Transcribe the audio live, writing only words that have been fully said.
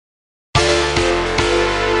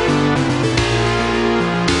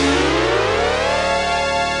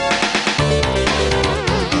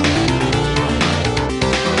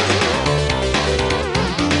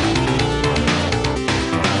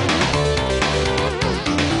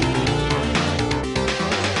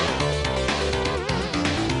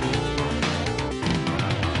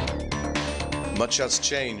Much has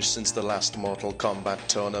changed since the last Mortal Kombat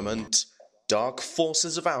tournament. Dark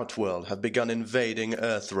forces of Outworld have begun invading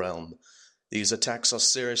Earthrealm. These attacks are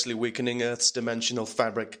seriously weakening Earth's dimensional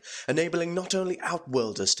fabric, enabling not only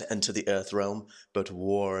Outworlders to enter the Earthrealm, but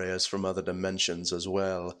warriors from other dimensions as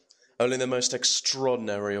well. Only the most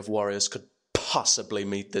extraordinary of warriors could possibly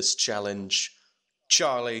meet this challenge.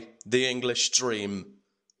 Charlie, the English Dream,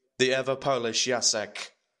 the ever-Polish Jacek,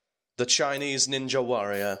 the Chinese Ninja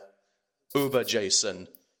Warrior, Uber Jason,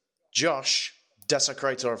 Josh,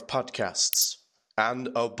 Desecrator of Podcasts, and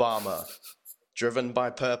Obama. Driven by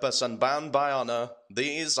purpose and bound by honor,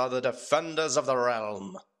 these are the defenders of the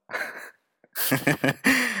realm.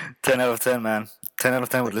 10 out of 10, man. 10 out of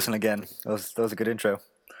 10 would listen again. That was a good intro.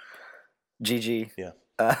 GG. Yeah.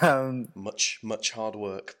 Much hard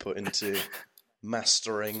work put into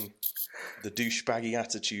mastering the douchebaggy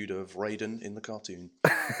attitude of Raiden in the cartoon.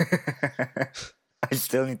 I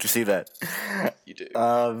still need to see that. You do.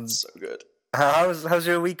 So good. How's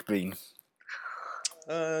your week been?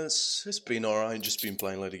 It's been alright. Just been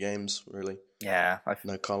playing a load of games, really. Yeah.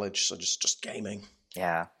 No college, so just gaming.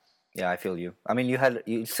 Yeah, I feel you. I mean,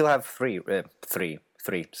 you still have free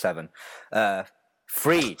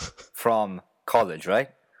from college, right?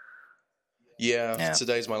 Yeah,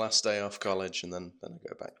 today's my last day off college, and then I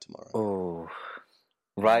go back tomorrow. Oh,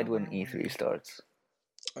 right when E3 starts.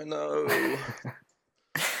 I know.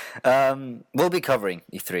 We'll be covering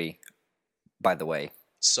E3, by the way.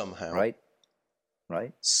 Somehow. Right?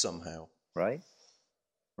 Somehow. Right?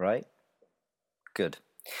 Good.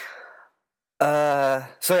 So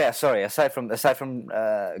yeah, sorry. Aside from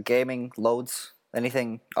gaming loads,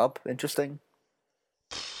 anything up interesting?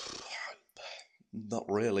 Not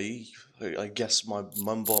really. I guess my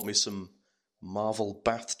mum bought me some Marvel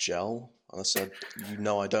bath gel, and I said, "You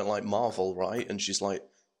know I don't like Marvel, right?" And she's like,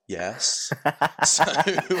 "Yes."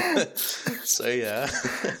 so yeah.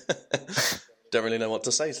 Don't really know what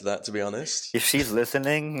to say to that, to be honest. If she's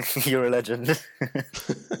listening, you're a legend.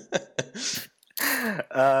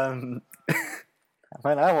 Man,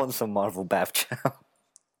 I want some Marvel bath gel.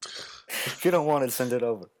 If you don't want it, send it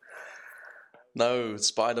over. No,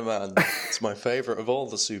 Spider-Man. It's my favourite of all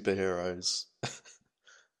the superheroes.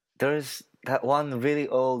 There's that one really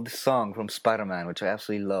old song from Spider-Man, which I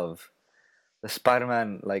absolutely love. The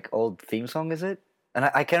Spider-Man, old theme song, is it? And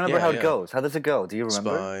I can't remember how it goes. How does it go? Do you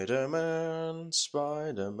remember?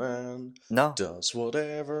 Spider-Man no. does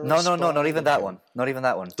whatever. No, not even that one. Not even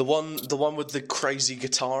that one. The one with the crazy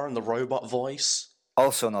guitar and the robot voice.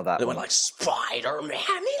 Also not that one. They went like Spider-Man.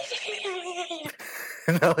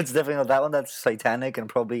 No, it's definitely not that one. That's satanic and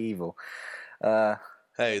probably evil.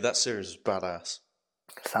 Hey, that series is badass.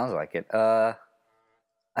 Sounds like it. I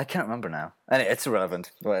can't remember now. And it's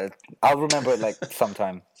irrelevant. But I'll remember it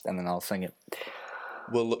sometime, and then I'll sing it.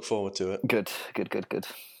 We'll look forward to it. Good.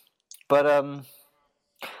 But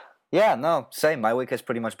yeah, no, same. My week has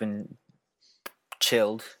pretty much been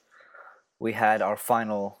chilled. We had our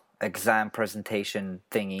final exam presentation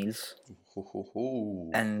thingies.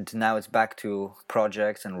 And now it's back to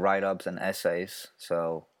projects and write-ups and essays.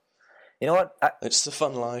 So, you know what? It's the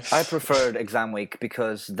fun life. I preferred exam week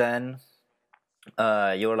because then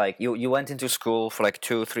you were you went into school for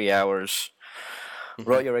 2-3 hours,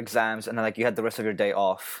 wrote your exams, and then you had the rest of your day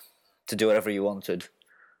off to do whatever you wanted.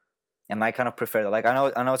 And I kind of prefer that.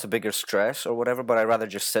 I know it's a bigger stress or whatever, but I'd rather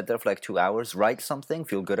just sit there for 2 hours, write something,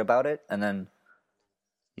 feel good about it, and then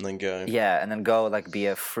go. Yeah, and then go be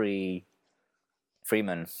a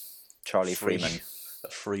Freeman, Charlie Freeman. A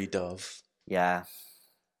free dove. Yeah.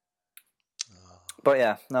 But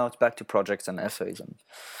yeah, now it's back to projects and essays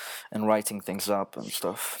and writing things up and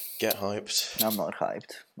stuff. Get hyped. I'm not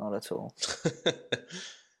hyped, not at all.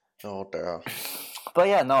 Oh dear. But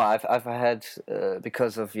yeah, no, I've had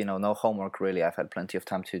because of no homework really. I've had plenty of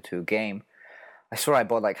time to game. I swear I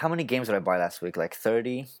bought how many games did I buy last week?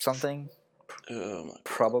 30 something. Oh my God.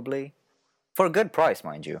 Probably for a good price,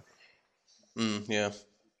 mind you. Yeah.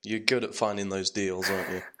 You're good at finding those deals, aren't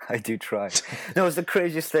you? I do try. No, it's the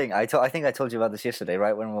craziest thing. I think I told you about this yesterday,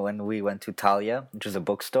 right? When we went to Thalia, which is a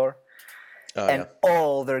bookstore, and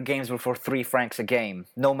all their games were for 3 francs a game,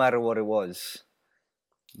 no matter what it was.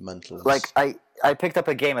 Mental. I picked up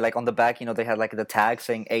a game, on the back, they had the tag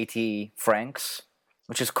saying 80 francs,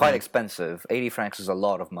 which is quite expensive. 80 francs is a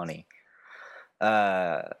lot of money.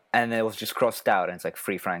 And it was just crossed out, and it's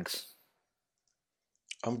 3 francs.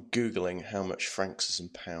 I'm Googling how much francs is in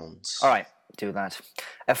pounds. All right, do that.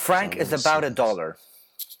 A franc is about $1.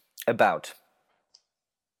 About.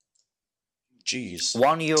 Jeez.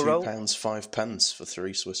 €1. £2, 5 pence for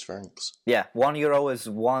 3 Swiss francs. Yeah, €1 is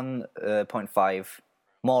 1.5,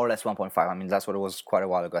 more or less 1.5. I mean, that's what it was quite a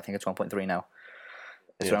while ago. I think it's 1.3 now.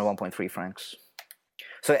 It's Yeah. around 1.3 francs.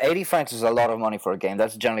 So 80 francs is a lot of money for a game.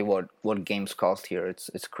 That's generally what games cost here.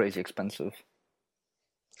 It's crazy expensive.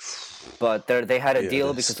 But they had a Yeah, it deal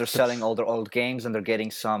is. because they're selling all their old games and they're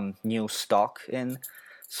getting some new stock in.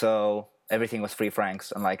 So everything was 3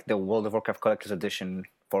 francs. And like the World of Warcraft Collector's Edition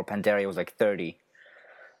for Pandaria was like 30.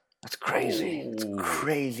 That's crazy. It's Ooh.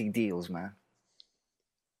 crazy deals, man.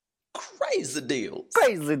 Crazy deals.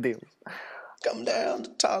 Crazy deals. Come down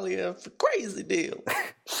to Talia for crazy deals.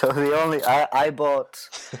 So the only I bought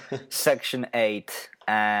Section 8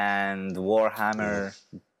 and Warhammer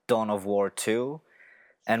Dawn of War 2,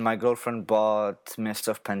 and my girlfriend bought Mist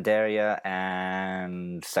of Pandaria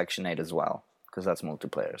and Section 8 as well, because that's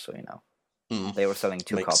multiplayer, so you know. They were selling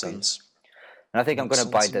 2 Makes copies. sense. And I think I'm Makes going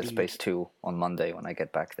to buy sense Dead indeed. Space 2 on Monday when I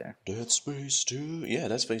get back there. Dead Space 2. Yeah,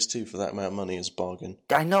 Dead Space 2 for that amount of money is a bargain.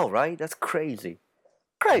 I know, right? That's crazy.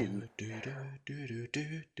 Crazy.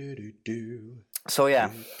 So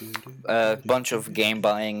yeah, a bunch of game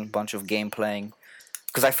buying, bunch of game playing.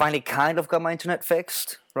 Because I finally kind of got my internet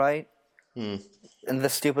fixed, right? In the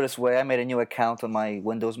stupidest way, I made a new account on my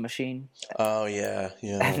Windows machine, Oh yeah,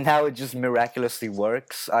 yeah. and now it just miraculously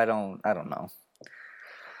works. I don't know.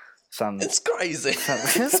 It's crazy.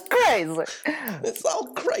 It's crazy. It's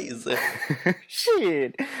all crazy.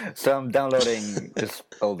 Shit. So I'm downloading just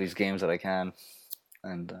all these games that I can,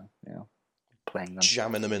 and playing them.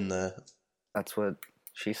 Jamming them in there. That's what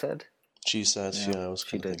she said. She said, yeah, I was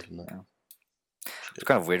She kind of did. thinking that. Yeah. It's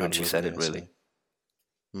kind of weird when Bad she with said the it. Really essay.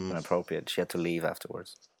 inappropriate. She had to leave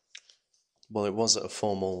afterwards. Well, it was at a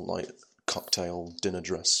formal like cocktail dinner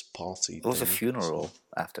dress party. It was a funeral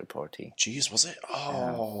after party. Jeez, was it?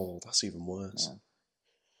 Oh, that's even worse. Yeah.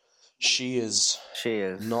 She is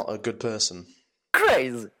not a good person.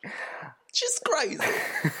 Crazy. She's crazy.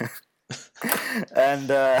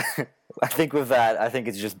 And I think with that, I think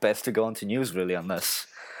it's just best to go on to news really on this.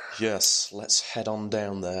 Yes, let's head on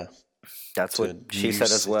down there. That's what she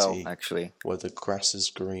said as well, actually. Where the grass is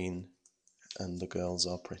green and the girls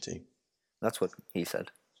are pretty. That's what he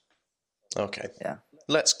said. Okay. Yeah.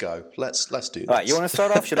 Let's go. Let's do this. All right, you want to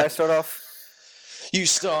start off? Should I start off? You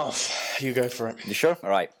start off. You go for it. You sure? All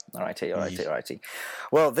right.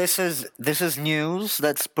 Well, this is news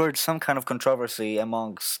that spurred some kind of controversy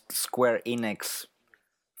amongst Square Enix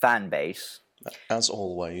fan base. As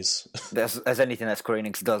always. as anything that Square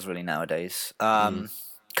Enix does really nowadays.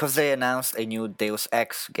 Because they announced a new Deus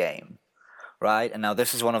Ex game, right? And now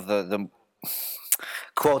this is one of the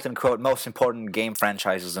quote-unquote most important game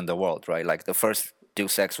franchises in the world, right? Like the first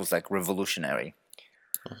Deus Ex was like revolutionary.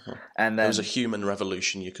 And then it was a human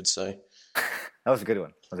revolution, you could say. That was a good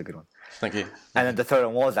one. Thank you. And then the third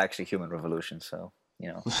one was actually Human Revolution, so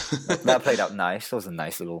that played out nice. That was a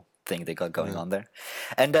nice little thing they got going on there.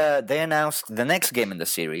 And they announced the next game in the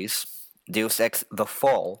series, Deus Ex: The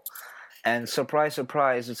Fall, and surprise,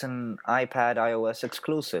 surprise, it's an iPad iOS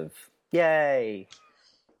exclusive. Yay!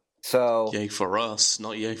 So yay for us,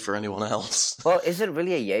 not yay for anyone else. Well, is it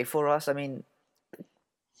really a yay for us? I mean,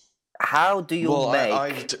 how do you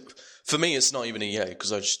make? For me, it's not even a yay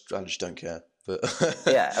because I just don't care. But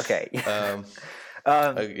yeah, okay.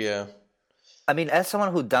 Yeah. I mean, as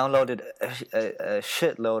someone who downloaded a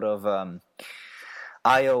shitload of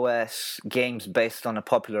iOS games based on a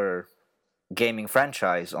popular gaming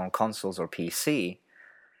franchise on consoles or PC,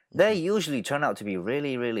 they usually turn out to be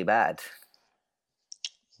really, really bad.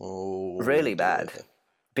 Oh, really bad.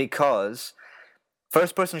 Because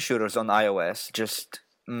first-person shooters on iOS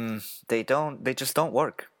they just don't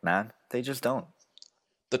work, man. They just don't.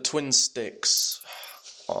 The twin sticks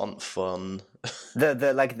aren't fun. You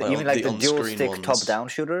mean like the dual stick top down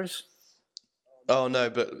shooters? Oh no,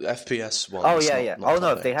 but FPS ones. Oh yeah. Oh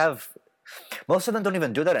no, they have. Most of them don't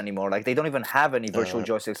even do that anymore. Like they don't even have any virtual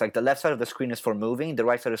joysticks. Like the left side of the screen is for moving, the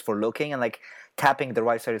right side is for looking, and like tapping the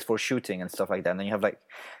right side is for shooting and stuff like that. And then you have like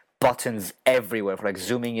buttons everywhere for like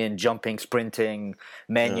zooming in, jumping, sprinting,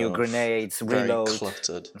 menu, grenades, reload,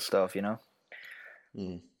 cluttered and stuff.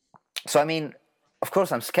 So I mean, of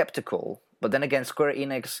course, I'm skeptical. But then again, Square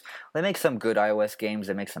Enix, they make some good iOS games.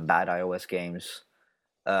 They make some bad iOS games.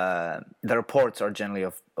 Their ports are generally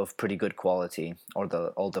of pretty good quality. Or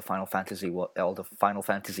all the Final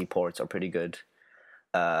Fantasy ports are pretty good.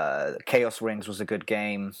 Chaos Rings was a good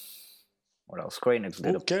game. What else? Square Enix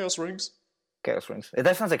did. Chaos Rings. Chaos Rings.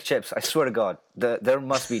 That sounds like chips. I swear to God, there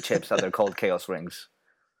must be chips that they're called Chaos Rings.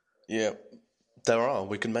 Yeah, there are.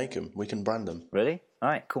 We can make them. We can brand them. Really? All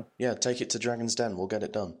right. Cool. Yeah, take it to Dragon's Den. We'll get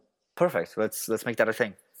it done. Perfect. Let's make that a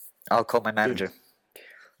thing. I'll call my manager. Good.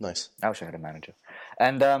 Nice. I wish I had a manager.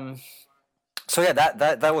 And So yeah,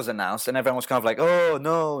 that was announced, and everyone was kind of like, "Oh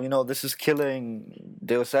no, this is killing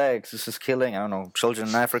Deus Ex. This is killing, I don't know, children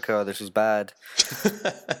in Africa. This is bad."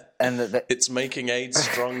 And it's making AIDS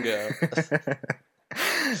stronger.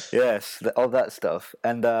 Yes, all that stuff.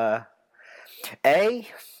 And I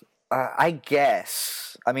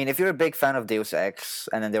guess. I mean, if you're a big fan of Deus Ex,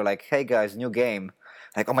 and then they're like, "Hey guys, new game,"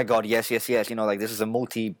 like, "Oh my god, yes, yes, yes," like this is a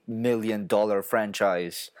multi-million-dollar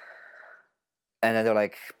franchise, and then they're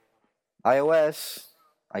like, "iOS,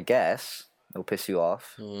 I guess it'll piss you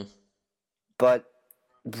off," but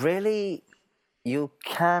really, you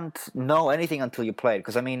can't know anything until you play it.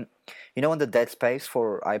 Because I mean, when the Dead Space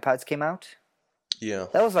for iPads came out. Yeah.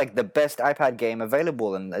 That was like the best iPad game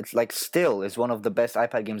available, and it's like still is one of the best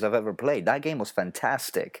iPad games I've ever played. That game was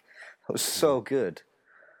fantastic. It was so good.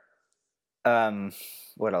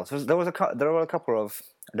 What else? There were a couple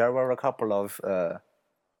of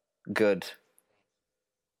good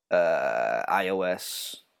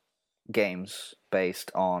iOS games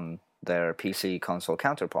based on their PC console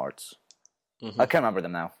counterparts. I can't remember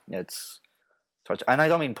them now. And I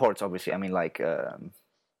don't mean ports, obviously. I mean like.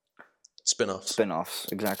 Spin-offs,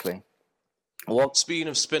 exactly. Well, speaking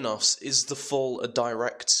of spin-offs, is The Fall a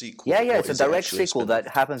direct sequel? Yeah, it's a direct sequel that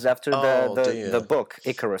happens after the book,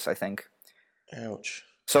 Icarus, I think. Ouch.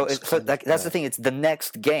 So that's the thing, it's the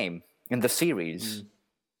next game in the series,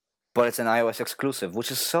 but it's an iOS exclusive,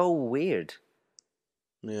 which is so weird.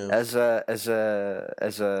 Yeah. As a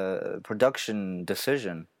production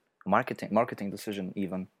decision, marketing decision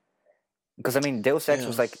even. Because I mean, Deus Ex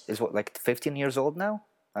is 15 years old now?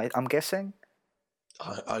 I'm guessing.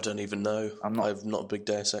 I don't even know. I'm not a big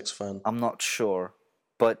Deus Ex fan. I'm not sure,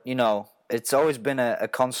 but it's always been a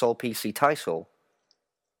console PC title.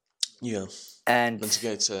 Yeah, and to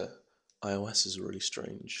go to iOS is a really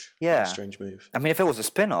strange. Yeah, strange move. I mean, if it was a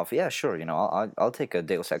spin-off, yeah, sure. I'll take a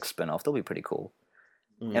Deus Ex spin-off. That'll be pretty cool.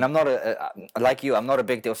 And I'm not like you. I'm not a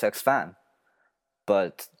big Deus Ex fan.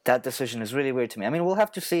 But that decision is really weird to me. I mean, we'll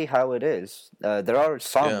have to see how it is. There are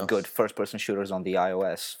some good first-person shooters on the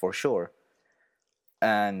iOS, for sure.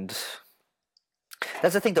 And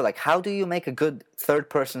that's the thing, though. Like, how do you make a good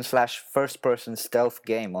third-person / first-person stealth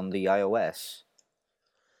game on the iOS?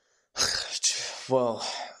 Well,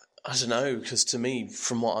 I don't know, because to me,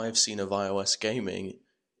 from what I've seen of iOS gaming,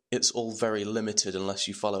 it's all very limited unless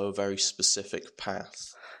you follow a very specific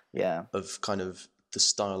path. Yeah. Of kind of the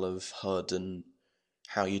style of HUD and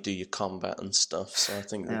how you do your combat and stuff, so I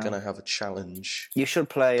think they're going to have a challenge. You should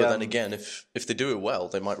play... But then again, if they do it well,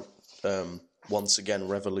 they might once again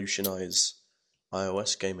revolutionize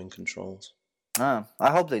iOS gaming controls. I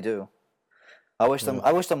hope they do. I wish them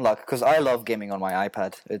luck, because I love gaming on my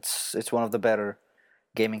iPad. It's one of the better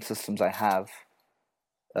gaming systems I have.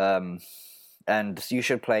 And you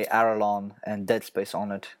should play Aralon and Dead Space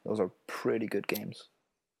on it. Those are pretty good games.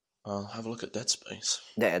 I'll have a look at Dead Space.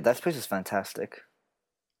 Yeah, Dead Space is fantastic.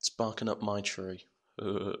 It's barking up my tree.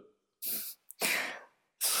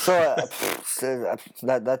 So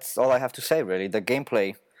that's all I have to say, really. The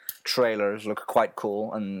gameplay trailers look quite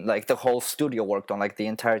cool, and like the whole studio worked on like the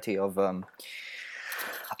entirety of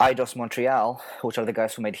Eidos Montreal, which are the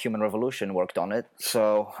guys who made Human Revolution, worked on it.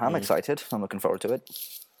 So I'm excited. I'm looking forward to it.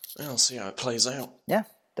 Yeah, I'll see how it plays out. Yeah,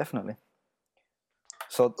 definitely.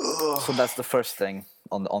 So that's the first thing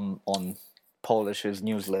on Polish's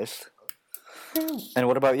news list. And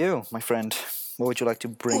what about you, my friend? What would you like to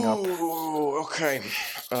bring up? Okay.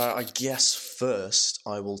 I guess first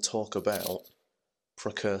I will talk about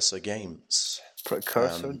Precursor Games.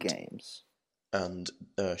 Precursor Games. And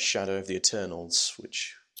Shadow of the Eternals,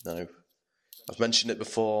 which, I've mentioned it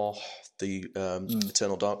before, the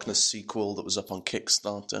Eternal Darkness sequel that was up on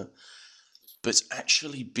Kickstarter. But it's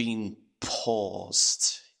actually been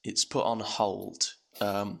paused. It's put on hold.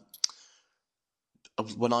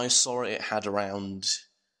 When I saw it, it had around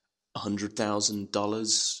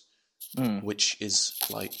 $100,000, which is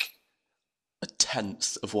like a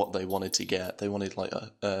tenth of what they wanted to get. They wanted like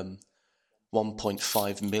a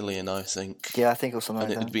 1.5 million, I think. Yeah, I think it was something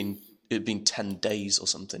like that. And it'd been 10 days or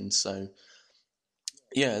something. So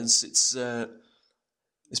yeah, it's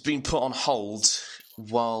been put on hold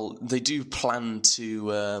while they do plan to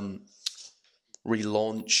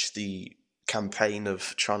relaunch the campaign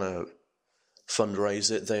of trying to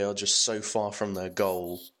fundraise it. They are just so far from their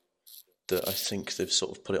goal that I think they've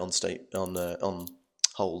sort of put it on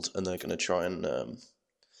hold, and they're going to try and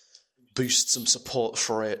boost some support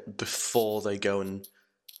for it before they go and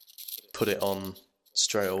put it on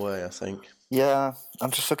straight away, I think. Yeah,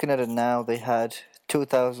 I'm just looking at it now. They had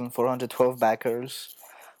 2,412 backers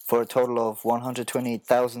for a total of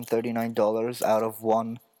 $128,039 out of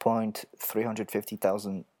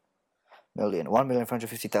 $1,350,000 million,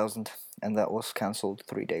 1,450,000, and that was cancelled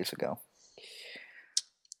 3 days ago.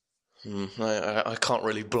 I can't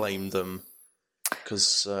really blame them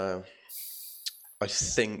because I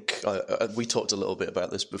think we talked a little bit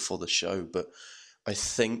about this before the show, but I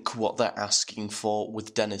think what they're asking for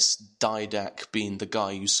with Dennis Didac being the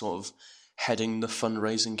guy who's sort of heading the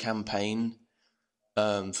fundraising campaign.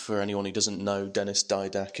 For anyone who doesn't know, Dennis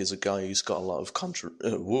Didac is a guy who's got a lot of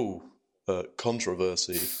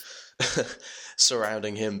controversy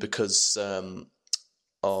surrounding him because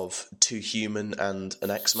of Too Human and an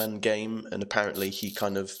X-Men game, and apparently he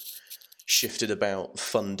kind of shifted about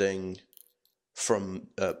funding from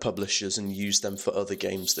publishers and used them for other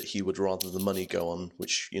games that he would rather the money go on,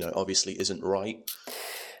 which, you know, obviously isn't right.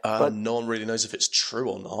 But no one really knows if it's true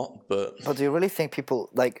or not, but do you really think people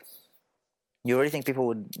like? You really think people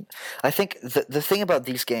would? I think the thing about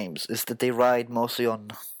these games is that they ride mostly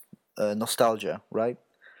on nostalgia, right?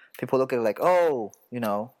 People look at it like, oh, you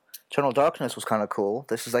know, Eternal Darkness was kind of cool.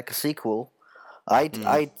 This is like a sequel.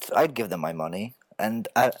 I'd give them my money, and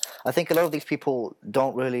I think a lot of these people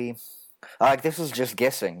don't really like. This is just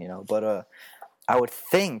guessing, you know, but I would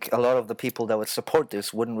think a lot of the people that would support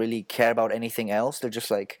this wouldn't really care about anything else. They're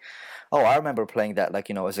just like, oh, I remember playing that, like,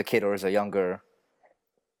 you know, as a kid or as a younger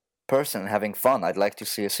person having fun. I'd like to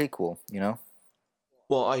see a sequel, you know?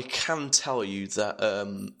 well, I can tell you that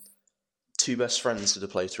two best friends did a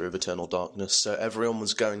playthrough of Eternal Darkness, so everyone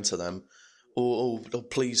was going to them. Oh,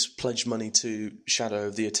 please pledge money to Shadow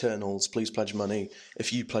of the Eternals. Please pledge money.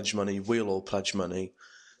 If you pledge money, we'll all pledge money.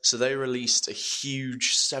 So they released a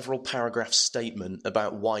huge, several paragraph statement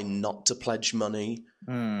about why not to pledge money,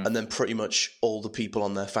 and then pretty much all the people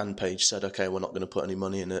on their fan page said, "Okay, we're not going to put any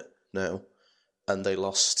money in it now," and they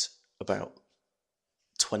lost about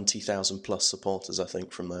 20,000 plus supporters, I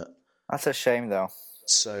think, from that. That's a shame, though.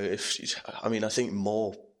 So I think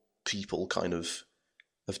more people kind of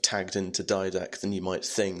have tagged into Didac than you might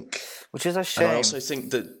think. Which is a shame. And I also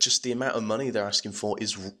think that just the amount of money they're asking for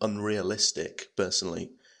is unrealistic,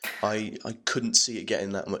 personally. I couldn't see it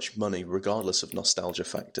getting that much money, regardless of nostalgia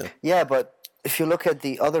factor. Yeah, but if you look at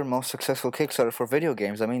the other most successful Kickstarter for video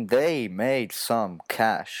games, I mean, they made some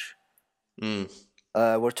cash.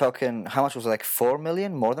 We're talking, how much was it, like 4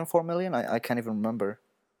 million? More than 4 million? I can't even remember.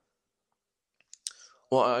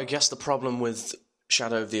 Well, I guess the problem with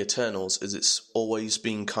Shadow of the Eternals is it's always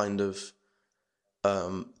been kind of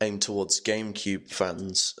aimed towards GameCube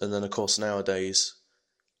fans, and then of course nowadays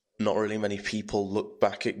not really many people look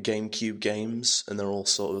back at GameCube games, and they're all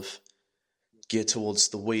sort of geared towards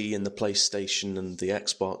the Wii and the PlayStation and the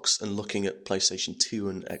Xbox, and looking at PlayStation 2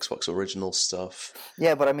 and Xbox original stuff.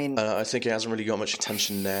 Yeah, but I mean, I think it hasn't really got much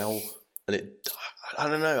attention now, and I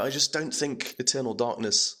don't know, I just don't think Eternal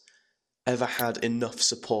Darkness ever had enough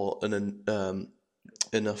support and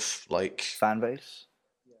enough, like, fan base?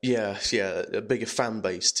 Yeah, a bigger fan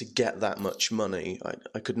base to get that much money.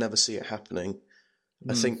 I could never see it happening.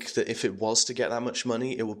 I think that if it was to get that much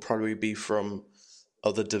money, it would probably be from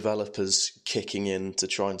other developers kicking in to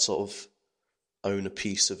try and sort of own a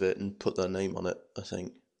piece of it and put their name on it, I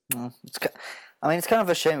think. It's kind of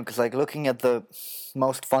a shame, because, like, looking at the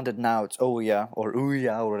most funded now, it's Ouya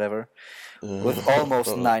or whatever, with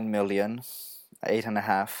almost 9 million,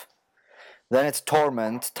 8.5. Then it's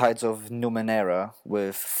Torment, Tides of Numenera,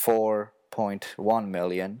 with 4.1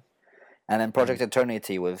 million. And then Project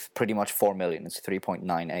Eternity with pretty much 4 million. It's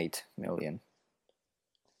 3.98 million.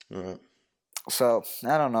 Right. So,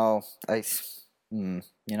 I don't know. You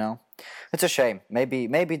know? It's a shame. Maybe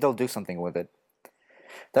they'll do something with it.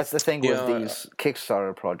 That's the thing with these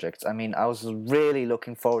Kickstarter projects. I mean, I was really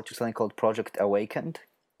looking forward to something called Project Awakened,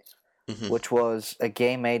 which was a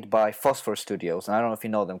game made by Phosphor Studios. And I don't know if you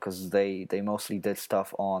know them, because they mostly did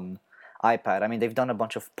stuff on iPad. I mean, they've done a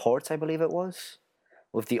bunch of ports, I believe it was,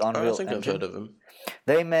 with the Unreal Engine. I've heard of them.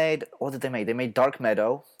 They made, what did they make? They made Dark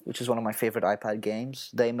Meadow, which is one of my favorite iPad games.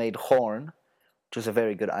 They made Horn, which is a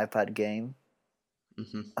very good iPad game.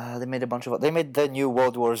 They made a bunch of... They made the new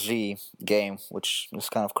World War Z game, which is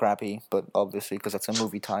kind of crappy, but obviously, because that's a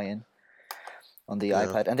movie tie-in on the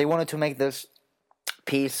iPad. And they wanted to make this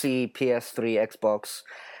PC, PS3, Xbox,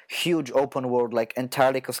 huge open world, like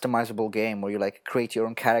entirely customizable game where you like create your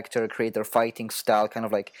own character, create their fighting style, kind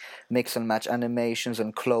of like mix and match animations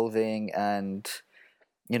and clothing and,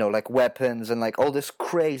 you know, like weapons and like all these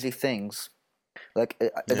crazy things. Like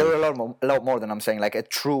there are a lot more than I'm saying. Like a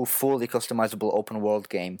true, fully customizable open world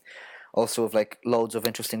game, also with like loads of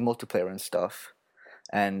interesting multiplayer and stuff.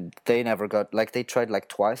 And they never got, like, they tried like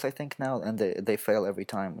twice, I think, now, and they fail every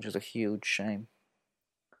time, which is a huge shame.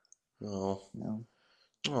 Oh. No.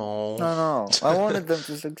 Oh. No, I wanted them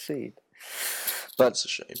to succeed. That's a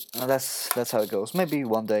shame. That's how it goes. Maybe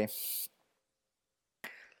one day.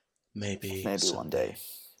 Maybe one day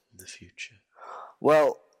in the future.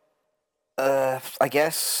 Well, I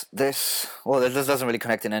guess this doesn't really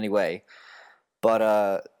connect in any way,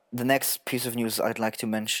 but the next piece of news I'd like to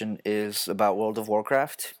mention is about World of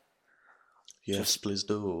Warcraft. Yes, please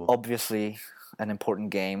do. Obviously, an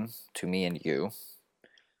important game to me and you,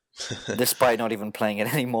 despite not even playing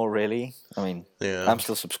it anymore, really. I mean, I'm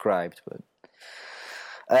still subscribed, but...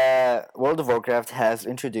 World of Warcraft has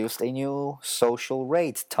introduced a new social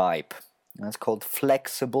raid type. And it's called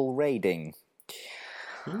flexible raiding.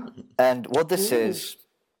 And what this is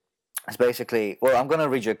basically... Well, I'm going to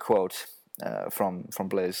read you a quote from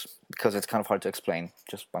Blizz, because it's kind of hard to explain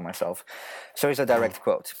just by myself. So here's a direct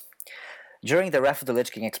quote. During the Wrath of the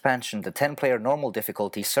Lich King expansion, the 10-player normal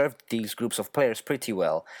difficulty served these groups of players pretty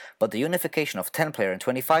well, but the unification of 10-player and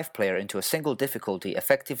 25-player into a single difficulty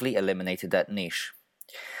effectively eliminated that niche.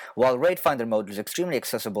 While Raid Finder mode is extremely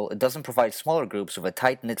accessible, it doesn't provide smaller groups with a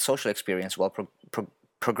tight-knit social experience while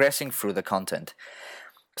progressing through the content.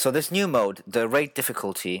 So this new mode, the raid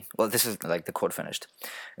difficulty... Well, this is like the quote finished.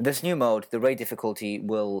 In this new mode, the raid difficulty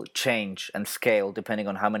will change and scale depending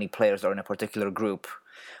on how many players are in a particular group,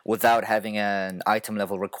 without having an item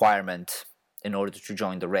level requirement in order to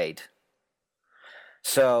join the raid.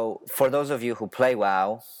 So, for those of you who play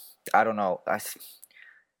WoW, I don't know,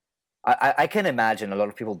 I can imagine a lot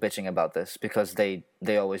of people bitching about this, because they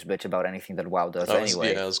always bitch about anything that WoW does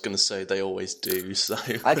anyway. Yeah, I was going to say, they always do, so...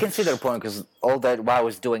 I can see their point, because all that WoW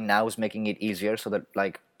is doing now is making it easier, so that,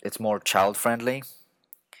 like, it's more child-friendly.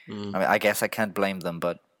 I mean, I guess I can't blame them,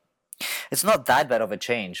 but... It's not that bad of a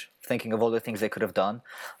change, thinking of all the things they could have done.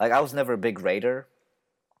 Like, I was never a big raider,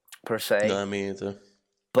 per se. No, me either.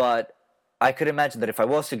 But I could imagine that if I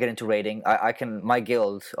was to get into raiding, I can. My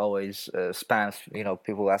guild always spans,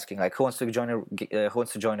 people asking, like, who wants to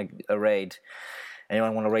join a raid?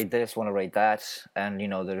 Anyone want to raid this, want to raid that? And,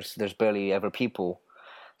 there's barely ever people.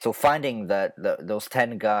 So finding that those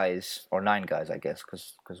 10 guys, or 9 guys, I guess,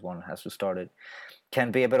 because one has to start it, can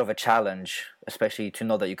be a bit of a challenge, especially to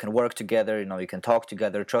know that you can work together, you can talk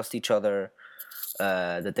together, trust each other,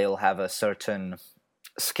 that they'll have a certain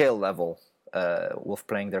skill level with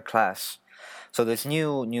playing their class. So this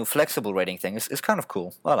new flexible rating thing is kind of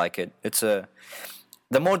cool. I like it. It's the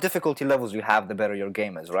more difficulty levels you have, the better your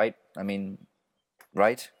game is, right? I mean,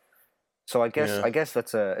 right? So I guess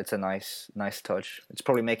it's a nice touch. It's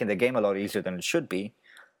probably making the game a lot easier than it should be,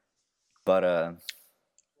 but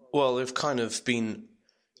well, they've kind of been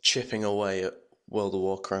chipping away at World of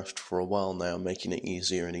Warcraft for a while now, making it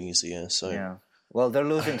easier and easier. So yeah. Well, they're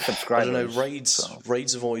losing subscribers. I don't know.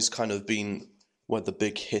 Raids have always kind of been where the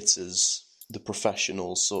big hitters, the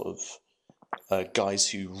professionals, sort of guys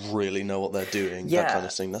who really know what they're doing, that kind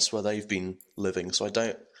of thing. That's where they've been living. So I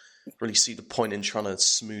don't really see the point in trying to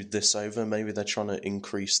smooth this over. Maybe they're trying to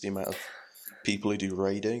increase the amount of people who do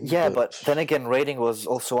raiding. Yeah, but then again, raiding was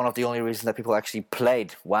also one of the only reasons that people actually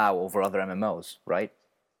played WoW over other MMOs, right?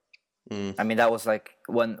 I mean, that was like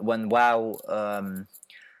when WoW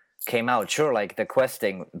came out. Sure, like the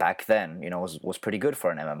questing back then, was pretty good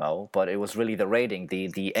for an MMO, but it was really the raiding,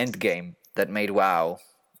 the end game, that made WoW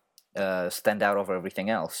stand out over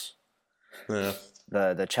everything else. Yeah.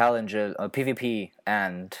 The challenges, PvP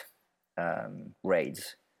and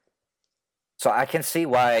raids. So I can see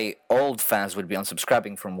why old fans would be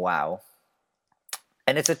unsubscribing from WoW.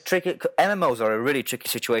 And it's a tricky... MMOs are a really tricky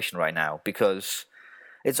situation right now, because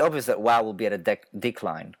it's obvious that WoW will be at a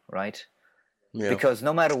decline, right? Yeah. Because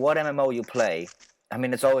no matter what MMO you play, I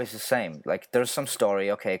mean, it's always the same. Like, there's some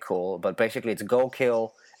story, okay, cool, but basically it's go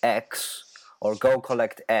kill X, or go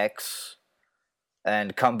collect X,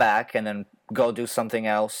 and come back, and then go do something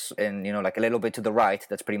else in, like a little bit to the right.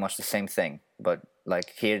 That's pretty much the same thing. But,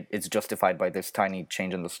 like, here it's justified by this tiny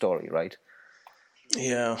change in the story, right?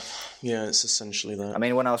 Yeah, it's essentially that. I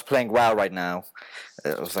mean, when I was playing WoW right now,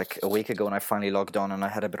 it was like a week ago when I finally logged on and I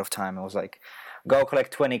had a bit of time. It was like, go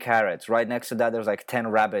collect 20 carrots. Right next to that, there's like 10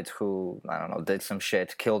 rabbits who, I don't know, did some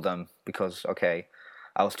shit, killed them because, okay,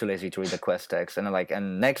 I was too lazy to read the quest text. And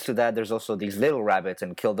and next to that, there's also these little rabbits,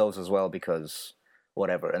 and kill those as well because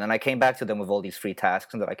whatever. And then I came back to them with all these free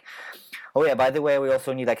tasks, and they're like, oh yeah, by the way, we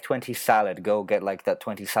also need like 20 salad. Go get like that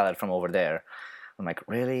 20 salad from over there. I'm like,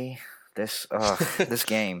 really? This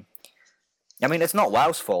game. I mean, it's not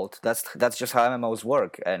WoW's fault. That's just how MMOs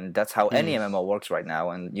work, and that's how any MMO works right now.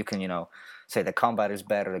 And you can, say the combat is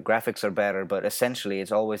better, the graphics are better, but essentially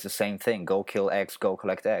it's always the same thing. Go kill X, go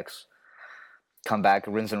collect X. Come back,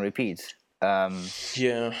 rinse and repeat.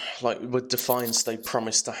 Yeah, like with Defiance, they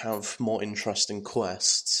promised to have more interesting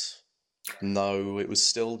quests. No, it was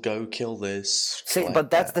still go kill this. See, collect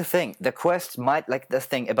but that's that. the thing. The quests might, like the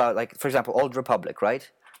thing about, like, for example, Old Republic, right?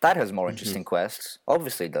 That has more Mm-hmm. interesting quests.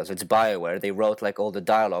 Obviously it does. It's BioWare. They wrote like all the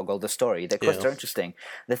dialogue, all the story. The quests Yeah. are interesting.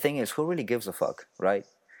 The thing is, who really gives a fuck, right?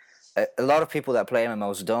 A lot of people that play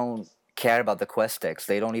MMOs don't care about the quest text.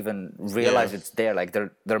 They don't even realize Yeah. it's there. Like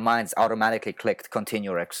their minds automatically clicked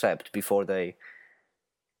continue or accept before they,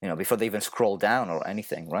 before they even scroll down or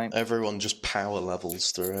anything, right? Everyone just power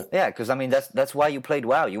levels through it. Yeah, because I mean that's why you played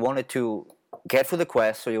WoW. You wanted to get through the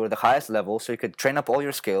quest, so you were the highest level, so you could train up all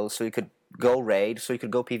your skills, so you could go raid, so you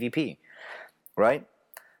could go PvP, right?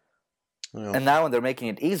 Yeah. And now when they're making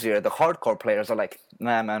it easier, the hardcore players are like,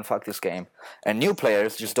 nah, man, fuck this game. And new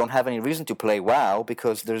players just don't have any reason to play WoW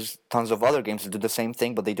because there's tons of other games that do the same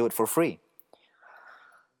thing, but they do it for free.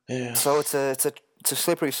 Yeah. So it's a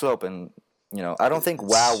slippery slope, and I don't think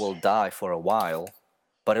WoW will die for a while,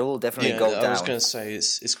 but it will definitely go down. I was going to say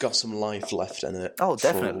it's got some life left in it. Oh,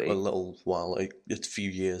 definitely. For a little while, a few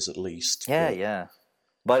years at least. Yeah.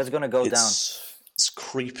 But it's going to go down. It's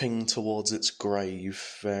creeping towards its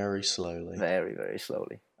grave very slowly. Very, very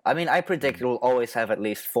slowly. I mean, I predict it will always have at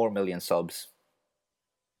least 4 million subs.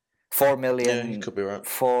 4 million. Yeah, you could be right.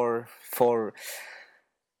 4 or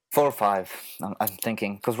 5, I'm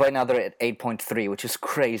thinking. Because right now they're at 8.3, which is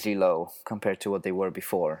crazy low compared to what they were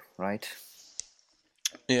before, right?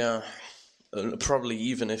 Yeah. Probably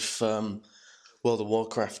even if World of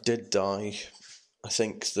Warcraft did die, I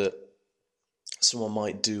think that someone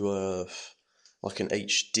might do like an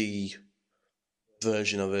HD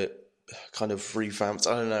version of it, kind of revamped.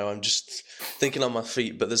 I don't know, I'm just thinking on my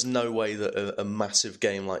feet, but there's no way that a massive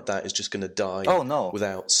game like that is just going to die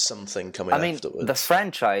without something coming afterwards. The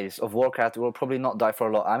franchise of Warcraft will probably not die for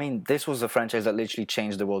a lot. I mean, this was a franchise that literally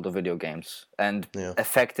changed the world of video games and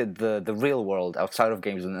affected the real world outside of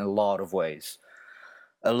games in a lot of ways.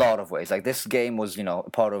 A lot of ways. Like, this game was,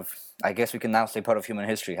 part of, I guess we can now say part of human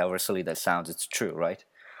history, however silly that sounds. It's true, right?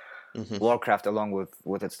 Mm-hmm. Warcraft, along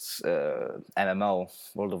with its MMO,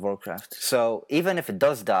 World of Warcraft. So even if it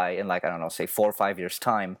does die in, like, I don't know, say 4 or 5 years'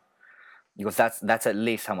 time, because that's at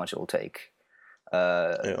least how much it will take.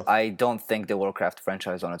 I don't think the Warcraft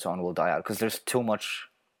franchise on its own will die out because there's too much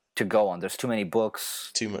to go on. There's too many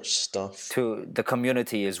books. Too much stuff. The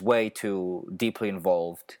community is way too deeply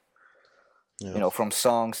involved. Yeah. From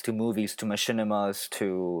songs to movies to machinimas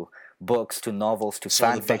to books to novels to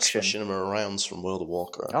fan fiction. Some of the best machinima rounds from World of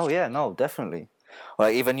Warcraft. Oh yeah, no, definitely.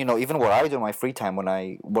 Well, even what I do in my free time when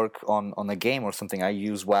I work on a game or something, I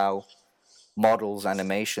use WoW models,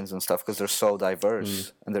 animations, and stuff because they're so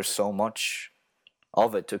diverse and there's so much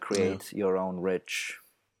of it to create your own rich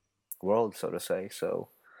world, so to say. So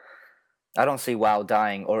I don't see WoW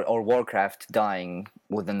dying or Warcraft dying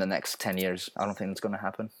within the next 10 years. I don't think it's going to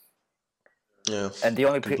happen. Yeah. And the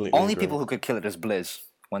only people who could kill it is Blizz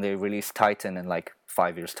when they release Titan in like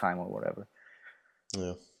 5 years' time or whatever.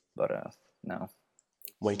 Yeah. But no.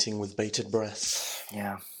 Waiting with bated breath.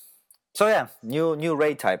 Yeah. So yeah, new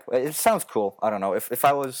raid type. It sounds cool. I don't know if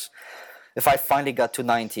I finally got to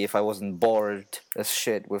 90, if I wasn't bored as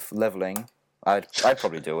shit with leveling, I'd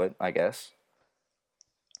probably do it, I guess.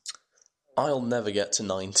 I'll never get to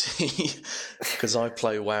 90 because I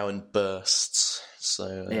play WoW in bursts.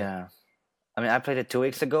 So yeah. I mean, I played it 2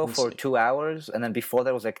 weeks ago for 2 hours, and then before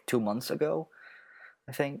that was like 2 months ago,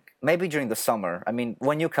 I think. Maybe during the summer. I mean,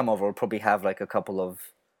 when you come over, we'll probably have like a couple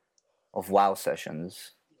of WoW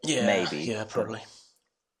sessions. Yeah, maybe. Yeah, probably.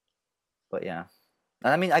 But yeah.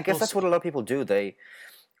 And I mean, I guess that's what a lot of people do. They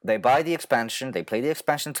buy the expansion, they play the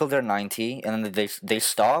expansion until they're 90, and then they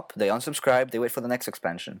stop, they unsubscribe, they wait for the next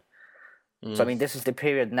expansion. So I mean, this is the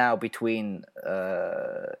period now between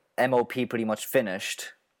MOP pretty much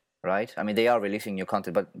finished, right? I mean, they are releasing new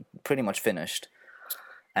content, but pretty much finished,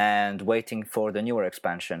 and waiting for the newer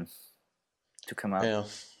expansion to come out. Yeah.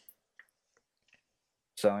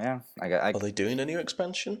 So yeah, are they doing a new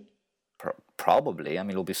expansion? Probably. I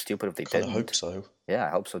mean, it'll be stupid if they didn't. I hope so. Yeah, I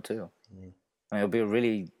hope so too. I mean, it'll be a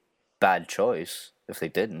really bad choice if they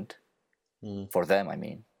didn't. For them, I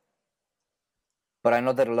mean. But I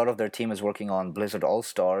know that a lot of their team is working on Blizzard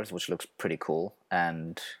All-Stars, which looks pretty cool,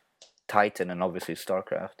 and Titan, and obviously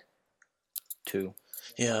StarCraft, too.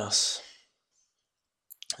 Yes.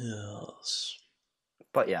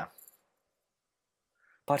 But yeah.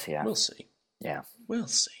 We'll see. Yeah. We'll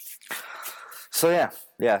see. So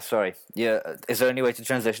yeah, sorry. Yeah, is there any way to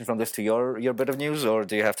transition from this to your bit of news, or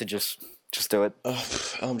do you have to just do it?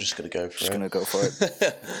 I'm just gonna go for it. Just gonna go for it.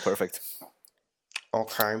 Perfect.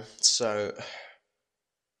 Okay, so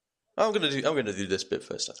I'm gonna do this bit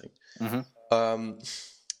first, I think.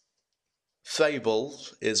 Fable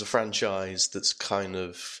is a franchise that's kind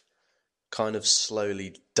of kind of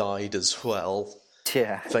slowly died as well.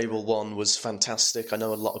 Yeah. Fable 1 was fantastic. I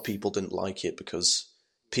know a lot of people didn't like it because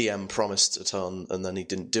PM promised a ton and then he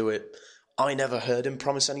didn't do it. I never heard him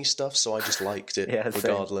promise any stuff, so I just liked it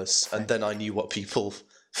regardless. Same. And then I knew what people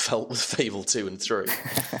felt with Fable 2 and 3.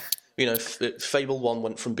 You know, Fable 1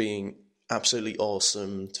 went from being absolutely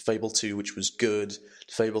awesome to Fable 2, which was good,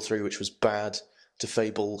 to Fable 3, which was bad, to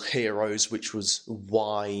Fable Heroes, which was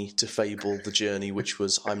why, to Fable The Journey, which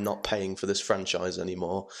was I'm not paying for this franchise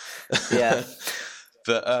anymore. Yeah.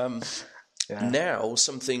 But now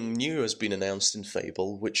something new has been announced in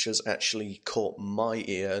Fable, which has actually caught my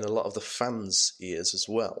ear and a lot of the fans' ears as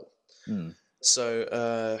well.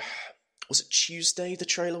 So, was it Tuesday the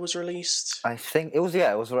trailer was released? I think it was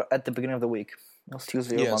at the beginning of the week. It was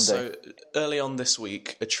Tuesday or Monday. So early on this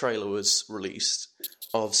week, a trailer was released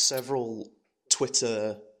of several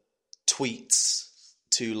Twitter tweets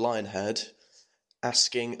to Lionhead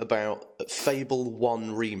asking about Fable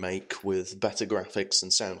 1 remake with better graphics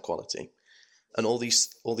and sound quality. And all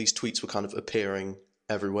these tweets were kind of appearing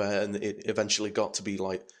everywhere, and it eventually got to be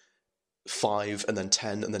like 5 and then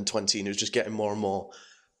 10 and then 20, and it was just getting more and more.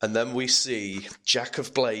 And then we see Jack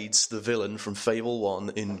of Blades, the villain from Fable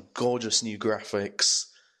 1, in gorgeous new graphics,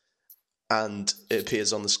 and it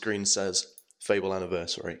appears on the screen, says Fable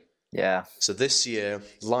Anniversary. Yeah. So this year,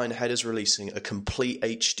 Lionhead is releasing a complete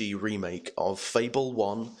HD remake of Fable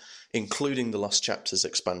 1, including the Lost Chapters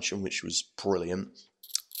expansion, which was brilliant,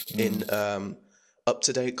 in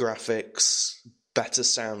up-to-date graphics, better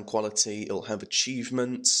sound quality. It'll have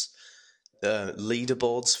achievements,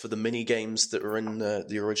 leaderboards for the mini-games that were in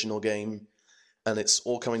the original game, and it's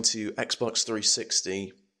all coming to Xbox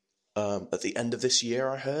 360 at the end of this year,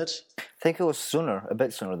 I heard. I think it was a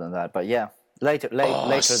bit sooner than that, but yeah. Later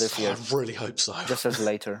this year. I really hope so. Just as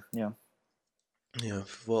later, yeah. Yeah,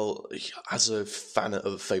 well, as a fan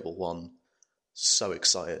of Fable 1, so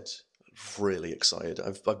excited. Really excited.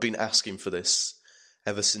 I've been asking for this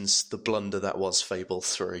ever since the blunder that was Fable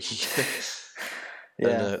 3. Yeah.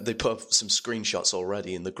 And they put up some screenshots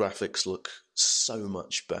already, and the graphics look so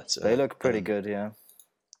much better. They look pretty good, yeah.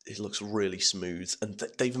 It looks really smooth, and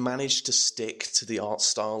they've managed to stick to the art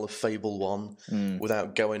style of Fable 1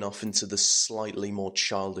 without going off into the slightly more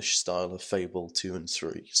childish style of Fable 2 and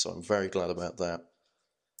 3, so I'm very glad about that.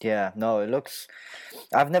 Yeah, no, it looks...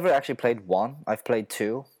 I've never actually played 1, I've played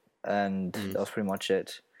 2, and that was pretty much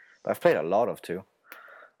it. But I've played a lot of 2.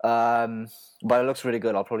 But it looks really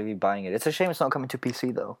good, I'll probably be buying it. It's a shame it's not coming to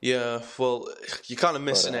PC, though. Yeah, well, you're kind of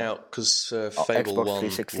missing out, because Fable Xbox 1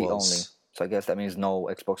 360 was... only. So I guess that means no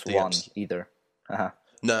Xbox One either.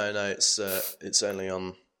 No, it's only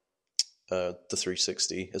on the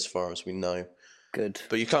 360 as far as we know. Good.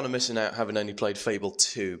 But you're kind of missing out having only played Fable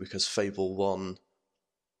 2 because Fable 1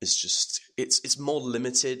 is just it's more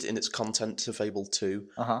limited in its content to Fable 2,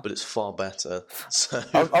 but it's far better. So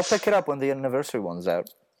I'll pick it up when the anniversary one's out.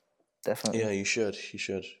 Definitely. Yeah, you should.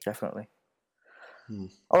 Definitely.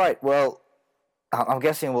 All right. Well, I'm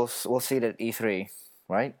guessing we'll see it at E3,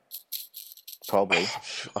 right? Probably.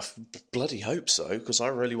 I bloody hope so, because I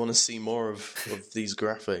really want to see more of these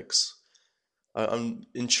graphics. I'm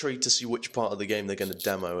intrigued to see which part of the game they're going to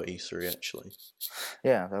demo at E3, actually.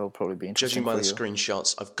 Yeah, that will probably be interesting. Judging by the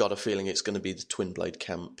screenshots, I've got a feeling it's going to be the Twin Blade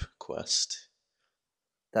Camp quest.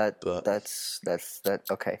 That's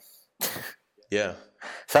okay. Yeah.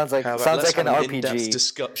 Sounds like an RPG. In-depth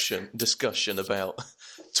discussion about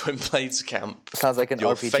Twin Blades Camp. Sounds like an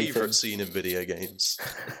your RPG. Your favorite scene in video games.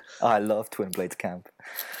 Oh, I love Twin Blades Camp.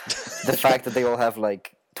 The fact that they all have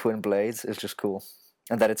like twin blades is just cool,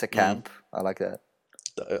 and that it's a camp. I like that.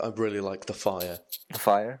 I really like the fire. The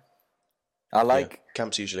fire. I like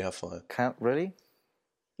camps usually have fire. Camp really?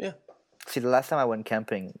 Yeah. See, the last time I went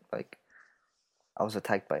camping, like, I was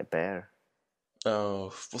attacked by a bear. Oh,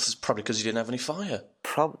 well, this is probably because you didn't have any fire.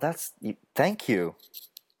 Thank you.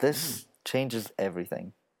 This changes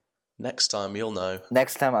everything. Next time, you'll know.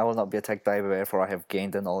 Next time, I will not be attacked by a bear, for I have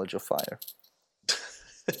gained the knowledge of fire.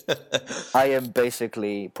 I am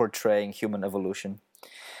basically portraying human evolution.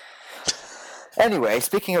 Anyway,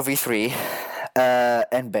 speaking of E3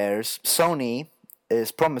 and bears, Sony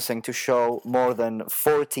is promising to show more than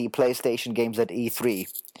 40 PlayStation games at E3.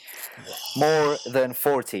 More than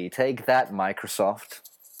 40. Take that, Microsoft.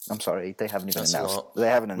 I'm sorry, they haven't even announced. They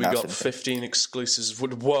haven't announced. We got 15 exclusives.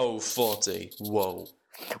 Whoa, 40. Whoa.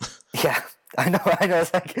 Yeah, I know.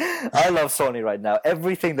 It's like, I love Sony right now.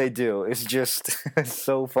 Everything they do is just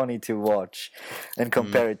so funny to watch, and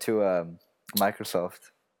compare it to Microsoft.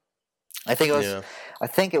 I think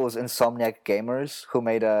it was Insomniac Gamers who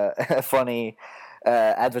made a funny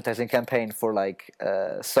advertising campaign for like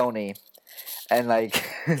Sony, and like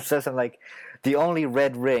it says something like the only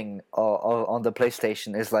red ring on the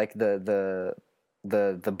PlayStation is like the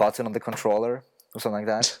button on the controller or something like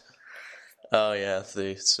that. Oh yeah,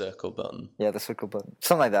 the circle button. Yeah, the circle button,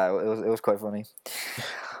 something like that. It was quite funny.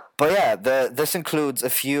 But yeah, this includes a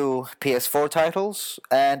few PS4 titles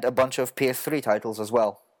and a bunch of PS3 titles as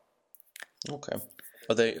well. Okay.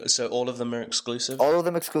 Are they so all of them are exclusive? All of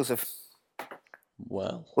them exclusive.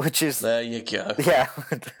 Well, which is there you go. Yeah.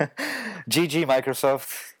 GG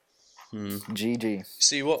Microsoft. GG.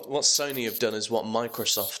 See what Sony have done is what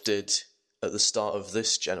Microsoft did at the start of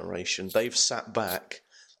this generation. They've sat back,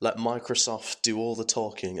 let Microsoft do all the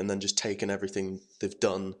talking, and then just taken everything they've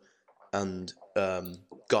done and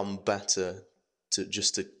gone better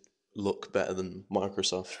to look better than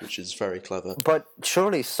Microsoft, which is very clever. But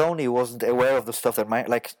surely Sony wasn't aware of the stuff that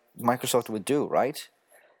Microsoft would do, right?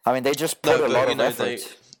 I mean, they just put a lot of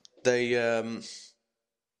effort. They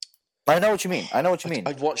I know what you mean. I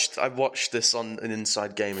watched this on an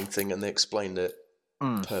Inside Gaming thing, and they explained it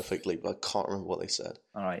perfectly, but I can't remember what they said.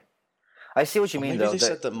 All right, I see what you mean. Maybe though. They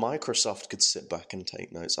said that Microsoft could sit back and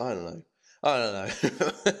take notes. I don't know.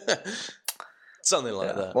 Something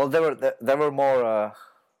like that. Well, there were more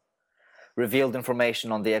revealed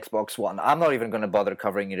information on the Xbox One. I'm not even going to bother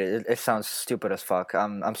covering it. It sounds stupid as fuck.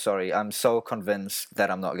 I'm sorry. I'm so convinced that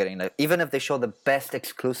I'm not getting it. Even if they show the best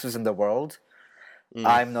exclusives in the world,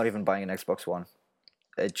 I'm not even buying an Xbox One.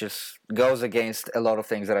 It just goes against a lot of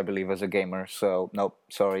things that I believe as a gamer. So, nope.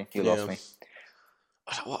 Sorry. You lost me.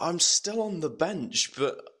 Well, I'm still on the bench,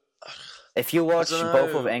 but... If you watch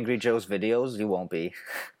both of Angry Joe's videos, you won't be.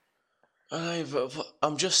 I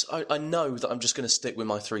know that I'm just going to stick with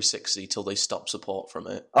my 360 till they stop support from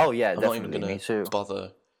it. Oh yeah, I'm definitely. not even going to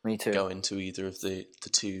bother going to either of the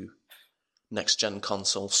two next-gen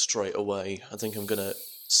consoles straight away. I think I'm going to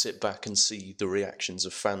sit back and see the reactions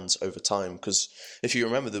of fans over time, because if you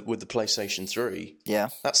remember that with the PlayStation 3,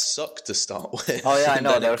 that sucked to start with. Oh yeah, I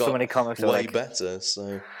know. There were so many comics way better.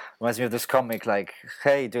 So reminds me of this comic like,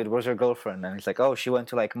 "Hey, dude, where's your girlfriend?" And he's like, "Oh, she went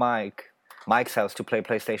to like Mike's house to play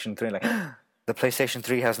PlayStation 3." Like, the PlayStation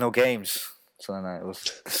 3 has no games. So then it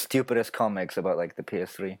was the stupidest comics about like the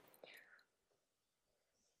PS3.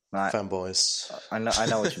 Fanboys. I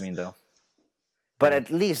know what you mean though. But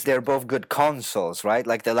at least they're both good consoles, right?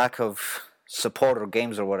 Like the lack of support or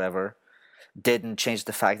games or whatever didn't change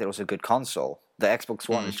the fact that it was a good console. The Xbox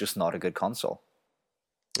One is just not a good console.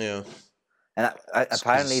 Yeah. And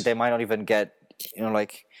apparently they might not even get,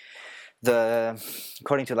 like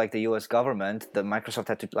according to like the US government, the Microsoft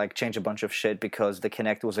had to like change a bunch of shit because the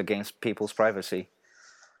Kinect was against people's privacy.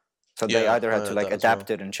 So they either had to like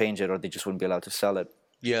adapt it and change it, or they just wouldn't be allowed to sell it.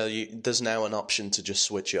 Yeah, there's now an option to just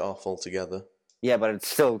switch it off altogether. Yeah, but it's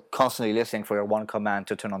still constantly listening for your one command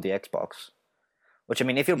to turn on the Xbox. Which, I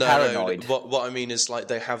mean, if you're paranoid... No, what I mean is, like,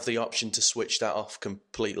 they have the option to switch that off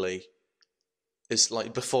completely. It's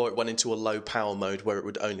like before it went into a low power mode where it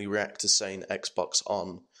would only react to saying Xbox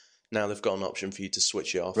on. Now they've got an option for you to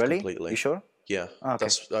switch it off completely. You sure? Yeah, okay.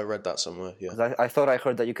 I read that somewhere, yeah. I thought I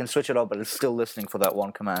heard that you can switch it off, but it's still listening for that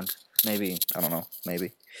one command. Maybe, I don't know,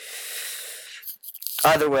 maybe.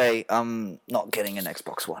 Either way, I'm not getting an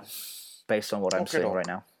Xbox One. Based on what I'm saying right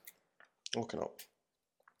now. Okay, no.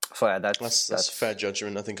 So yeah, that's fair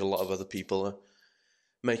judgment. I think a lot of other people are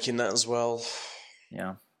making that as well.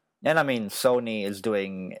 Yeah. And I mean, Sony is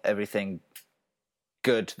doing everything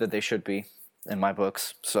good that they should be, in my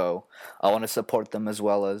books. So I want to support them as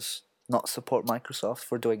well as not support Microsoft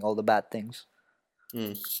for doing all the bad things.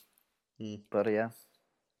 But yeah.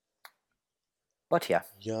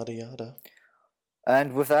 Yada yada.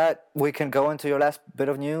 And with that, we can go into your last bit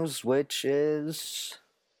of news, which is...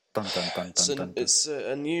 It's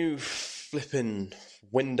a new flipping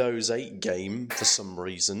Windows 8 game for some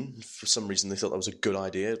reason. For some reason, they thought that was a good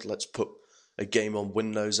idea. Let's put a game on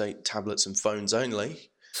Windows 8 tablets and phones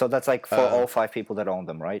only. So that's like for all 5 people that own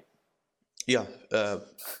them, right? Yeah,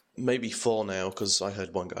 maybe 4 now, because I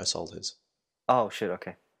heard one guy sold his. Oh, shit,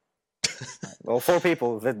 okay. Well, 4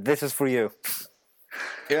 people, this is for you.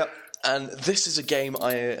 Yeah. And this is a game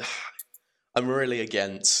I'm really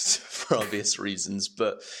against for obvious reasons,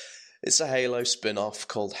 but it's a Halo spin-off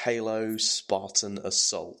called Halo Spartan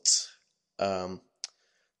Assault. So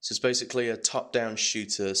it's basically a top-down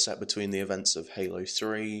shooter set between the events of Halo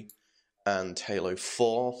 3 and Halo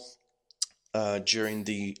 4 during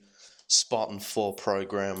the Spartan 4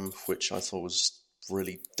 program, which I thought was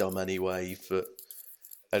really dumb anyway, but...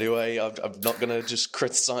 Anyway, I'm not going to just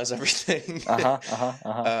criticize everything.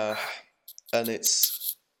 And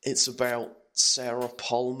it's about Sarah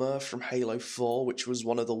Palmer from Halo 4, which was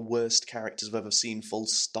one of the worst characters I've ever seen, full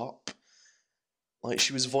stop. Like,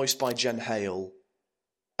 she was voiced by Jen Hale,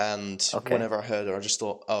 and Okay. whenever I heard her, I just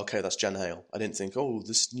thought, oh, okay, that's Jen Hale. I didn't think, oh,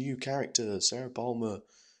 this new character, Sarah Palmer.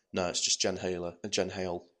 No, it's just Jen Hale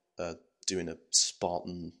doing a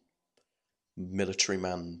Spartan military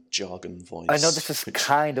man jargon voice. I know this is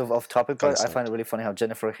kind of off topic, but I sad. find it really funny how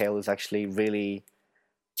Jennifer Hale is actually really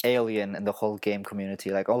alien in the whole game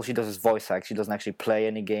community. Like, all she does is voice act. She doesn't actually play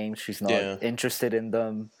any games. She's not interested in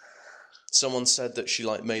them. Someone said that she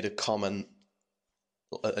made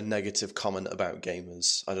a negative comment about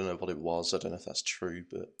gamers. I don't know what it was. I don't know if that's true,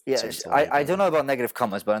 but yeah, I don't know about negative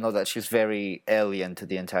comments, but I know that she's very alien to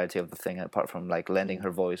the entirety of the thing, apart from lending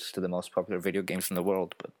her voice to the most popular video games in the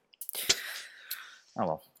world. But oh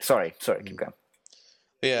well, sorry, keep going.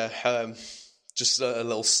 Yeah, just a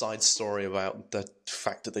little side story about the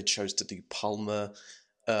fact that they chose to do Palmer.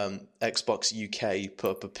 Xbox UK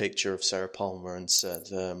put up a picture of Sarah Palmer and said,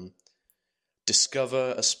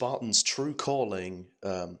 discover a Spartan's true calling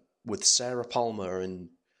with Sarah Palmer in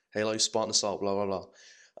Halo Spartan Assault, blah, blah, blah.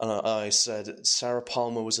 And I said, Sarah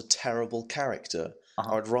Palmer was a terrible character.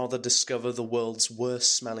 I'd rather discover the world's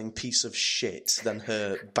worst-smelling piece of shit than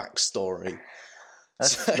her backstory.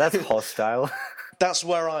 That's hostile. That's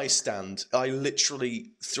where I stand. I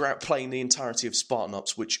literally, throughout playing the entirety of Spartan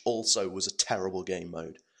Ops, which also was a terrible game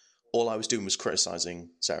mode, all I was doing was criticising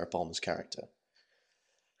Sarah Palmer's character.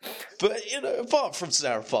 But, apart from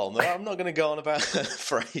Sarah Palmer, I'm not going to go on about her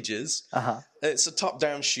for ages. It's a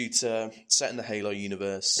top-down shooter set in the Halo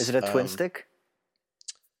universe. Is it a twin stick?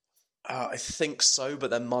 I think so, but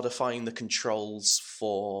they're modifying the controls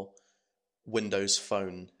for Windows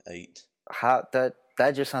Phone 8. That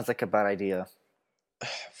just sounds like a bad idea.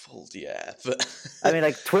 Well, yeah, but... I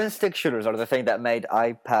mean, twin stick shooters are the thing that made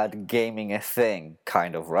iPad gaming a thing,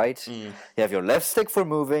 kind of, right? You have your left stick for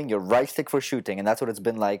moving, your right stick for shooting, and that's what it's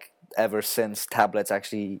been like ever since tablets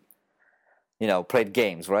actually, played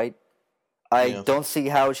games, right? I don't see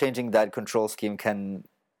how changing that control scheme can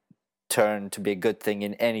turn to be a good thing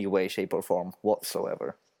in any way, shape, or form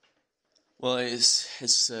whatsoever. Well,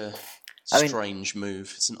 it's a strange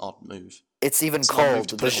move. It's an odd move. It's even called,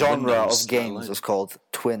 the genre of games is called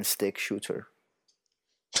twin stick shooter.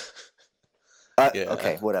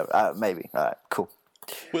 Okay, whatever. Maybe. All right, cool.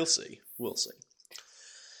 We'll see.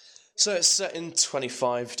 So it's set in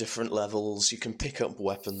 25 different levels. You can pick up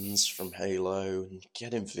weapons from Halo and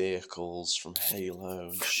get in vehicles from Halo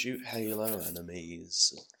and shoot Halo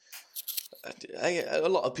enemies. A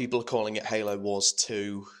lot of people are calling it Halo Wars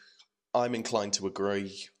 2. I'm inclined to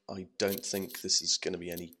agree. I don't think this is going to be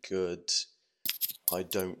any good. I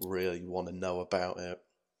don't really want to know about it,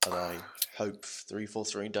 and I hope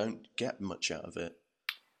 343 don't get much out of it.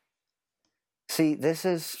 See, this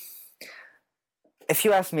is... If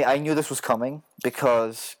you ask me, I knew this was coming,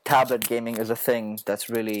 because tablet gaming is a thing that's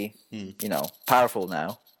really, powerful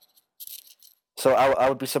now. So I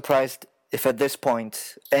would be surprised if at this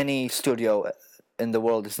point any studio in the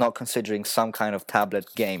world is not considering some kind of tablet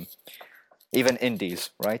game. Even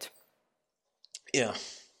indies, right? Yeah.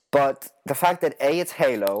 But the fact that it's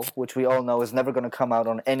Halo, which we all know is never going to come out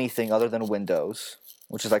on anything other than Windows,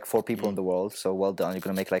 which is 4 people in the world, so well done. You're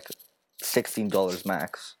going to make $16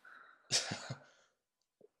 max.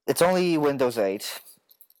 It's only Windows 8.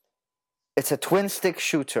 It's a twin stick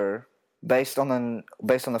shooter based on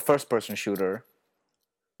a first person shooter,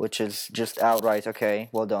 which is just outright okay.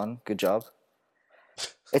 Well done, good job.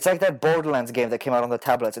 It's like that Borderlands game that came out on the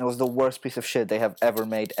tablets, and it was the worst piece of shit they have ever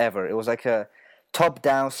made ever. It was like a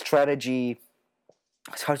top-down strategy.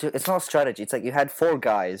 It's not a strategy. It's like you had 4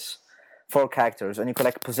 characters, and you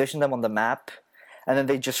could position them on the map, and then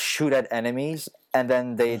they just shoot at enemies, and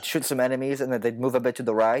then they'd shoot some enemies, and then they'd move a bit to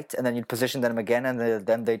the right, and then you'd position them again, and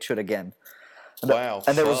then they'd shoot again. Wow,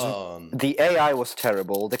 and the AI was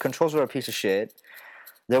terrible. The controls were a piece of shit.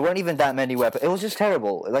 There weren't even that many weapons. It was just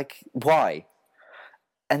terrible. Why?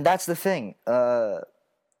 And that's the thing.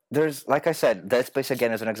 There's, like I said, Dead Space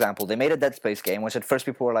again as an example. They made a Dead Space game, which at first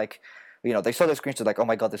people were they saw the screenshots oh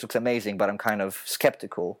my god, this looks amazing, but I'm kind of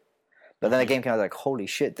skeptical. But then the game came out holy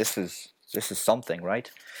shit, this is something, right?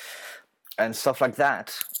 And stuff like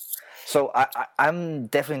that. So I'm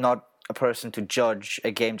definitely not a person to judge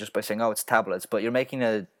a game just by saying, oh, it's tablets, but you're making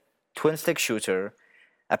a twin stick shooter,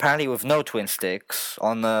 apparently with no twin sticks,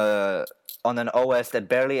 on an OS that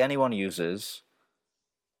barely anyone uses,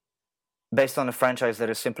 based on a franchise that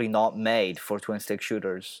is simply not made for twin stick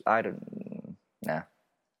shooters. Nah.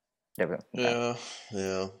 Yeah.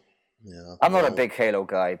 I'm not a big Halo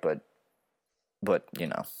guy, but it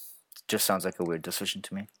just sounds like a weird decision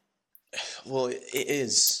to me. Well, it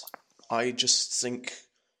is. I just think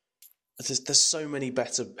there's so many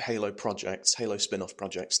better Halo projects, Halo spin-off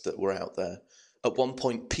projects that were out there at one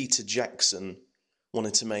point Peter Jackson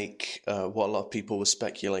wanted to make what a lot of people were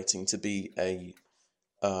speculating to be a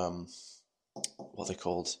what are they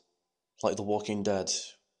called, like The Walking Dead.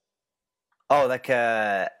 Oh, like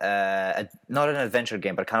not an adventure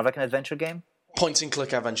game, but kind of like an adventure game. Point and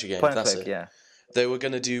click adventure game. Point and That's click, it. yeah. They were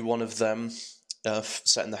going to do one of them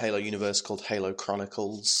set in the Halo universe called Halo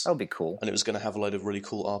Chronicles. That would be cool. And it was going to have a load of really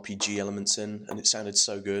cool RPG elements in, and it sounded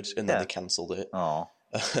so good, and then they cancelled it. Oh.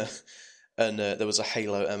 And there was a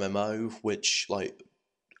Halo MMO, which, like,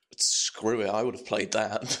 screw it, I would have played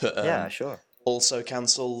that. But, yeah, sure. Also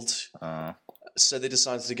cancelled. So they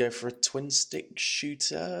decided to go for a twin-stick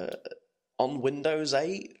shooter on Windows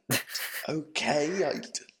 8. Okay,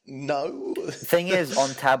 no. Thing is,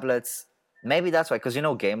 on tablets, maybe that's why, because you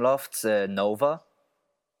know Gameloft's Nova?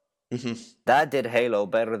 Mm-hmm. That did Halo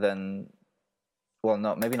better than... Well,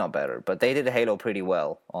 no, maybe not better, but they did Halo pretty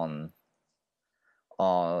well on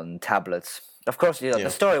tablets. Of course, the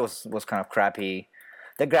story was kind of crappy.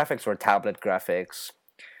 The graphics were tablet graphics.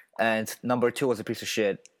 And number 2 was a piece of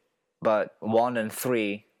shit. But 1 and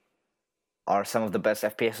 3 are some of the best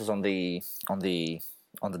FPSs on the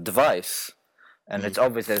device. And it's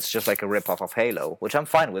obvious that it's just like a rip-off of Halo, which I'm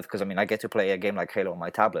fine with, because I mean, I get to play a game like Halo on my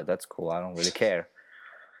tablet. That's cool. I don't really care.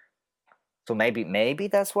 So maybe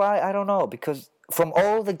that's why. I don't know, because from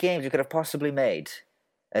all the games you could have possibly made,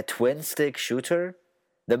 a twin-stick shooter,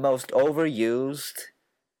 the most overused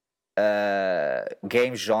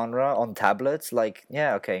game genre on tablets, like,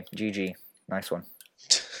 yeah, okay, GG. Nice one.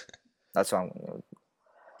 That's what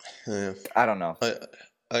I don't know.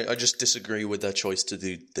 I just disagree with their choice to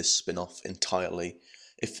do this spin-off entirely.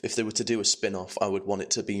 If they were to do a spin-off, I would want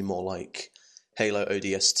it to be more like Halo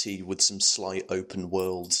ODST with some slight open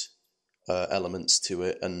world elements to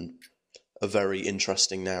it and a very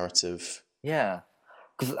interesting narrative. Yeah.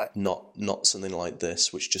 Not something like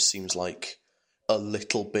this, which just seems like a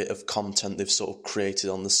little bit of content they've sort of created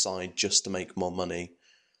on the side just to make more money.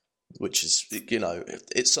 Which is, you know,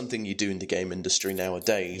 it's something you do in the game industry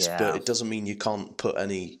nowadays, but it doesn't mean you can't put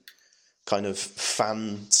any kind of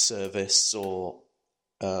fan service or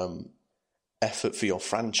effort for your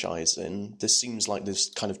franchise in. This seems like they've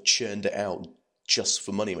kind of churned it out just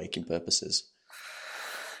for money-making purposes.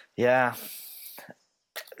 Yeah.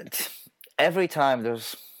 Every time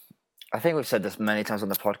there's... I think we've said this many times on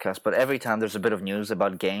the podcast, but every time there's a bit of news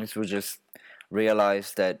about games, we just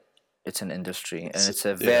realize that it's an industry, and it's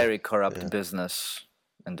a very corrupt business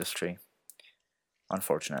industry,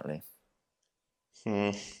 unfortunately.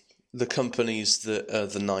 The companies that are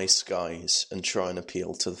the nice guys and try and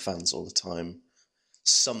appeal to the fans all the time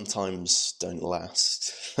sometimes don't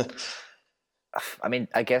last. I mean,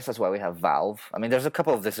 I guess that's why we have Valve. I mean, there's a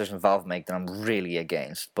couple of decisions Valve make that I'm really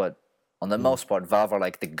against, but on the most part, Valve are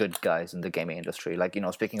like the good guys in the gaming industry. Like, you know,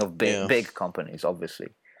 speaking of big companies, obviously.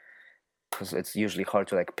 Because it's usually hard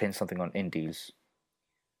to like pin something on indies.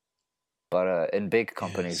 But in big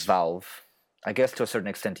companies, Valve, I guess to a certain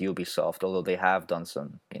extent Ubisoft, although they have done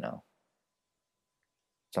some, you know,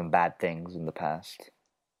 some bad things in the past.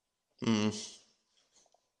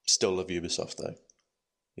 Still love Ubisoft though.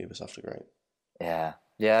 Ubisoft are great. Yeah.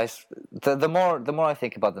 The more I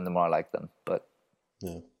think about them, the more I like them. But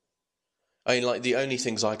yeah. I mean, like, the only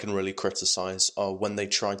things I can really criticize are when they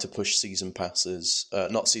try to push season passes,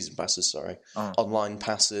 not season passes, sorry, online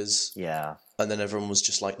passes. Yeah. And then everyone was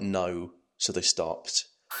just like, no, so they stopped.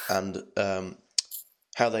 And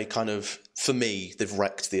how they kind of, for me, they've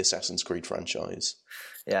wrecked the Assassin's Creed franchise.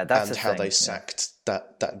 Yeah, that's and the how thing. They sacked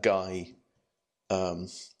that guy,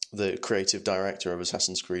 the creative director of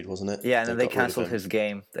Assassin's Creed, wasn't it? Yeah, and then they cancelled his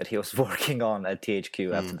game that he was working on at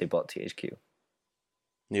THQ after they bought THQ.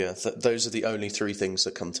 Yeah, those are the only 3 things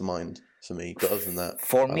that come to mind for me. But other than that,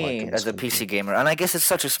 for me, as a PC gamer, and I guess it's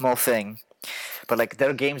such a small thing, but like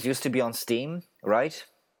their games used to be on Steam, right?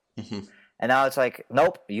 Mm-hmm. And now it's like,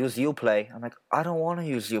 nope, use Uplay. I'm like, I don't want to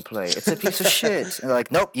use Uplay. It's a piece of shit. And they're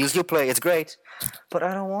like, nope, use Uplay. It's great. But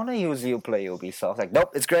I don't want to use Uplay, Ubisoft. Like,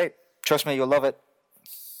 nope, it's great. Trust me, you'll love it.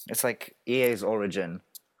 It's like EA's Origin,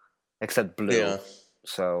 except blue. Yeah.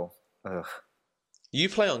 So, ugh.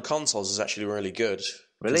 Uplay on consoles is actually really good.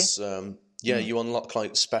 Really? You unlock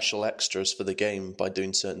like special extras for the game by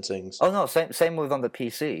doing certain things. Oh no, same with on the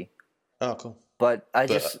PC. Oh, cool. But I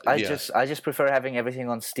just prefer having everything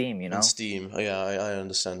on Steam, you know. On Steam, I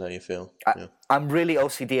understand how you feel. I'm really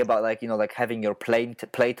OCD about like having your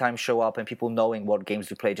playtime show up and people knowing what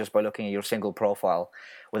games you play just by looking at your single profile,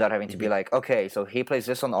 without having to be like, okay, so he plays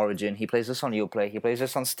this on Origin, he plays this on Uplay, he plays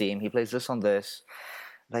this on Steam, he plays this on this.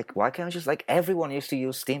 Like, why can't I just, like, everyone used to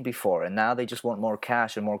use Steam before, and now they just want more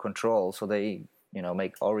cash and more control, so they,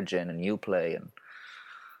 make Origin and Uplay and,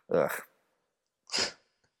 ugh.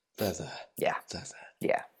 They're there. Yeah. They're there.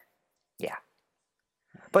 Yeah. Yeah.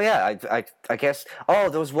 But yeah, I guess. Oh,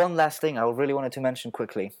 there was one last thing I really wanted to mention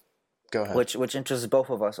quickly. Go ahead. Which interests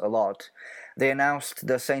both of us a lot. They announced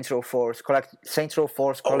the Saints Row Force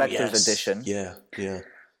Collector's Edition. Yeah, yeah.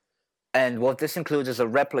 And what this includes is a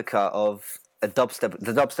replica of the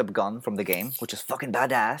dubstep gun from the game, which is fucking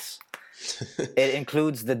badass. It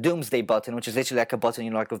includes the Doomsday button, which is literally like a button,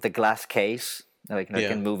 you know, like with the glass case, like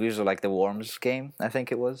in movies, or like the Worms game, I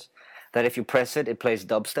think it was. That if you press it, it plays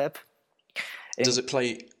dubstep. Does it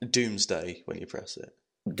play Doomsday when you press it?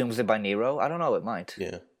 Doomsday by Nero? I don't know, it might.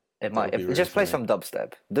 Yeah. It might. It just play some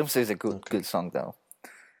dubstep. Doomsday is a good song, though.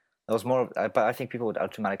 It was more, but I think people would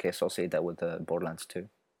automatically associate that with Borderlands 2.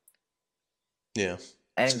 Yeah.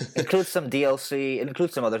 And it includes some DLC. It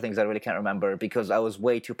includes some other things I really can't remember because I was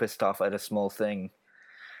way too pissed off at a small thing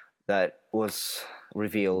that was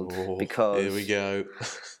revealed. Because here we go.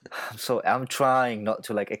 So I'm trying not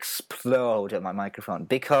to like explode at my microphone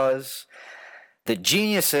because the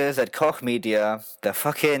geniuses at Koch Media, the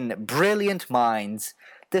fucking brilliant minds,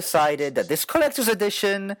 decided that this collector's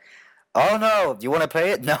edition, oh no, do you want to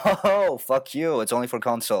play it? No, fuck you, it's only for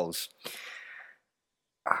consoles.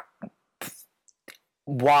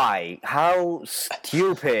 Why? How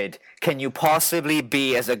stupid can you possibly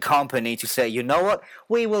be as a company to say, you know what,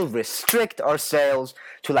 we will restrict our sales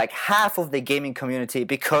to like half of the gaming community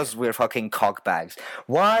because we're fucking cockbags?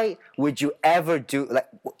 Why would you ever do, like,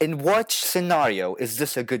 in which scenario is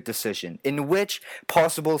this a good decision? In which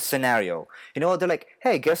possible scenario? You know, they're like,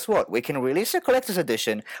 hey, guess what, we can release a collector's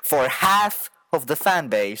edition for half of the fan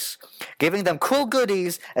base, giving them cool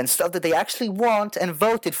goodies and stuff that they actually want and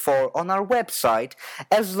voted for on our website,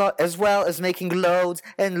 as well as making loads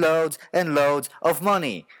and loads and loads of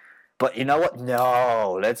money. But you know what?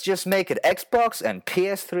 No, let's just make it Xbox and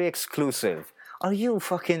PS3 exclusive. Are you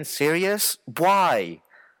fucking serious? Why?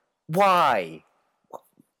 Why?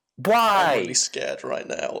 I'm really scared right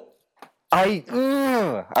now. I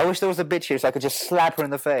wish there was a bitch here so I could just slap her in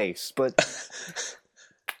the face, but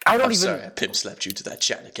I'm sorry, I pimp slapped you to that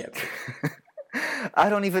China cabinet. I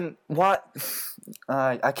don't even... What?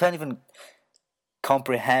 I can't even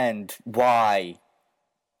comprehend why.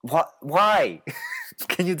 What? Why?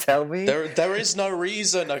 Can you tell me? There is no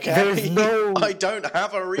reason, okay? There's no... I don't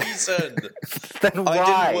have a reason. Then why?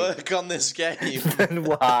 I didn't work on this game. Then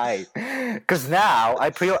why? Because now I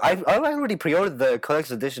already pre-ordered the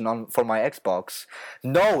collector's edition for my Xbox,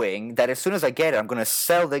 knowing that as soon as I get it, I'm gonna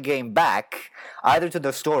sell the game back either to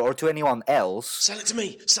the store or to anyone else. Sell it to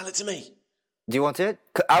me. Sell it to me. Do you want it?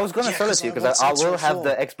 I was gonna sell it to you because I will have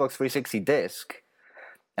the Xbox 360 disc.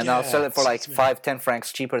 And I'll sell it for like 5-10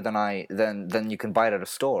 francs cheaper than you can buy it at a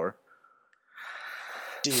store.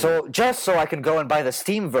 Deal. So just so I can go and buy the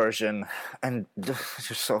Steam version, and you're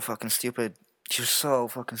so fucking stupid. You're so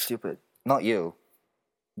fucking stupid. Not you,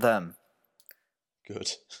 them.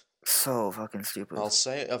 Good. So fucking stupid. I'll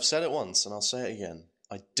say it. I've said it once, and I'll say it again.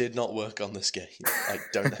 I did not work on this game. I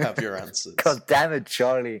don't have your answers. God damn it,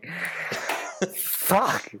 Charlie.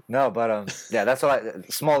 Fuck. No, but yeah, that's all.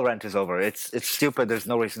 Small rant is over. It's stupid. There's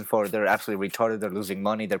no reason for it. They're absolutely retarded. They're losing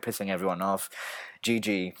money. They're pissing everyone off.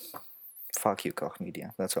 GG. Fuck you, Koch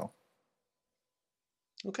Media. That's all.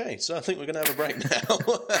 Okay, so I think we're gonna have a break now.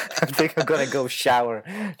 I think I'm gonna go shower.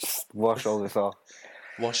 Just wash all this off.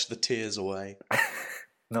 Wash the tears away.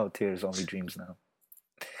 No tears, only dreams now.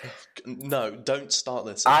 No, don't start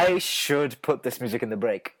this. I should put this music in the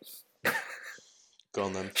break. Go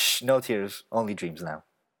on then. Shh, no tears, only dreams now.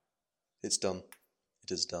 It's done.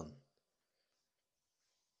 It is done.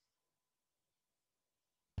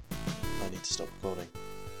 I need to stop recording.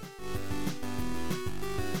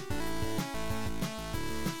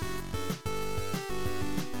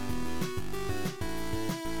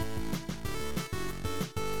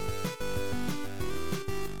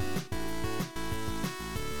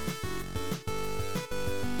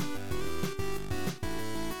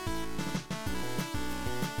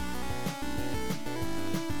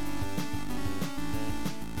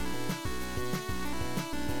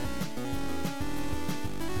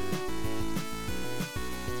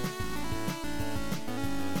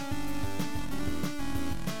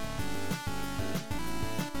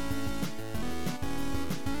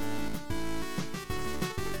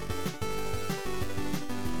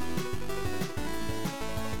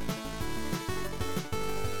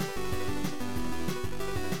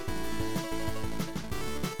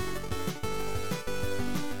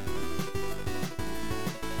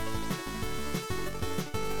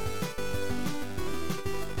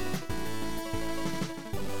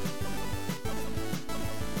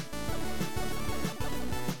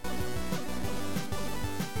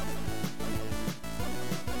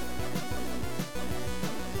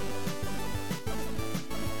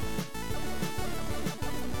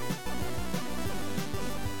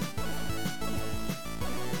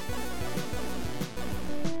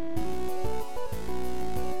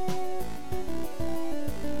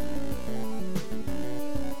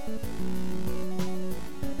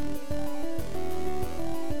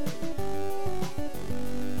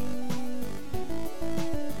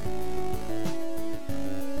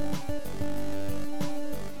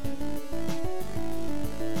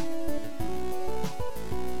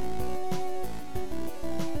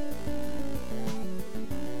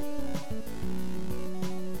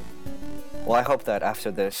 Well, I hope that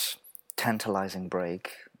after this tantalizing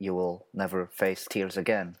break, you will never face tears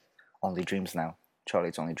again. Only dreams now. Charlie,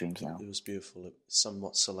 it's only dreams now. It was beautiful. It was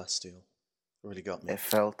somewhat celestial. It really got me. It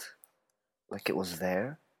felt like it was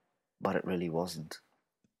there, but it really wasn't.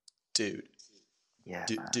 Dude. Yeah.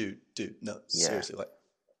 Dude. No, Yeah. seriously, like,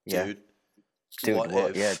 Yeah. dude. What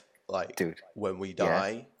if, yeah. like, Dude. when we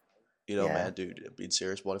die, you know, Yeah. man, dude, being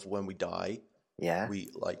serious, what if when we die, Yeah. we,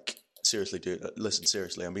 like, seriously, dude, listen,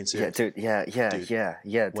 seriously, I'm being Yeah, serious. dude. Yeah. Dude,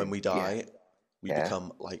 Dude, when we die, we Yeah.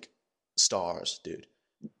 become, like, stars, dude.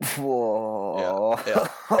 Whoa. Yeah.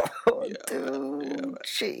 Dude. Yeah, man.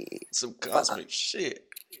 Jeez. Some cosmic shit.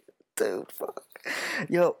 Dude, fuck.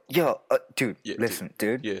 Yo, dude, Yeah, listen,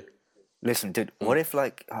 dude. Yeah, Listen, dude. What if,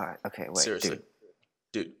 like, alright, okay, wait, seriously.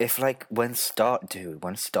 Dude, If, like, when stars,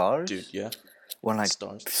 yeah. when, like,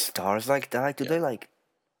 Stars. stars, like, die, do they, like,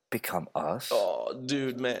 become us? Oh,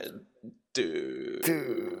 dude, man. Dude.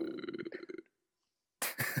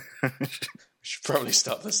 We should probably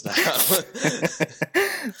stop this now.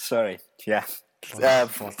 Sorry, yeah.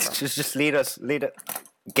 Just lead us.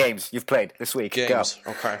 Games you've played this week. Games,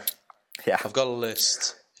 Go. okay. Yeah. I've got a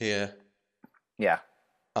list here. Yeah.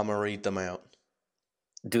 I'm going to read them out.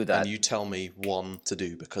 Do that. And you tell me one to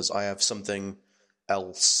do, because I have something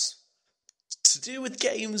else to do with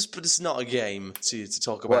games, but it's not a game to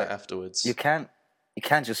talk about afterwards. You can't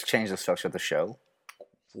just change the structure of the show.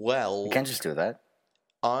 Well, You can't just do that.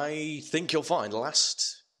 I think you'll find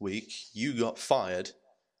last week you got fired.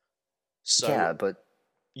 So Yeah, but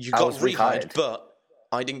you I got was rehired, rehired. but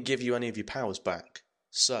I didn't give you any of your powers back.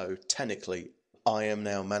 So technically, I am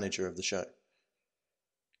now manager of the show.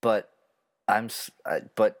 but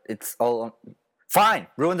but it's all on... Fine.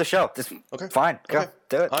 Ruin the show. Just Okay. Fine. Go. Okay.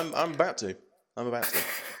 Do it. I'm about to.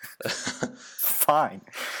 Fine.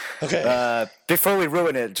 Okay. Before we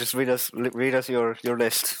ruin it, just read us your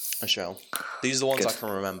list. I shall. These are the ones Good. I can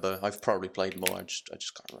remember. I've probably played more. I just can't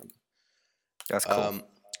remember. That's cool.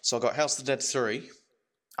 So I got House of the Dead 3,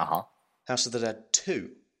 Uh-huh. House of the Dead 2,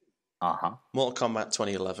 Uh-huh. Mortal Kombat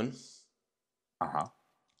 2011, Uh-huh.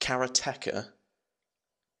 Karateka,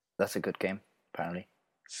 That's a good game, apparently.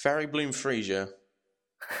 Fairy Bloom Freesia.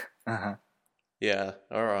 Uh-huh. Yeah,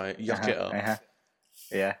 alright, yuck it up. Uh-huh.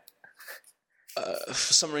 Yeah. For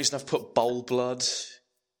some reason I've put Bowl Blood,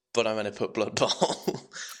 but I'm going to put Blood Bowl.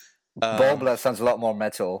 Ball Blood sounds a lot more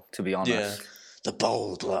metal, to be honest. Yeah, the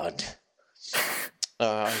Bowl Blood.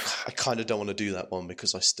 I kind of don't want to do that one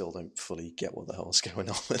because I still don't fully get what the hell's going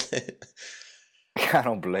on with it. I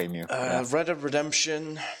don't blame you. Yeah. Red Dead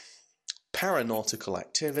Redemption, Paranautical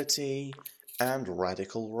Activity, and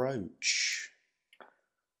Radical Roach.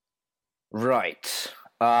 Right.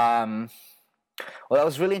 Well, I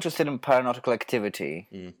was really interested in Paranautical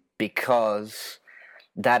Activity because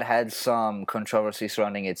that had some controversy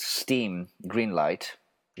surrounding its Steam Greenlight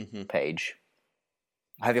page.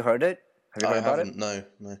 Have you heard it? Have you heard about it? No.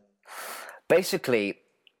 Basically,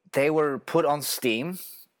 they were put on Steam,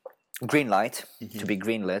 Greenlight, to be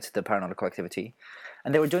greenlit, the Paranautical Activity,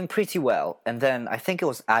 and they were doing pretty well. And then I think it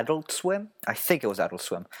was Adult Swim.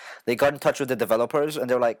 They got in touch with the developers, and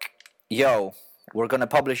they're like, yo, we're going to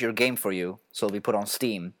publish your game for you, so it'll be put on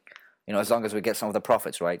Steam, you know, as long as we get some of the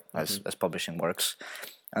profits, right, as publishing works.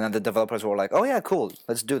 And then the developers were like, oh yeah, cool,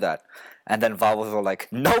 let's do that. And then Valve was like,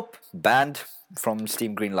 nope, banned from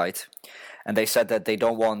Steam Greenlight. And they said that they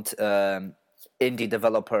don't want indie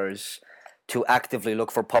developers to actively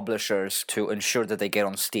look for publishers to ensure that they get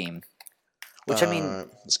on Steam. Which, I mean...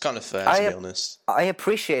 It's kind of fair, to be honest. I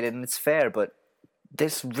appreciate it, and it's fair, but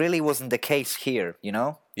this really wasn't the case here, you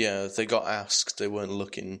know? Yeah, they got asked. They weren't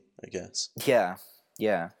looking, I guess. Yeah.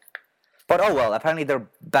 But oh well, apparently they're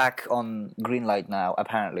back on Greenlight now,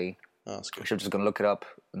 apparently. Oh, that's good. I'm just going to look it up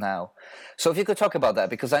now. So if you could talk about that,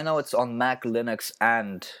 because I know it's on Mac, Linux,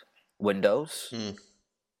 and Windows.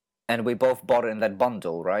 And we both bought it in that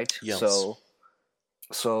bundle, right? Yes.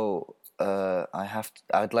 So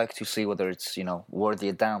I'd like to see whether it's, you know, worthy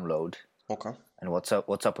a download. Okay. And what's up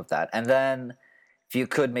with that. And then if you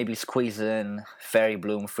could maybe squeeze in Fairy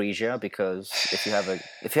Bloom Freesia, because if you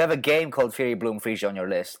have a game called Fairy Bloom Freesia on your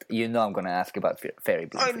list, you know I'm going to ask about Fairy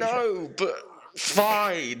Bloom Freesia. I know, but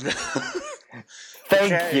fine.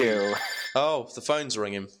 Thank you. Oh, the phone's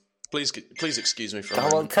ringing. Please excuse me for a Well,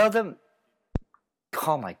 moment. tell them...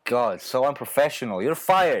 Oh my god, so unprofessional. You're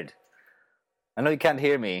fired. I know you can't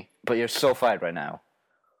hear me, but you're so fired right now.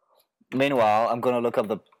 Meanwhile, I'm going to look up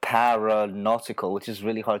the Paranautical, which is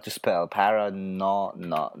really hard to spell.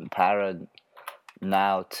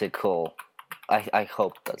 Paranautical. I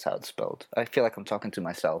hope that's how it's spelled. I feel like I'm talking to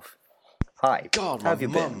myself. Hi. God, how my have you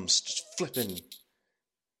been? mum's just flipping.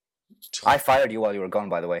 I fired you while you were gone,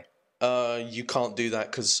 by the way. You can't do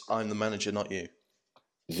that because I'm the manager, not you.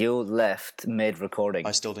 You left mid-recording.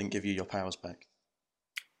 I still didn't give you your powers back.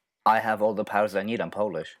 I have all the powers I need. I'm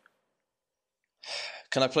Polish.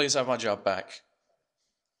 Can I please have my job back?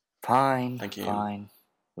 Fine. Thank you. Fine.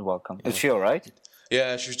 You're welcome. Yeah. Is she all right?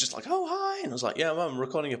 Yeah, she was just like, "Oh, hi," and I was like, "Yeah, Mum, I'm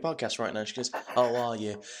recording a podcast right now." She goes, "Oh, are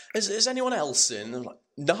you? Is anyone else in?" And I'm like,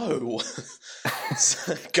 "No,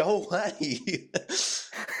 go away."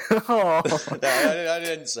 Oh. No, I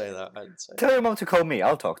didn't say that. Tell your mum to call me.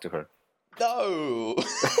 I'll talk to her. No,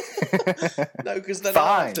 no, because then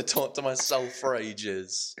I have to talk to myself for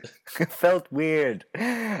ages. It felt weird.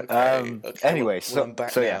 Okay, anyway, well, I'm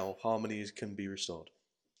back now. Yeah. Harmonies can be restored.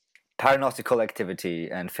 Paranautical activity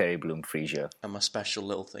and fairy bloom freesia. And my special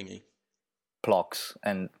little thingy. Plox.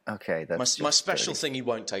 And okay, that's my special thingy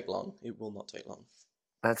won't take long. It will not take long.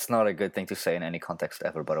 That's not a good thing to say in any context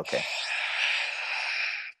ever, but okay.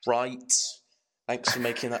 Right. Thanks for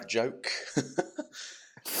making that joke.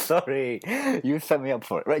 Sorry, you set me up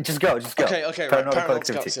for it. Right, just go. Okay, right. Paranormal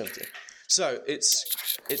activity. So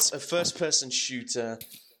it's a first-person shooter.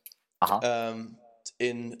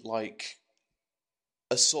 In like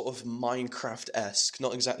a sort of Minecraft-esque,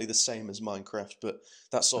 not exactly the same as Minecraft, but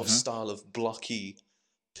that sort of style of blocky,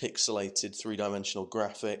 pixelated, three-dimensional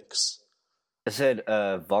graphics. Is it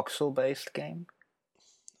a voxel-based game?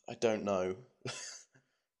 I don't know.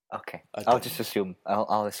 Okay, I'll just assume.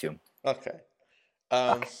 I'll assume. Okay.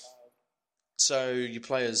 So you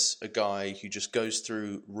play as a guy who just goes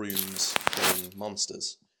through rooms killing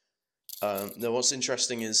monsters. Now, what's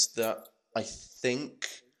interesting is that I think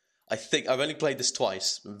I've only played this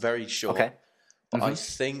twice. I'm very sure. Okay. But I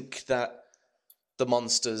think that the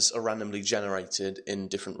monsters are randomly generated in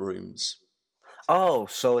different rooms. Oh,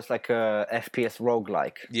 so it's like a FPS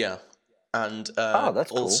roguelike. Yeah. And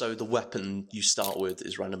that's cool. Also the weapon you start with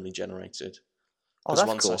is randomly generated. Oh, that's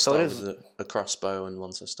once cool. I started with a crossbow and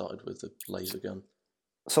once I started with a laser gun.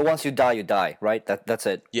 So once you die, right? That's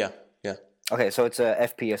it? Yeah. Okay, so it's a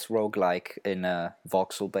FPS roguelike in a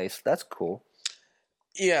voxel-based. That's cool.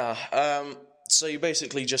 Yeah, so you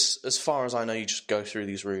basically just, as far as I know, you just go through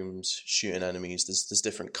these rooms shooting enemies. There's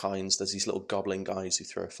different kinds. There's these little goblin guys who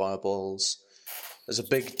throw fireballs. There's a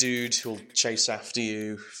big dude who'll chase after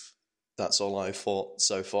you. That's all I've fought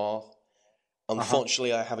so far.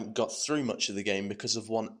 Unfortunately, I haven't got through much of the game because of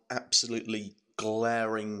one absolutely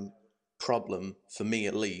glaring problem, for me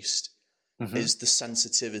at least, is the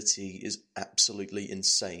sensitivity is absolutely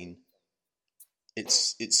insane.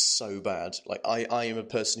 It's so bad. Like I am a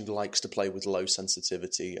person who likes to play with low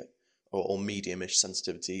sensitivity or medium-ish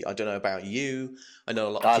sensitivity. I don't know about you. I know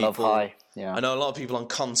a lot of people. I love high. Yeah. I know a lot of people on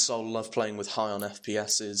console love playing with high on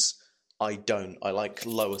FPSs. I don't. I like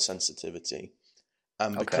lower sensitivity.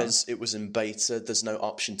 And because it was in beta, there's no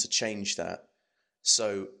option to change that.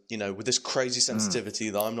 So, with this crazy sensitivity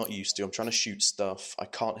that I'm not used to, I'm trying to shoot stuff. I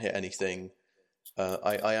can't hit anything.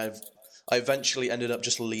 I eventually ended up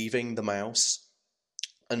just leaving the mouse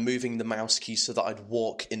and moving the mouse key so that I'd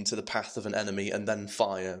walk into the path of an enemy and then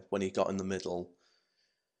fire when he got in the middle.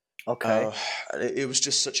 Okay. It was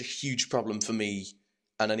just such a huge problem for me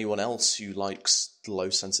and anyone else who likes low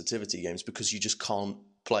sensitivity games because you just can't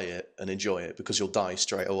play it and enjoy it because you'll die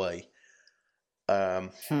straight away.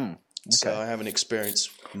 So I haven't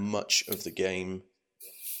experienced much of the game.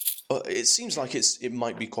 But it seems like it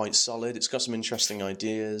might be quite solid. It's got some interesting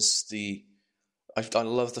ideas. I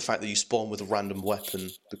love the fact that you spawn with a random weapon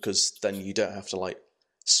because then you don't have to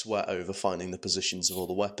sweat over finding the positions of all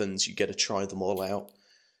the weapons. You get to try them all out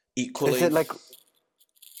equally. Is it like?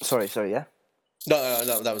 Sorry, yeah.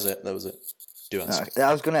 No, that was it. Do ask.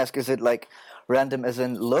 I was going to ask: is it like random as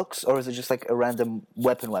in looks, or is it just like a random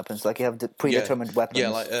weapons? Like you have the predetermined weapons? Yeah,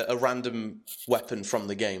 like a random weapon from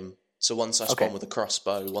the game. So once I spawn with a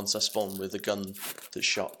crossbow, once I spawn with a gun that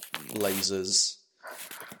shot lasers.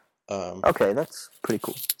 Okay, that's pretty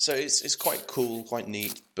cool. So it's quite cool, quite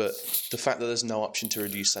neat, but the fact that there's no option to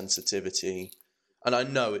reduce sensitivity, and I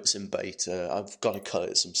know it's in beta, I've got to cut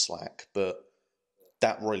it some slack, but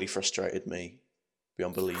that really frustrated me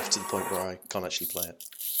beyond belief to the point where I can't actually play it.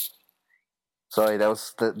 Sorry, that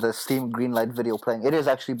was the Steam Greenlight video playing. It is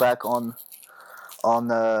actually back on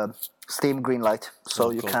Steam Greenlight,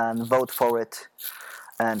 so you can vote for it,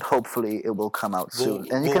 and hopefully it will come out soon.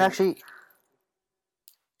 And you can actually...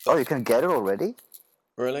 Oh, you can get it already?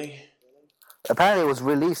 Really? Apparently it was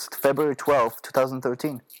released February 12th,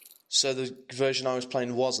 2013. So the version I was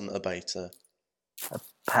playing wasn't a beta?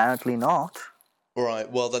 Apparently not.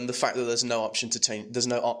 Right, well then the fact that there's no option to change... There's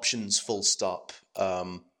no options full stop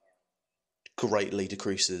greatly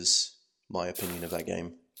decreases my opinion of that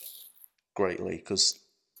game. Greatly, because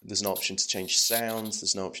There's no option to change sounds.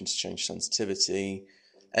 There's no option to change sensitivity,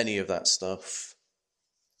 any of that stuff.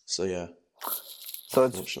 So yeah. So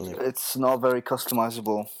it's not very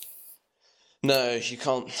customizable. No, you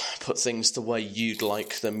can't put things the way you'd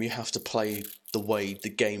like them. You have to play the way the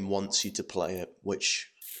game wants you to play it, which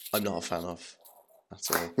I'm not a fan of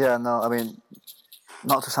at all. Yeah, no, I mean,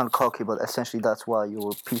 not to sound cocky, but essentially that's why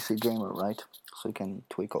you're a PC gamer, right? So you can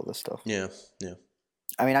tweak all this stuff. Yeah.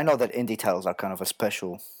 I mean, I know that indie titles are kind of a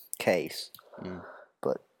special case,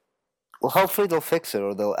 but well, hopefully they'll fix it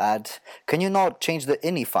or they'll add. Can you not change the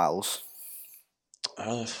INI files?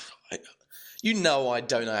 You know I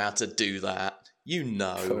don't know how to do that. You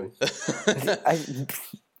know.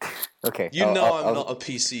 Okay. I'm not a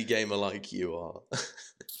PC gamer like you are.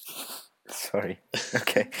 Sorry.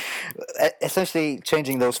 Okay. Essentially,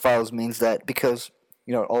 changing those files means that because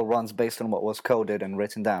it all runs based on what was coded and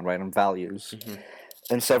written down, right, on values. Mm-hmm.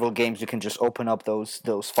 In several games, you can just open up those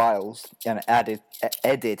files and edit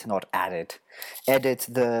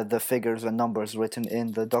the figures and numbers written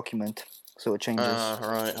in the document, so it changes.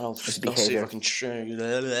 Right. I'll see if I can show you.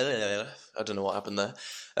 I don't know what happened there.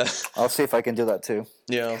 I'll see if I can do that too.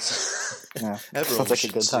 Yeah. Yeah. Everyone like should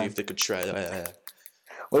a good see time. if they could try it.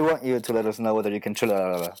 We want you to let us know whether you can.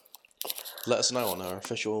 Let us know on our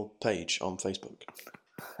official page on Facebook.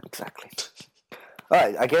 Exactly.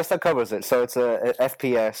 Alright, I guess that covers it. So it's a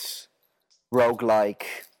FPS, roguelike,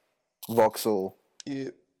 voxel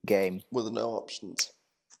game. With no options.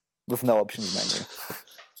 With no options menu.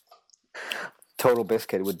 Total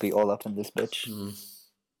Biscuit would be all up in this bitch.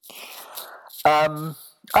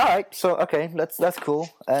 Alright, so okay, that's cool.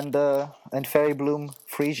 And Fairy Bloom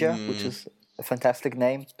Frisia, which is a fantastic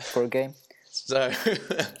name for a game. So,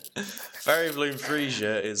 Fairy Bloom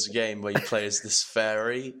Frisia is a game where you play as this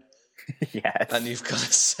fairy. Yes. And you've got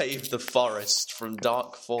to save the forest from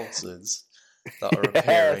dark forces that are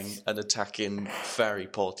appearing and attacking fairy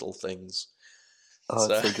portal things. Oh,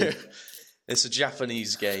 so good. It's a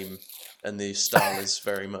Japanese game, and the style is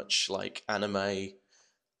very much like anime. The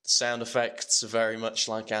sound effects are very much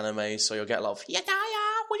like anime, so you'll get a lot of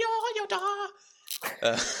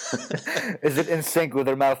Is it in sync with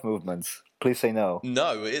their mouth movements? Please say no.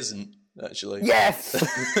 No, it isn't, actually. Yes!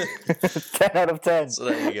 10 out of 10. So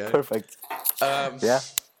there you go. Perfect. Yeah.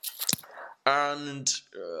 And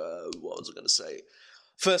what was I going to say?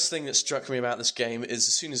 First thing that struck me about this game is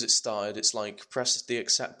as soon as it started, it's like, press the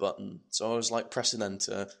accept button. So I was like pressing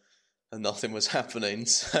enter, and nothing was happening.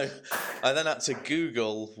 So I then had to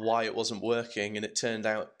Google why it wasn't working, and it turned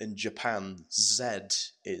out in Japan, Z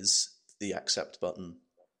is the accept button.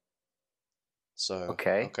 So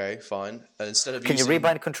okay, fine. And instead of Can you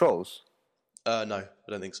rebind controls? No, I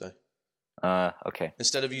don't think so. Okay.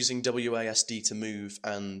 Instead of using WASD to move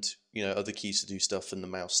and other keys to do stuff and the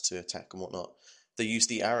mouse to attack and whatnot, they use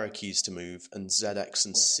the arrow keys to move and ZX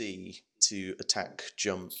and C to attack,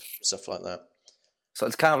 jump, stuff like that. So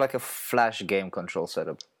it's kind of like a flash game control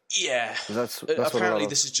setup. Yeah. That's apparently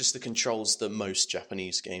this is just the controls that most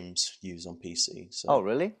Japanese games use on PC. So, oh,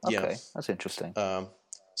 really? Okay, yeah. That's interesting.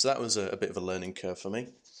 So that was a bit of a learning curve for me.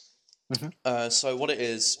 Mm-hmm. So what it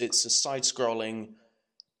is, it's a side-scrolling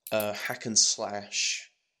hack and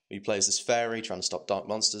slash. Where you play as this fairy trying to stop dark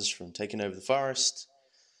monsters from taking over the forest.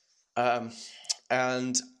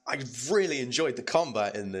 And I really enjoyed the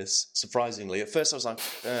combat in this, surprisingly. At first I was like,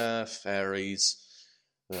 fairies.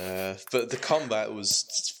 But the combat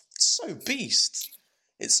was so beast.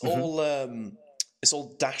 It's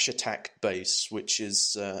all dash attack based, which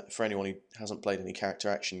is, for anyone who hasn't played any character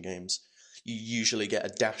action games, you usually get a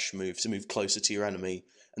dash move to move closer to your enemy,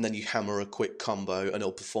 and then you hammer a quick combo and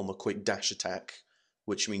it'll perform a quick dash attack,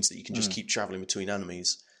 which means that you can just keep traveling between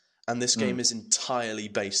enemies. And this game is entirely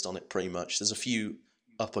based on it, pretty much. There's a few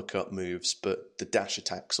uppercut moves, but the dash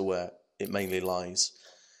attacks are where it mainly lies.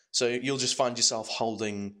 So you'll just find yourself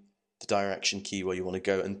holding the direction key where you want to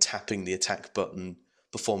go and tapping the attack button,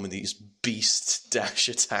 performing these beast dash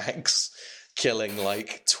attacks, killing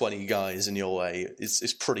like 20 guys in your way.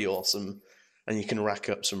 It's pretty awesome, and you can rack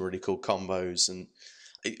up some really cool combos, and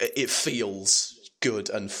it feels good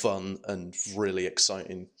and fun and really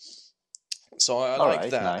exciting. So I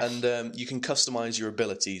like that, nice. And you can customize your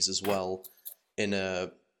abilities as well in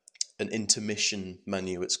an intermission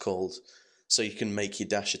menu, it's called. So you can make your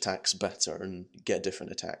dash attacks better and get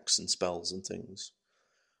different attacks and spells and things.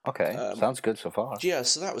 Okay, sounds good so far. Yeah,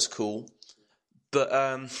 so that was cool. But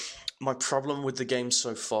my problem with the game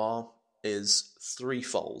so far is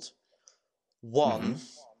threefold. One,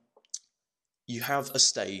 you have a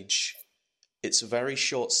stage. It's a very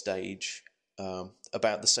short stage,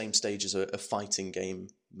 about the same stage as a fighting game,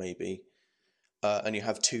 maybe. And you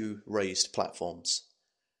have two raised platforms.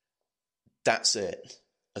 That's it.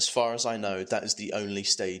 As far as I know, that is the only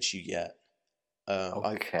stage you get.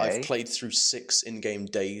 Okay. I've played through 6 in-game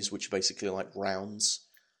days, which are basically like rounds,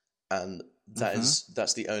 and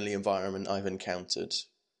that's the only environment I've encountered.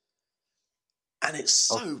 And it's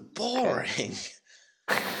so boring.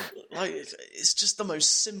 Like, it's just the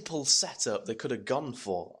most simple setup they could have gone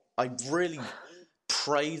for. I really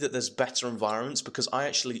pray that there's better environments, because I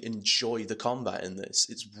actually enjoy the combat in this.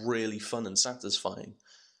 It's really fun and satisfying.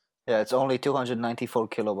 Yeah, it's only 294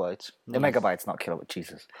 kilobytes. Megabytes, not kilobytes,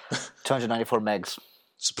 Jesus. 294 megs.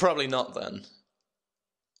 So probably not then.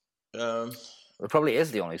 It probably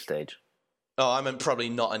is the only stage. Oh, I meant probably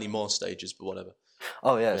not any more stages, but whatever.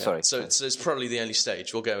 Oh, yeah, sorry. So it's probably the only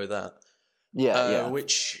stage. We'll go with that. Yeah.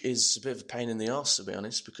 Which is a bit of a pain in the arse, to be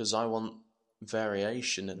honest, because I want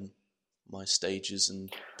variation in my stages,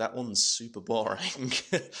 and that one's super boring.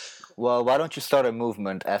 Well, why don't you start a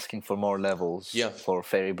movement asking for more levels for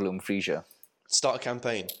Fairy Bloom Frisia? Start a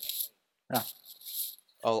campaign. Yeah.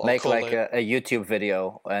 I'll Make call like a YouTube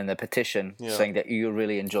video and a petition saying that you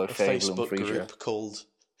really enjoy Fairy Bloom Facebook Frisia. group called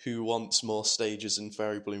 "Who Wants More Stages in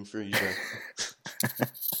Fairy Bloom Frisia?"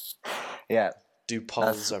 Yeah. Do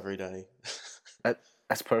polls every day.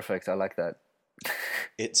 That's perfect. I like that.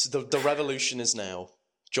 It's the revolution is now.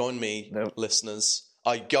 Join me, listeners.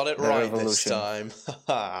 I got it right this time.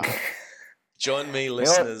 Join me,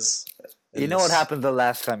 listeners. You know what happened the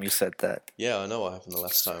last time you said that? Yeah, I know what happened the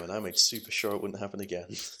last time, and I made super sure it wouldn't happen again.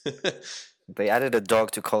 They added a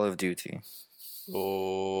dog to Call of Duty.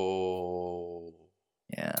 Oh.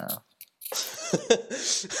 Yeah.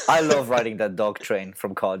 I love riding that dog train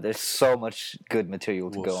from COD. There's so much good material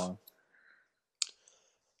to go on.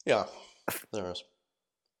 Yeah, there is.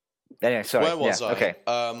 Anyway, sorry. Where was I? Okay.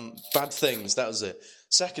 Bad things, that was it.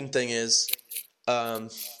 Second thing is,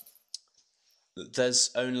 there's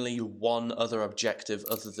only one other objective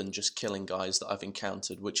other than just killing guys that I've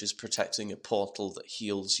encountered, which is protecting a portal that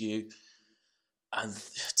heals you. And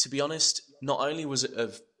to be honest, not only was it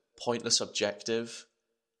a pointless objective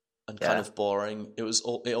and kind of boring,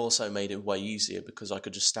 it also made it way easier, because I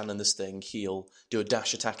could just stand in this thing, heal, do a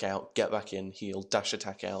dash attack out, get back in, heal, dash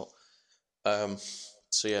attack out.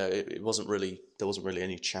 So yeah, there wasn't really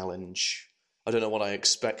any challenge. I don't know what I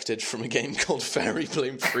expected from a game called Fairy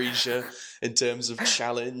Bloom Frisia in terms of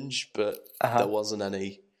challenge, but there wasn't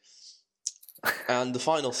any. And the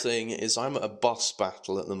final thing is, I'm at a boss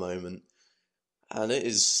battle at the moment, and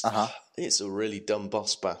it's a really dumb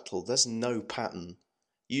boss battle. There's no pattern.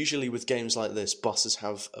 Usually with games like this, bosses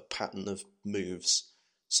have a pattern of moves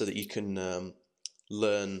so that you can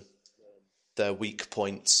learn their weak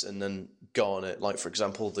points and then go on it. Like, for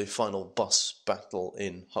example, the final boss battle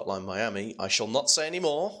in Hotline Miami. I shall not say any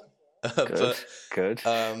more. Good.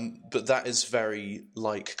 But that is very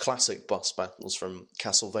like classic boss battles from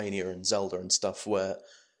Castlevania and Zelda and stuff, where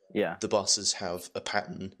the bosses have a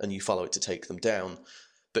pattern and you follow it to take them down.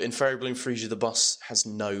 But in Fairy Bloom Frisia, the boss has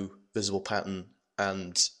no visible pattern,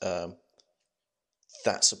 and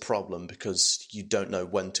that's a problem because you don't know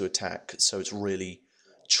when to attack. So it's really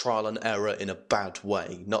trial and error in a bad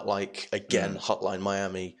way, not like, again, Hotline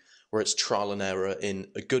Miami, where it's trial and error in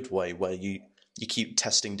a good way, where you keep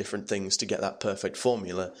testing different things to get that perfect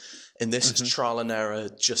formula. In this, it's trial and error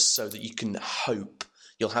just so that you can hope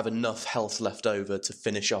you'll have enough health left over to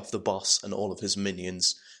finish off the boss and all of his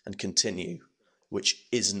minions and continue, which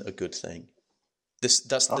isn't a good thing. That's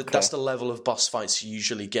the level of boss fights you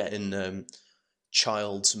usually get in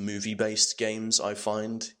child's movie-based games, I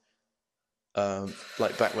find.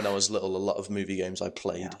 Like back when I was little, a lot of movie games I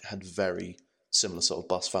played had very similar sort of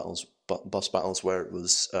boss battles where it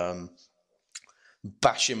was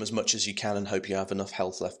bash him as much as you can and hope you have enough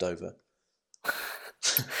health left over.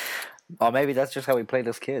 Or maybe that's just how we played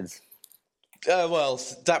as kids. Well,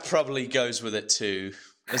 that probably goes with it too.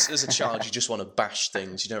 As a child, you just want to bash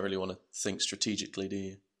things. You don't really want to think strategically, do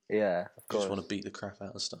you? Yeah, of course. You just want to beat the crap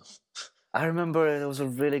out of stuff. I remember there was a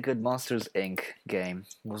really good Monsters, Inc. game,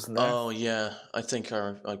 wasn't there? Oh, yeah. I think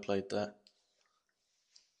I played that.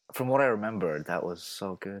 From what I remember, that was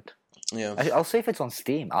so good. Yeah. I'll see if it's on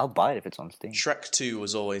Steam. I'll buy it if it's on Steam. Shrek 2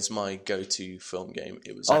 was always my go-to film game.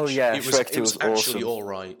 It was Shrek 2 was actually awesome. all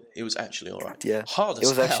right. It was actually all right. Yeah. Hard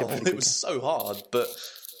as hell. It was so hard, but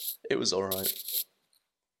it was all right.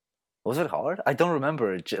 Was it hard? I don't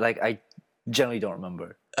remember. I generally don't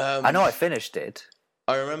remember. I know I finished it.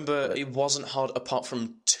 I remember it wasn't hard apart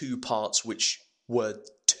from 2 parts which were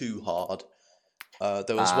too hard.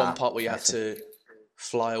 There was one part where you had to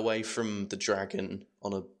fly away from the dragon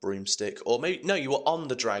on a broomstick. Or maybe, no, you were on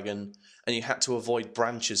the dragon and you had to avoid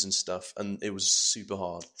branches and stuff, and it was super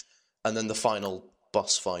hard. And then the final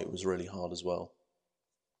boss fight was really hard as well.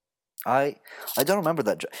 I don't remember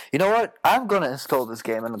that. You know what? I'm gonna install this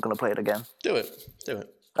game and I'm gonna play it again. Do it. Do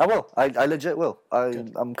it. I will. I legit will.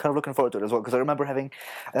 Good. I'm kind of looking forward to it as well because I remember having,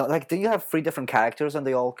 like, didn't you have 3 different characters and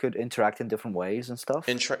they all could interact in different ways and stuff?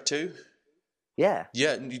 In Shrek 2? Yeah.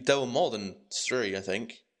 Yeah, there were more than 3, I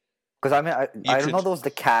think. Because I mean, I don't could- know. There was the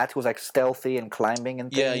cat who was like stealthy and climbing and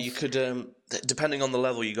things. Yeah, you could, depending on the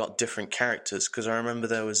level, you got different characters. Because I remember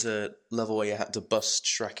there was a level where you had to bust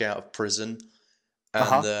Shrek out of prison.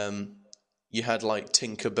 And you had like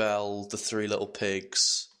Tinkerbell, the 3 Little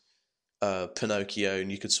Pigs, Pinocchio,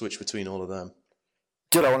 and you could switch between all of them.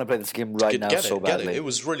 Dude, I want to play this game right now so badly. Get it. It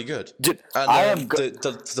was really good. Dude, and I am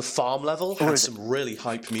the farm level had some really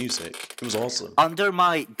hype music. It was awesome. Under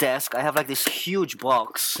my desk, I have like this huge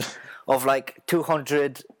box of like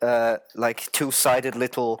 200 like 2-sided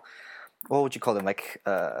little, what would you call them, like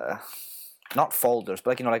not folders,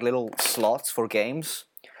 but like, you know, like little slots for games,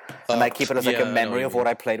 and I keep it as like a memory of what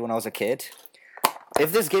I played when I was a kid.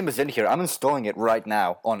 If this game is in here, I'm installing it right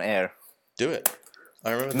now on air. Do it.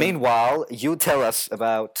 I remember. Meanwhile, you tell us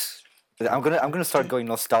about. I'm gonna start going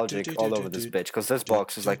nostalgic all over this bitch because this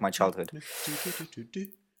box is like my childhood.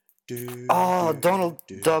 Oh, Donald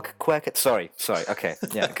Duck Quack. Sorry. Okay,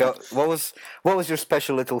 yeah. Go. What was your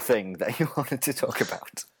special little thing that you wanted to talk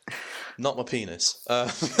about? Not my penis.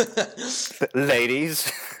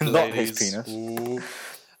 Ladies, not his penis.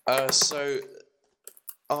 So,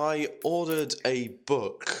 I ordered a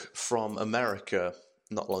book from America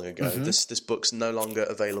not long ago. Mm-hmm. This book's no longer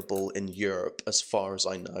available in Europe, as far as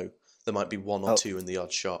I know. There might be 1 or 2 in the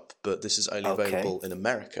odd shop, but this is only available in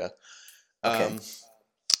America. And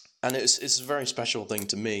it's a very special thing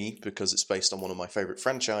to me because it's based on one of my favourite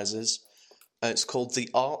franchises. It's called The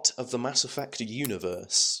Art of the Mass Effect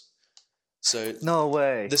Universe. So no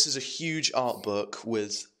way. This is a huge art book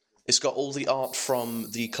with... It's got all the art from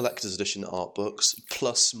the collector's edition art books,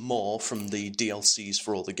 plus more from the DLCs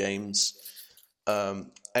for all the games.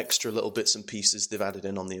 Extra little bits and pieces they've added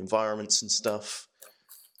in on the environments and stuff.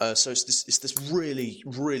 So it's this really,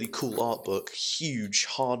 really cool art book. Huge,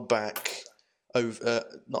 hardback,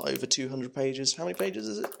 not over 200 pages. How many pages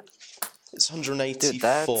is it? It's 184. Dude,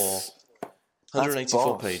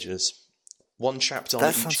 184 pages. 1 chapter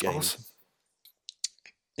on each game. Awesome.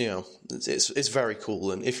 You know, it's very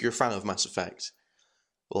cool, and if you're a fan of Mass Effect,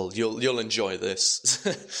 well, you'll enjoy this.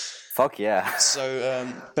 Fuck yeah. So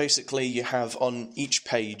basically you have on each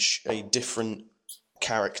page a different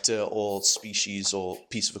character or species or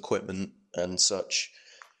piece of equipment and such,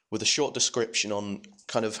 with a short description on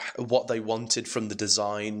kind of what they wanted from the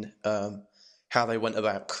design, how they went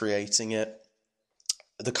about creating it,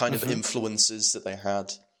 the kind of influences that they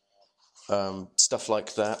had, stuff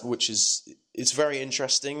like that, which it's very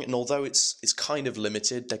interesting. And although it's kind of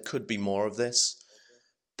limited, there could be more of this.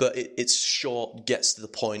 But it's short, gets to the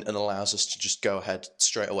point, and allows us to just go ahead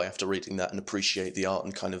straight away after reading that and appreciate the art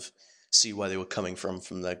and kind of see where they were coming from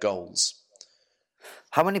their goals.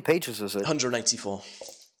 How many pages is it? 184.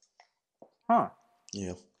 Huh.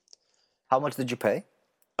 Yeah. How much did you pay?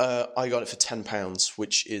 I got it for £10,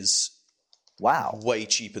 which is way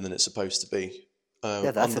cheaper than it's supposed to be.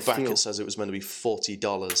 That's on the back steal. it says it was meant to be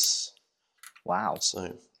 $40. Wow.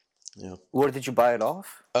 So, yeah. Where did you buy it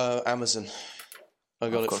off? Amazon. I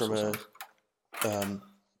got it from a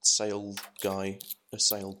sale guy, a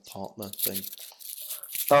sale partner thing.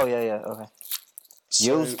 Oh, yeah, okay.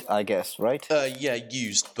 So, used, I guess, right? Yeah,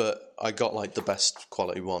 used, but I got like the best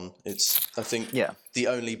quality one. I think the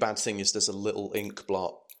only bad thing is there's a little ink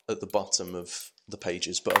blot at the bottom of the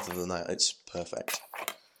pages, but other than that, it's perfect.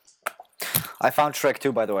 I found Shrek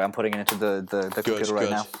 2, by the way. I'm putting it into the computer right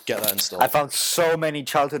now. Get that installed. I found so many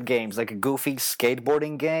childhood games, like a goofy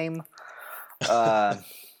skateboarding game,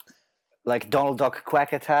 like Donald Duck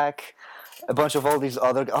Quack Attack, a bunch of all these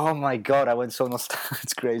other... Oh my god, I went so nostalgic.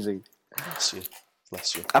 It's crazy. Bless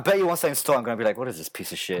you. I bet you once I install, I'm going to be like, what is this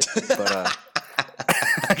piece of shit? But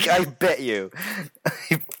I bet you.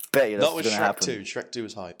 I bet you that's Not with going to happen. Shrek 2. Shrek 2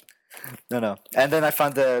 is hype. No. And then I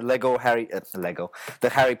found the the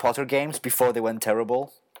Harry Potter games before they went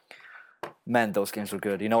terrible. Man, those games were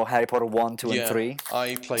good. You know, Harry Potter 1, 2, and 3?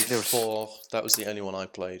 I played 4. That was the only one I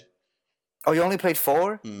played. Oh, you only played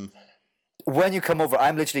 4? Mm. When you come over,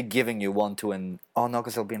 I'm literally giving you 1, 2, and... Oh, no,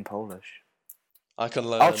 because it'll be in Polish. I can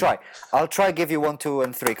learn. I'll try give you 1, 2,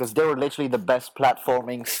 and 3, because they were literally the best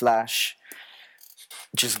platforming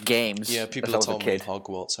 / just games. Yeah, people have told me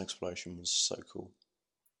Hogwarts Exploration was so cool.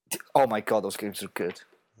 Oh my god, those games are good.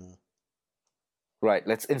 Yeah. Right,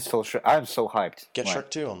 let's install Shrek. I'm so hyped. Get Shrek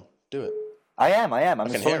 2 on. Do it. I am. I'm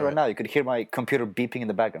installing it right now. You could hear my computer beeping in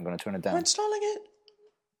the back. I'm going to turn it down. We're installing it.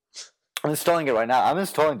 I'm installing it right now. I'm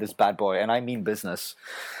installing this bad boy, and I mean business.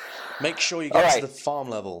 Make sure you All get to right. the farm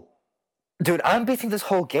level. Dude, I'm beating this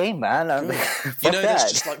whole game, man. You know,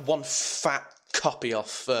 there's just like one fat copy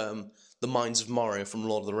off the Mines of Moria from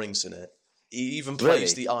Lord of the Rings in it. He even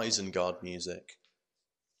plays the Isengard music.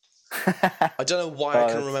 I don't know why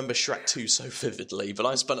I can remember Shrek 2 so vividly, but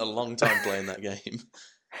I spent a long time playing that game.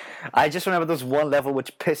 I just remember this one level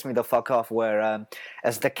which pissed me the fuck off where,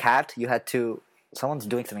 as the cat, you had to... Someone's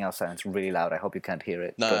doing something outside and it's really loud. I hope you can't hear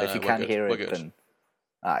it. But if you can't hear it, then...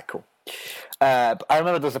 Alright, cool. I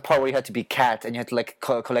remember there was a part where you had to be cat and you had to like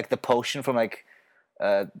collect the potion from like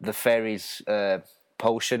the fairy's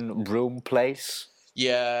potion room place.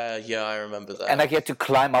 Yeah, I remember that. And like you had to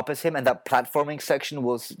climb up as him, and that platforming section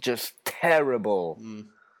was just terrible.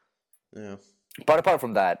 Yeah. But apart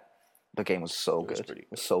from that, the game was so good. It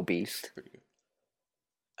was so beast. Pretty good.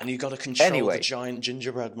 And you got to control the giant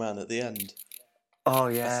gingerbread man at the end. Oh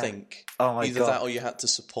yeah. I think. Oh my god. Either that or you had to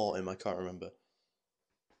support him. I can't remember.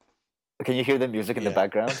 Can you hear the music in the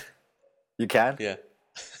background? You can? Yeah.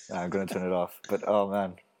 I'm going to turn it off. But oh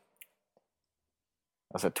man.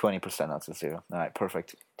 That's at 20%, that's a 0. Alright,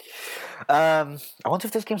 perfect. I wonder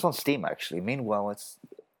if this game's on Steam actually. Meanwhile, it's...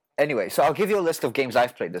 Anyway, so I'll give you a list of games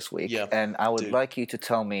I've played this week. Yeah, and I would like you to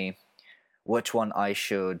tell me which one I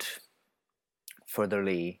should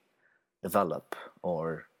furtherly develop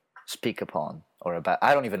or speak upon or about.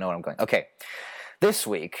 I don't even know where I'm going. Okay. This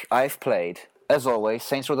week, I've played, as always,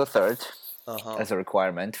 Saints Row the Third as a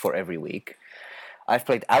requirement for every week. I've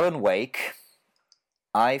played Alan Wake.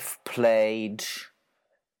 I've played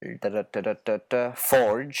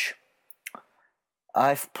Forge.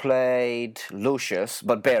 I've played Lucius,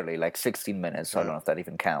 but barely, like 16 minutes. So I don't know if that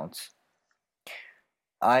even counts.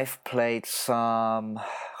 I've played some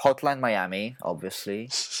Hotline Miami, obviously.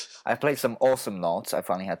 I've played some Awesome Notes. I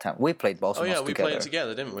finally had time. We played Awesome Notes together. We played it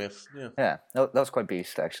together, didn't we? Yeah, that was quite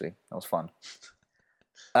beast, actually. That was fun.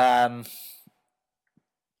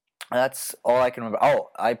 That's all I can remember. Oh,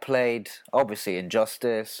 I played, obviously,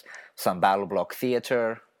 Injustice, some Battle Block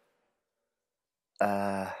Theater.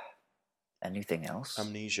 Anything else?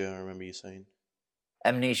 Amnesia, I remember you saying.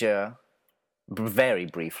 Amnesia, very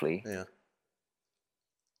briefly. Yeah.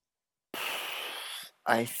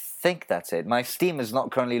 I think that's it. My Steam is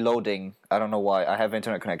not currently loading. I don't know why. I have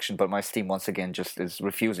internet connection, but my Steam once again just is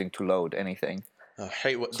refusing to load anything. I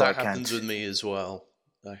hate that happens with me as well.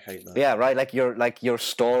 I hate that. Yeah, right. Like your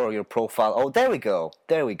store or your profile. Oh, there we go.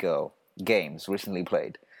 Games recently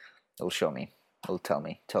played. It'll show me. It'll tell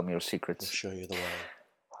me. Tell me your secrets. I'll show you the way.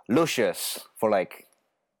 Lucius for like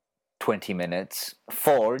 20 minutes.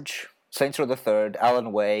 Forge, Saints Row the Third,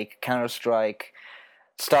 Alan Wake, Counter-Strike,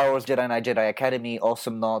 Star Wars Jedi Knight Jedi Academy,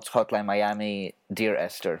 Awesome Notes, Hotline Miami, Dear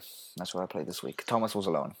Esther. That's what I played this week. Thomas was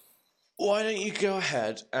alone. Why don't you go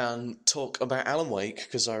ahead and talk about Alan Wake,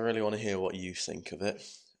 because I really want to hear what you think of it.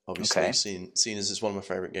 Obviously, seeing as it's one of my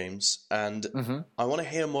favourite games. And I want to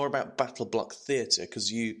hear more about Battle Block Theatre,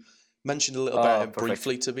 because you mentioned a little about it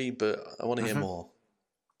briefly to me, but I want to hear more.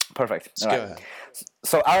 Perfect. Let's go ahead.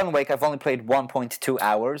 So Alan Wake, I've only played 1.2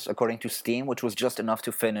 hours, according to Steam, which was just enough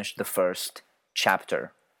to finish the first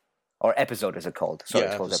chapter. Or episode, is it called? Sorry,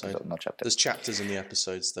 it's called episode, not chapter. There's chapters in the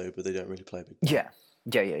episodes, though, but they don't really play a big part. Yeah,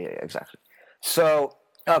 exactly. So,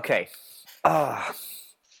 okay. I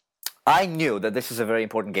knew that this is a very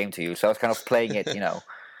important game to you, so I was kind of playing it,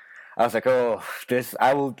 I was like,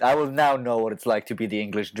 I will now know what it's like to be the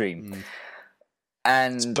English dream.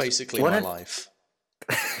 And it's basically my life.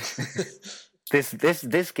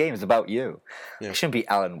 This game is about you. It shouldn't be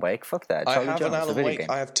Alan Wake. Fuck that. I have an Alan Wake.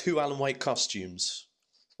 I have 2 Alan Wake costumes.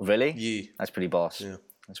 Really? Yeah. That's pretty boss. Yeah.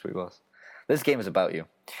 That's pretty boss. This game is about you.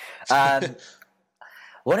 And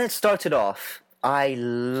when it started off, I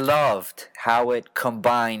loved how it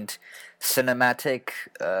combined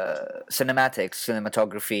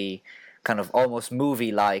cinematography, kind of almost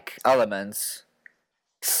movie-like elements,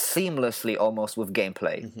 seamlessly almost with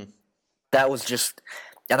gameplay. That was just...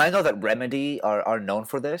 And I know that Remedy are known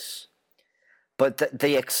for this, but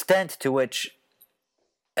the extent to which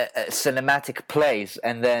cinematic plays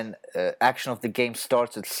and then action of the game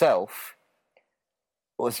starts itself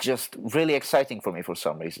was just really exciting for me for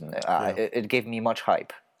some reason. It gave me much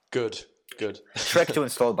hype. Good. Shrek 2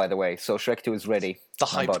 installed, by the way, so Shrek 2 is ready. The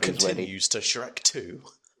hype continues to Shrek 2.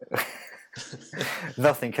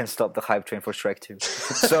 Nothing can stop the hype train for Shrek 2.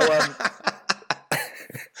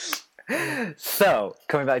 So,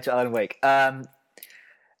 coming back to Alan Wake.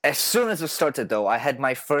 As soon as it started, though, I had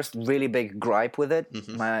my first really big gripe with it.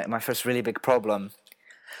 My first really big problem,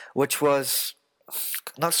 which was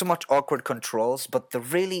not so much awkward controls, but the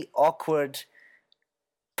really awkward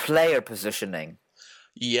player positioning.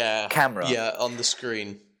 Yeah. Camera. Yeah, on the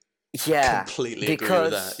screen. Yeah, Completely agree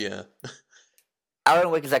with that. because Yeah.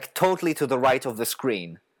 Alan Wake is like totally to the right of the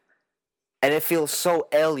screen, and it feels so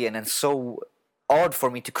alien and so odd for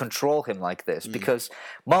me to control him like this because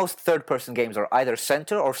most third-person games are either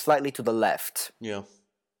center or slightly to the left. Yeah.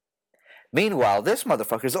 Meanwhile, this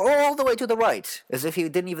motherfucker is all the way to the right, as if he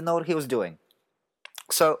didn't even know what he was doing.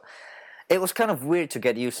 So it was kind of weird to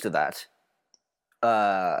get used to that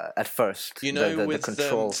at first. You know, the with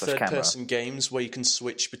control slash camera. third-person games where you can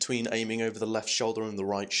switch between aiming over the left shoulder and the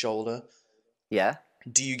right shoulder, Yeah.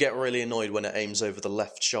 do you get really annoyed when it aims over the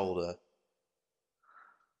left shoulder?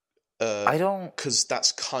 I don't. Because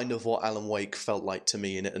that's kind of what Alan Wake felt like to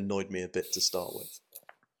me, and it annoyed me a bit to start with.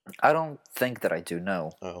 I don't think that I do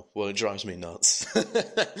know. Oh, well, it drives me nuts.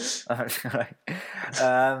 Right.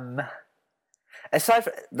 Aside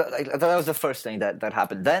from that was the first thing that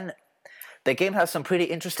happened. Then the game has some pretty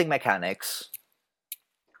interesting mechanics.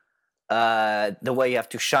 The way you have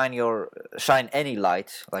to shine any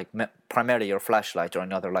light, like primarily your flashlight or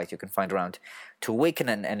another light you can find around, to weaken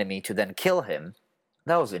an enemy to then kill him.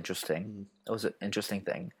 That was interesting. That was an interesting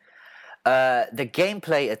thing. The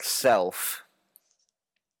gameplay itself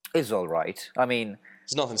is all right. I mean,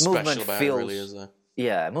 there's nothing special about it, really, is there?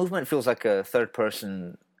 Yeah, movement feels like a third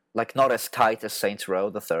person, like not as tight as Saints Row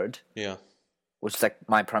the Third. Yeah. Which is like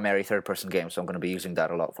my primary third-person game, so I'm going to be using that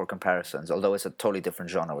a lot for comparisons, although it's a totally different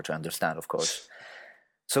genre, which I understand, of course.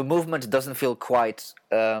 So movement doesn't feel quite...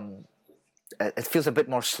 it feels a bit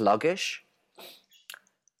more sluggish.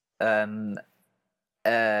 The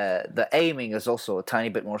aiming is also a tiny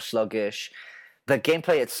bit more sluggish. The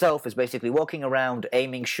gameplay itself is basically walking around,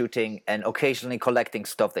 aiming, shooting, and occasionally collecting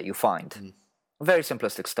stuff that you find. Very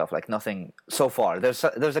simplistic stuff, like nothing so far. There's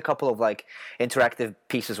a couple of like interactive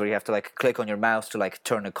pieces where you have to like click on your mouse to like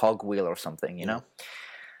turn a cogwheel or something, you know,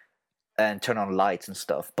 and turn on lights and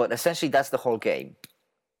stuff. But essentially, that's the whole game.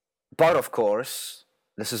 But of course,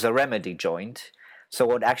 this is a Remedy joint, so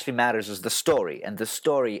what actually matters is the story, and the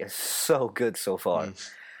story is so good so far.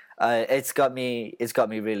 It's got me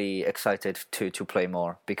really excited to play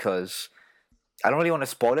more because. I don't really want to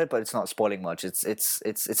spoil it, but it's not spoiling much.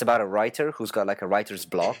 It's about a writer who's got like a writer's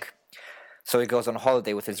block. So he goes on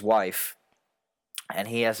holiday with his wife, and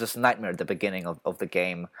he has this nightmare at the beginning of the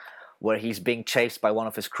game where he's being chased by one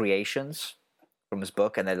of his creations from his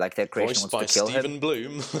book, and then like that creation Voiced wants to kill him. Stephen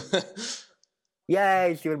Bloom.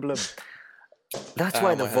 Yay, Stephen Bloom. That's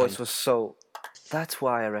why the voice was so... That's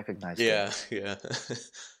why I recognized it. Yeah.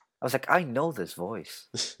 I was like, I know this voice.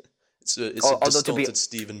 It's a distorted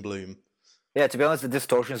Stephen Bloom. Yeah, to be honest, the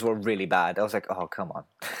distortions were really bad. I was like, oh, come on.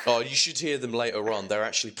 Oh, you should hear them later on. They're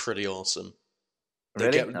actually pretty awesome.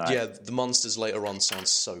 Really? Yeah, the monsters later on sound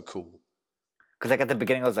so cool. Because like at the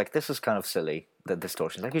beginning, I was like, this is kind of silly, the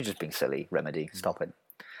distortions. Like, you're just being silly, Remedy. Stop it.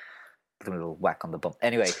 Give them a little whack on the bum.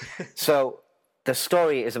 Anyway, so the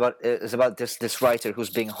story is about this writer who's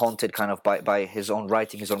being haunted kind of by his own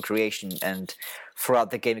writing, his own creation. And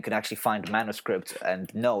throughout the game, you can actually find manuscripts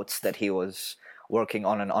and notes that he was... working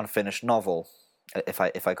on an unfinished novel, if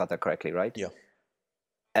I got that correctly, right? Yeah.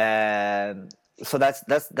 So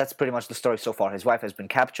that's pretty much the story so far. His wife has been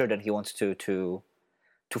captured, and he wants to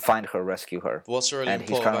find her, rescue her. What's really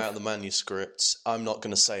important about the manuscripts? I'm not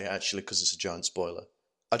going to say it actually because it's a giant spoiler.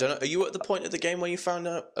 I don't know. Are you at the point of the game where you found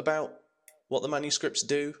out about what the manuscripts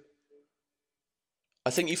do? I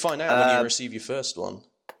think you find out when you receive your first one.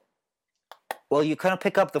 Well, you kind of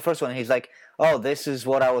pick up the first one, and he's like, "Oh, this is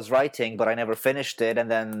what I was writing, but I never finished it." And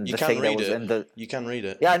then you can read it. You can read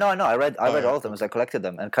it. Yeah, I know. I read all of them as I collected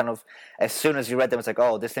them, and kind of as soon as you read them, it's like,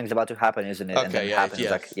 "Oh, this thing's about to happen, isn't it?" Okay, and then it happens.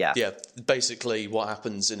 Like, yeah. Basically, what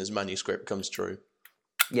happens in his manuscript comes true.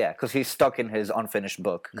 Yeah, because he's stuck in his unfinished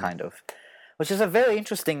book, kind of, which is a very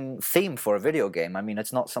interesting theme for a video game. I mean,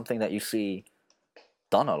 it's not something that you see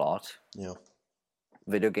done a lot. Yeah.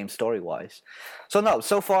 Video game story-wise.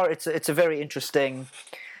 So far it's a very interesting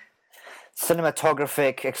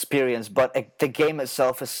cinematographic experience, but the game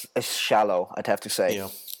itself is shallow, I'd have to say. Yeah.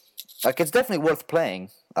 Like, it's definitely worth playing.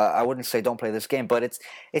 I wouldn't say don't play this game, but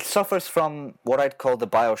it suffers from what I'd call the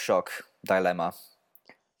BioShock dilemma.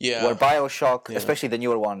 Yeah. Where BioShock, especially the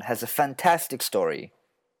newer one, has a fantastic story,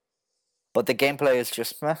 but the gameplay is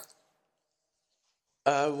just meh.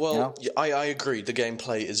 I agree. The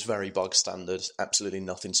gameplay is very bog standard. Absolutely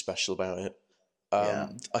nothing special about it.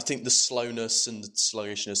 I think the slowness and the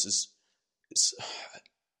sluggishness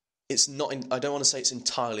it's not. I don't want to say it's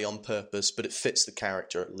entirely on purpose, but it fits the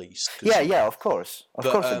character at least. Yeah, of course,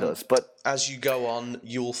 it does. But as you go on,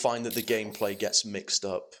 you'll find that the gameplay gets mixed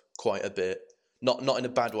up quite a bit. Not in a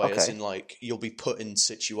bad way, as in like you'll be put in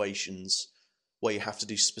situations where you have to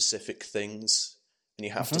do specific things. and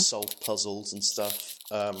you have to solve puzzles and stuff.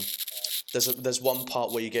 There's one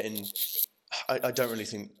part where you get in. I don't really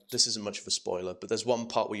think this isn't much of a spoiler, but there's one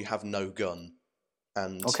part where you have no gun,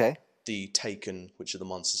 and the Taken, which are the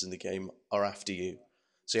monsters in the game, are after you.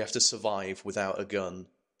 So you have to survive without a gun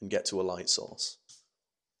and get to a light source.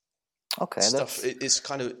 Okay, it's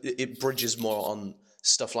kind of it bridges more on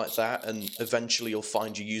stuff like that, and eventually you'll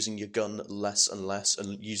find you using your gun less and less,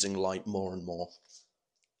 and using light more and more.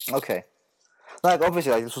 Okay. Like,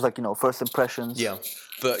 obviously, like, this was like, first impressions. Yeah,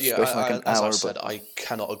 but yeah, as I've said, I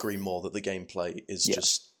cannot agree more that the gameplay is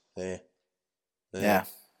just there. Yeah.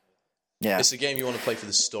 It's a game you want to play for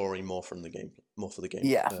the story more for the game.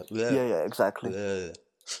 Yeah, exactly.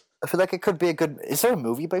 I feel like it could be a good... Is there a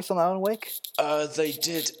movie based on Alan Wake? They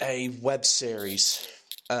did a web series,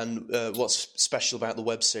 and what's special about the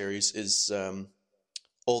web series is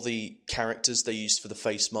all the characters they used for the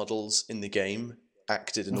face models in the game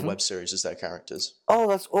acted in the web series as their characters. Oh,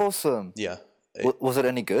 that's awesome. Yeah. Was it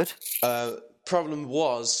any good? Problem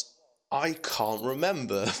was, I can't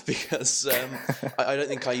remember, because I don't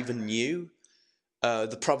think I even knew.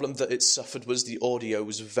 The problem that it suffered was the audio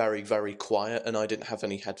was very, very quiet, and I didn't have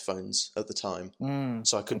any headphones at the time,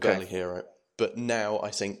 so I could barely hear it. But now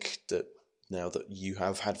I think that now that you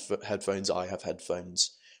have headphones, I have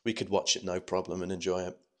headphones, we could watch it no problem and enjoy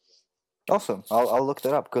it. Awesome. I'll look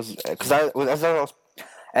that up, because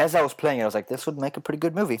as I was playing it, I was like, this would make a pretty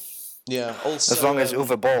good movie. Yeah. Also, as long as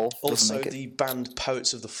Uwe Boll also make it. The band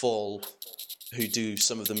Poets of the Fall, who do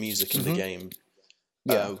some of the music in the game.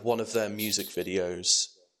 One of their music videos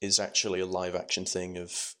is actually a live action thing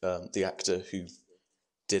of the actor who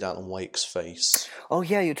did Alan Wake's face. Oh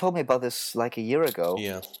yeah, you told me about this like a year ago.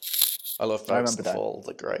 Yeah, I love Poets of the Fall.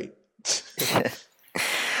 They're great.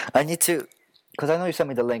 I need to, because I know you sent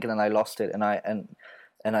me the link and then I lost it, and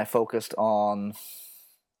I focused on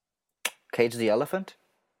Cage the Elephant.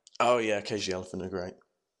 Oh yeah, Cage the Elephant are great.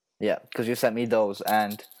 Yeah, because you sent me those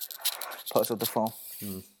and Poets of the Fall.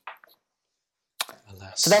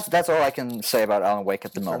 Alas. So that's all I can say about Alan Wake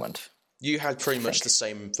at the moment. You had pretty much the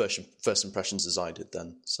same first impressions as I did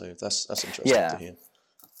then, so that's interesting to hear.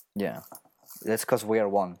 Yeah, that's because we are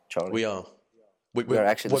one, Charlie. We are. We're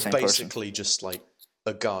actually the same person. We're basically just like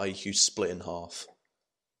a guy who's split in half.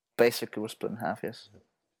 Basically, we're split in half, yes.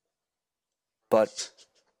 But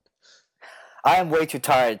I am way too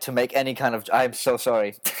tired to make any kind of... I'm so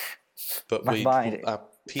sorry. But our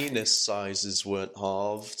penis sizes weren't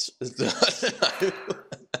halved.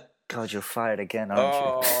 God, you're fired again,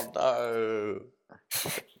 aren't you? Oh, no.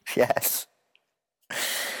 Yes.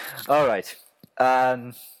 All right.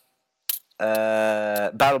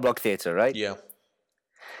 Battle Block Theater, right? Yeah.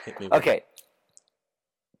 Hit me. Okay.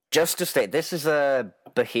 Just to state, this is a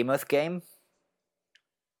Behemoth game.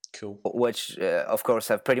 Cool. Which, of course,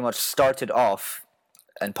 have pretty much started off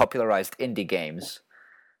and popularized indie games.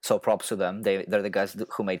 So props to them. They're the guys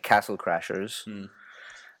who made Castle Crashers. And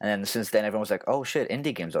then since then, everyone was like, "Oh shit,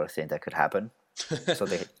 indie games are a thing that could happen."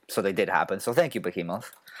 so they did happen. So thank you,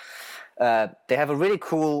 Behemoth. They have a really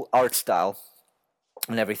cool art style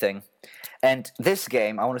and everything. And this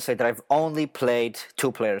game, I want to say that I've only played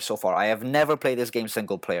 2 players so far. I have never played this game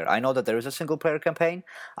single player. I know that there is a single player campaign.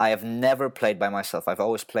 I have never played by myself. I've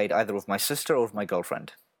always played either with my sister or with my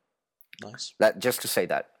girlfriend. Nice. Just to say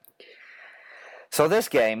that. So this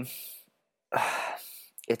game,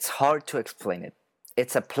 it's hard to explain it.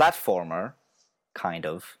 It's a platformer, kind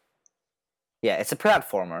of. Yeah, it's a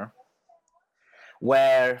platformer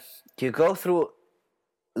where you go through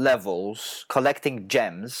levels collecting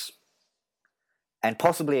gems and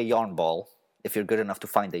possibly a yarn ball, if you're good enough to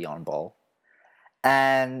find the yarn ball.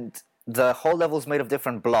 And the whole level is made of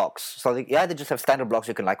different blocks. So you either just have standard blocks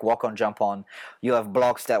you can like walk on, jump on. You have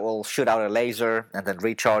blocks that will shoot out a laser and then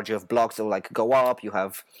recharge. You have blocks that will like go up. You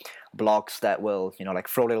have blocks that will, like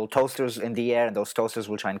throw little toasters in the air, and those toasters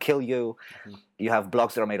will try and kill you. You have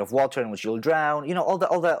blocks that are made of water in which you'll drown. All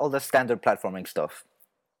the standard platforming stuff.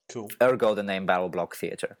 Cool. Ergo the name Battle Block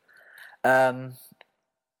Theater.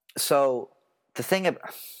 So the thing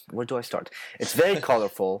where do I start? It's very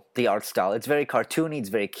colorful, the art style. It's very cartoony, it's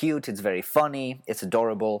very cute, it's very funny, it's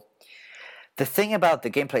adorable. The thing about the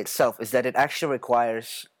gameplay itself is that it actually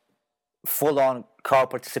requires full-on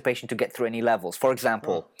co-op participation to get through any levels. For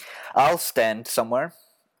example, I'll stand somewhere.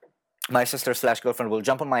 My sister/girlfriend will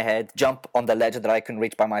jump on my head, jump on the ledge that I can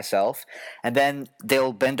reach by myself, and then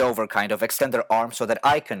they'll bend over, kind of, extend their arms so that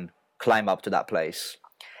I can climb up to that place.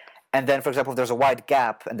 And then, for example, if there's a wide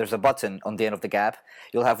gap and there's a button on the end of the gap,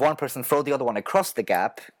 you'll have one person throw the other one across the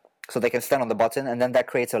gap so they can stand on the button, and then that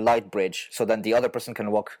creates a light bridge so then the other person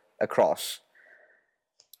can walk across.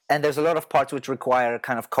 And there's a lot of parts which require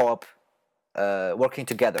kind of co-op working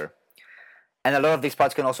together. And a lot of these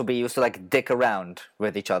parts can also be used to like dick around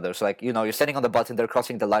with each other. So like, you're standing on the button, they're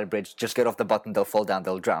crossing the light bridge, just get off the button, they'll fall down,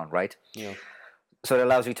 they'll drown, right? Yeah. So it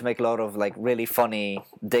allows you to make a lot of like really funny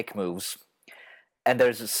dick moves. And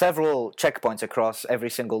there's several checkpoints across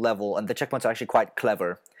every single level, and the checkpoints are actually quite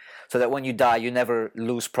clever. So that when you die, you never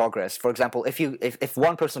lose progress. For example, if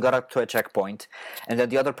one person got up to a checkpoint, and then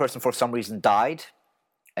the other person for some reason died,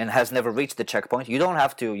 and has never reached the checkpoint, you don't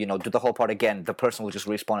have to, do the whole part again. The person will just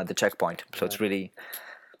respawn at the checkpoint. So it's really,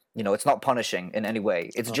 it's not punishing in any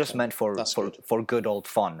way. It's just meant for good old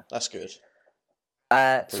fun. That's good.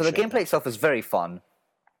 So the gameplay itself is very fun.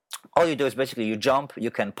 All you do is basically you jump,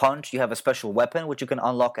 you can punch, you have a special weapon which you can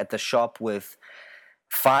unlock at the shop with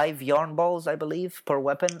 5 yarn balls, I believe, per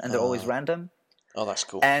weapon, and they're always random. Oh, that's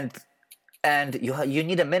cool. And you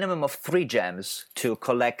need a minimum of 3 gems to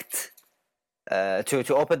collect.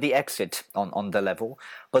 To open the exit on the level,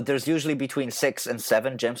 but there's usually between 6 and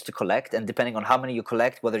 7 gems to collect, and depending on how many you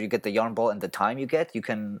collect, whether you get the yarn ball and the time you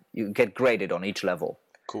get graded on each level.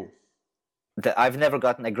 Cool. I've never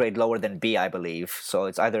gotten a grade lower than B, I believe. So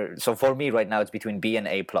it's so for me right now it's between B and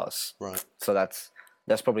A+. Right. So that's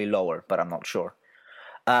probably lower, but I'm not sure.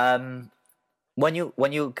 When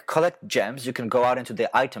you collect gems, you can go out into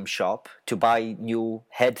the item shop to buy new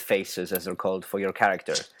head faces, as they're called, for your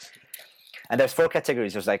character. And there's 4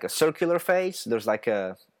 categories. There's like a circular face, there's like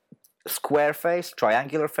a square face,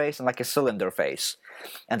 triangular face, and like a cylinder face.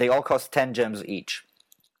 And they all cost 10 gems each.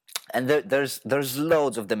 And there's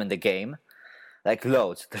loads of them in the game. Like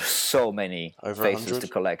loads. There's so many over faces 100?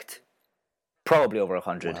 to collect. Probably over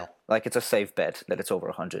 100. Wow. Like it's a safe bet that it's over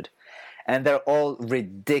 100. And they're all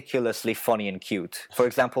ridiculously funny and cute. For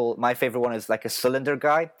example, my favorite one is like a cylinder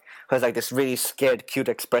guy who has like this really scared, cute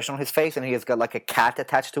expression on his face, and he has got like a cat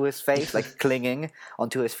attached to his face, like clinging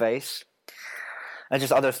onto his face. And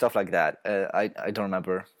just other stuff like that. I don't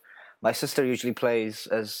remember. My sister usually plays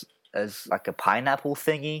as like a pineapple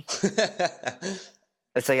thingy.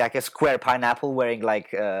 It's like a square pineapple wearing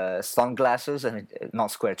like sunglasses, and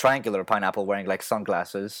not square, triangular pineapple wearing like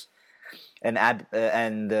sunglasses. And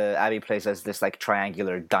Abby plays as this like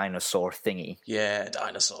triangular dinosaur thingy. Yeah,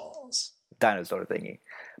 dinosaurs. Dinosaur thingy.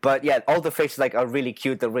 But yeah, all the faces like are really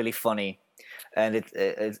cute. They're really funny, and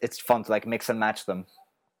it's fun to like mix and match them.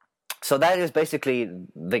 So that is basically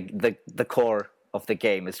the core of the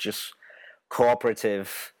game. It's just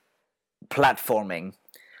cooperative platforming.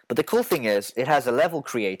 But the cool thing is, it has a level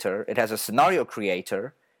creator. It has a scenario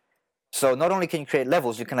creator. So not only can you create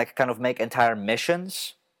levels, you can like kind of make entire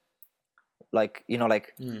missions. Like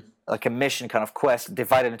like a mission kind of quest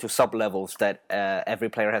divided into sub levels that every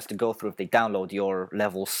player has to go through if they download your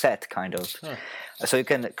level set, kind of. Huh. So you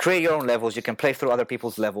can create your own levels. You can play through other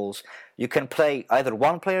people's levels. You can play either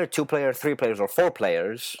 1 player, 2 player, 3 players, or 4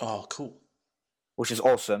 players. Oh, cool! Which is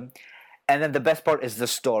awesome. And then the best part is the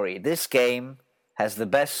story. This game has the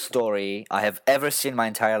best story I have ever seen in my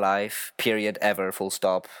entire life. Period. Ever. Full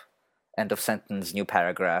stop. End of sentence. New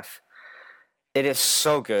paragraph. It is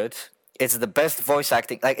so good. It's the best voice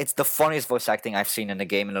acting. Like, it's the funniest voice acting I've seen in a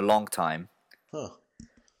game in a long time. Huh.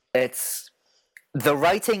 The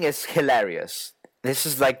writing is hilarious. This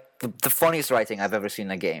is like the funniest writing I've ever seen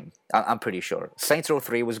in a game. I'm pretty sure. Saints Row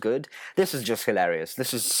 3 was good. This is just hilarious.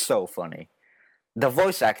 This is so funny. The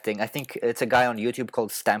voice acting, I think it's a guy on YouTube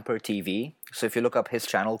called Stamper TV. So if you look up his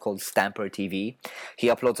channel called Stamper TV, he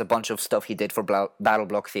uploads a bunch of stuff he did for Battle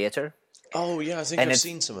Block Theater. Oh yeah, I think I've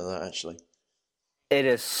seen some of that actually. It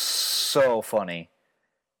is so funny.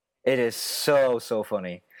 It is so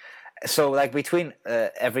funny. So like between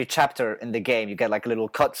every chapter in the game, you get like a little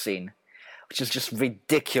cutscene, which is just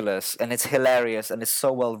ridiculous, and it's hilarious, and it's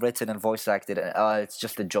so well written and voice acted. It's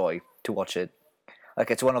just a joy to watch it. Like,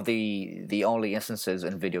 it's one of the only instances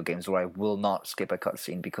in video games where I will not skip a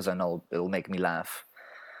cutscene because I know it'll make me laugh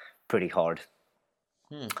pretty hard.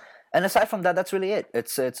 And aside from that, that's really it.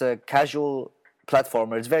 It's a casual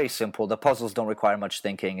platformer. It's very simple. The puzzles don't require much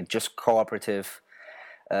thinking. It's just cooperative,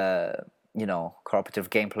 cooperative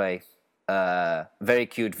gameplay. Very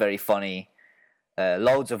cute, very funny.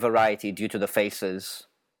 Loads of variety due to the faces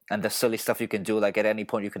and the silly stuff you can do. Like, at any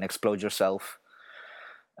point you can explode yourself.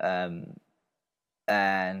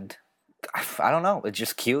 And I don't know, it's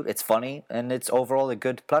just cute, it's funny, and it's overall a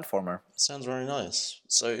good platformer. Sounds very nice.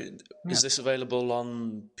 So, is this available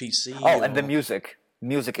on PC? Oh, and the music.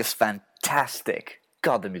 Music is fantastic.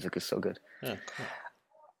 God, the music is so good. Yeah, cool.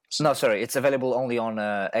 No, sorry, it's available only on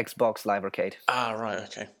Xbox Live Arcade. Ah, right,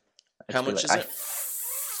 okay. How much is it? I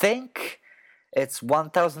think it's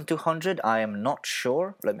 1,200. I am not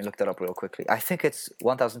sure. Let me look that up real quickly. I think it's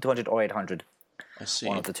 1,200 or 800. I see.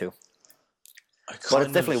 One of the two. But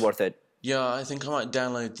it's definitely worth it. Yeah, I think I might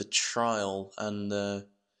download the trial, and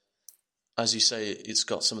as you say, it's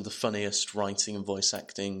got some of the funniest writing and voice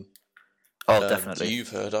acting Oh, definitely. you've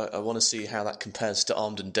heard. I want to see how that compares to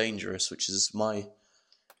Armed and Dangerous, which is my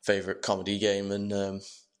favourite comedy game, and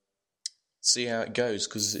see how it goes,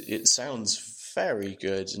 because it sounds very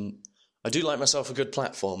good, and I do like myself a good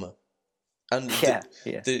platformer. And Yeah.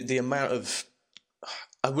 the amount of,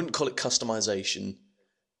 I wouldn't call it customization.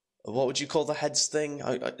 What would you call the heads thing?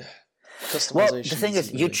 Customization. Well, the thing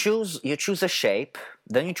is, really... you choose a shape,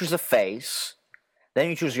 then you choose a face, then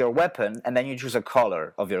you choose your weapon, and then you choose a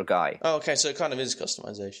color of your guy. Oh, okay, so it kind of is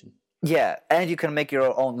customization. Yeah, and you can make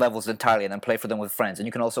your own levels entirely and then play for them with friends. And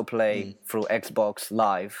you can also play through Xbox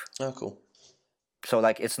Live. Oh, cool. So,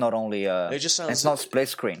 like, it's not only... it just sounds... It's not split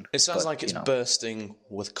screen. It sounds like it's bursting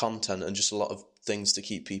with content and just a lot of things to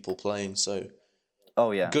keep people playing, so...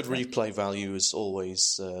 Oh, yeah. Good replay value is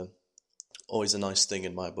always a nice thing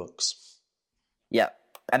in my books. Yeah,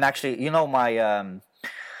 and actually, my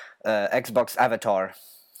Xbox avatar,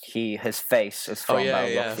 his face is from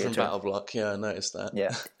BattleBlock from BattleBlock. Yeah, I noticed that.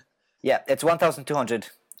 Yeah, it's 1,200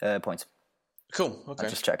 points. Cool. Okay. I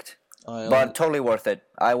just checked, but totally worth it.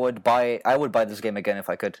 I would buy this game again if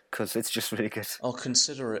I could, because it's just really good. I'll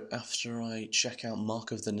consider it after I check out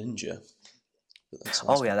Mark of the Ninja.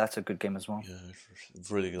 Oh yeah, that's a good game as well. Yeah, it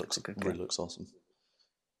really looks awesome.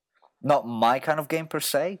 Not my kind of game per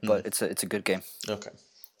se, but it's a good game. Okay.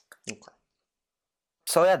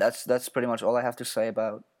 So yeah, that's pretty much all I have to say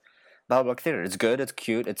about BattleBlock Theater. It's good, it's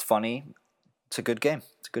cute, it's funny. It's a good game.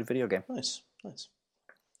 It's a good video game. Nice.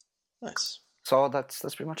 So that's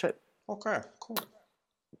pretty much it. Okay, cool.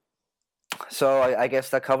 So I guess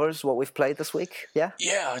that covers what we've played this week, yeah?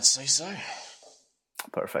 Yeah, I'd say so.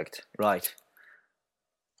 Perfect. Right.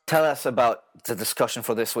 Tell us about the discussion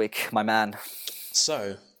for this week, my man.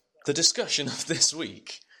 So, the discussion of this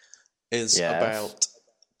week is about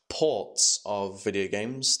ports of video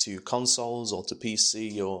games to consoles or to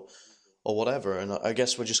PC or whatever, and I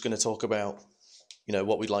guess we're just going to talk about,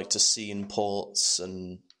 what we'd like to see in ports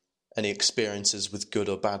and any experiences with good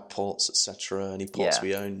or bad ports, etc. Any ports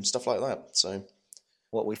we own, stuff like that. So,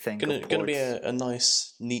 what we think. Going to be a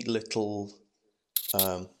nice, neat little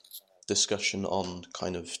discussion on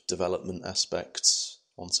kind of development aspects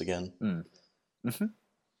once again.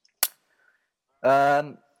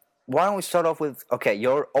 Why don't we start off with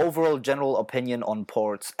your overall general opinion on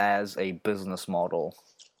ports as a business model?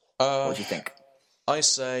 What do you think? I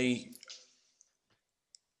say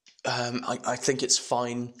I think it's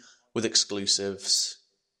fine with exclusives.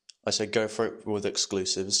 I say go for it with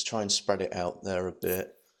exclusives. Try and spread it out there a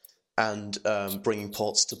bit, and bringing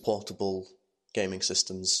ports to portable gaming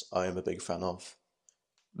systems, I am a big fan of.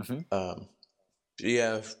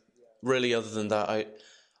 Really, other than that,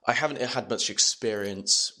 I haven't had much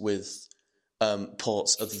experience with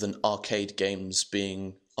ports other than arcade games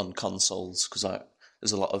being on consoles, because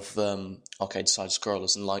there's a lot of arcade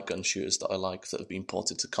side-scrollers and light gun shooters that I like that have been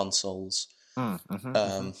ported to consoles.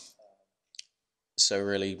 So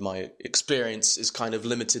really, my experience is kind of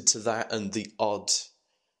limited to that and the odd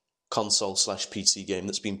console/PC game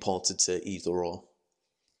that's been ported to either or.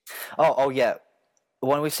 Oh yeah.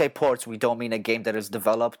 When we say ports, we don't mean a game that is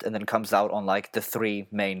developed and then comes out on like the three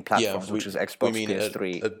main platforms, which is Xbox, we mean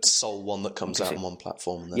PS3. a sole one that comes out on one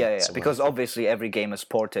platform. And then yeah, because obviously every game is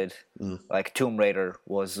ported. Like Tomb Raider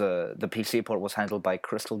was the PC port was handled by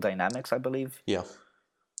Crystal Dynamics, I believe. Yeah.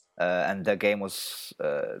 And the game was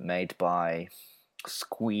made by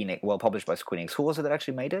Squeenix. Well, published by Squeenix. Who was it that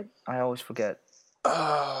actually made it? I always forget.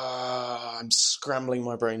 I'm scrambling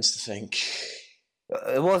my brains to think.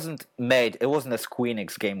 It wasn't made. It wasn't a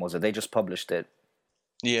Squeenix game, was it? They just published it.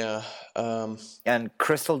 Yeah. And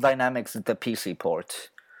Crystal Dynamics is the PC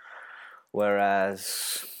port,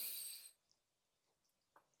 whereas,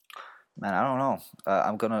 man, I don't know.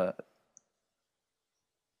 I'm gonna.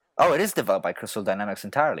 Oh, it is developed by Crystal Dynamics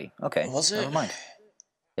entirely. Okay, was it? Never mind.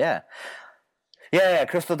 Yeah.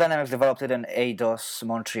 Crystal Dynamics developed it, and Eidos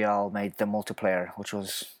Montreal made the multiplayer, which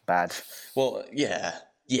was bad. Well, yeah.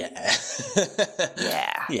 Yeah,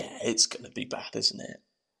 it's gonna be bad, isn't it?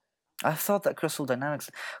 I thought that Crystal Dynamics...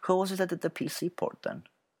 Who was it that did the PC port, then?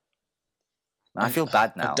 I feel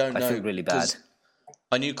bad now. I feel really bad.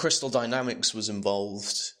 I knew Crystal Dynamics was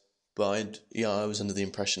involved, but I was under the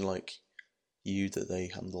impression, like you, that they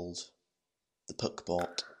handled the puck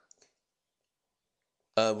bot.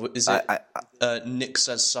 Is it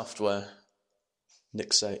Nix's software?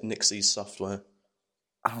 Nixie's software.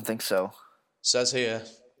 I don't think so. Says here,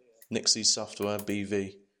 Nixie's software,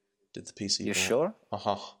 BV, did the PC. You sure?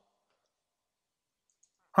 Uh-huh.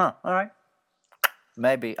 Huh, alright.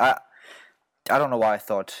 Maybe. I don't know why I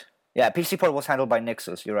thought Yeah, PC port was handled by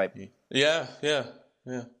Nixus. You're right. Yeah.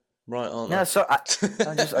 Right, aren't Yeah, they? so I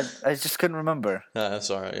just couldn't remember. That's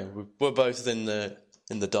all right. Yeah, we're both in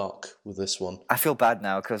the dark with this one. I feel bad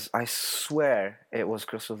now because I swear it was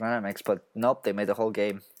Crystal Dynamics, but nope, they made the whole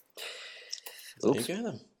game. Oops. There you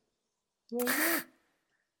go then.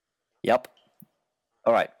 Yep.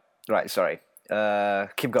 All right. Right. Sorry.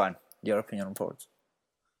 Keep going. Your opinion on ports.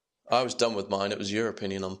 I was done with mine. It was your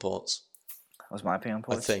opinion on ports. That was my opinion on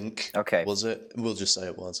ports. I think. Okay. Was it? We'll just say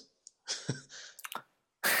it was.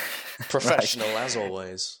 Professional as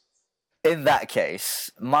always. In that case,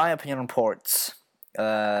 my opinion on ports.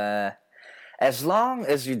 As long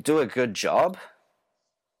as you do a good job,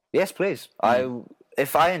 yes, please.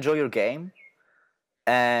 If I enjoy your game,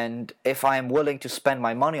 and if I am willing to spend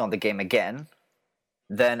my money on the game again,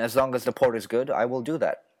 then as long as the port is good, I will do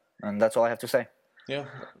that. And that's all I have to say. Yeah.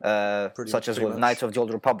 Such as with Knights of the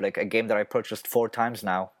Old Republic, a game that I purchased 4 times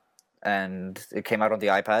now, and it came out on the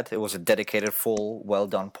iPad. It was a dedicated, full,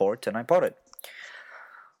 well-done port, and I bought it.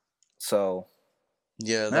 So...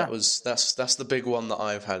 Yeah, that's the big one that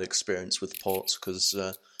I've had experience with ports, because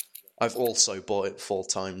I've also bought it 4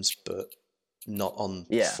 times, but not on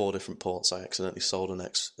 4 different ports. I accidentally sold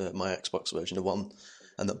my Xbox version of one,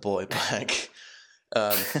 and that bought it back.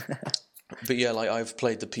 But yeah, like I've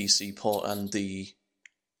played the PC port and the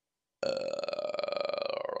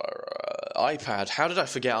iPad. How did I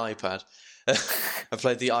forget iPad? I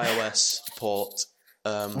played the iOS port,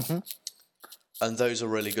 and those are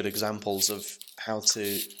really good examples of how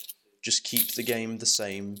to just keep the game the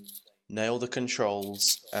same, nail the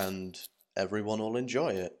controls, and everyone will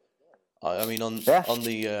enjoy it. I mean, on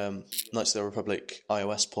the Knights of the Republic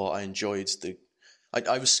iOS port, I enjoyed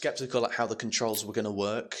I was skeptical at how the controls were going to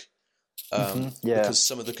work, because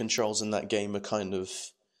some of the controls in that game are kind of,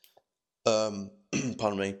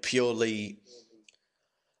 pardon me, purely.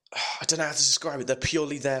 I don't know how to describe it. They're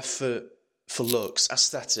purely there for looks,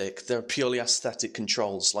 aesthetic. They're purely aesthetic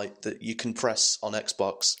controls, like that you can press on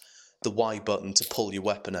Xbox the Y button to pull your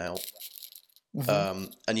weapon out.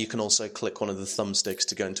 And you can also click one of the thumbsticks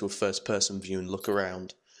to go into a first-person view and look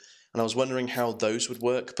around. And I was wondering how those would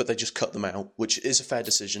work, but they just cut them out, which is a fair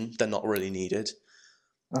decision. They're not really needed.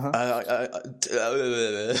 The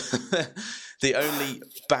only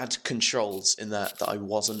bad controls in that I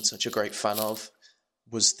wasn't such a great fan of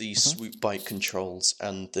was the swoop bike controls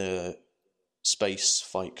and the space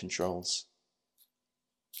fight controls.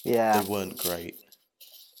 Yeah. They weren't great.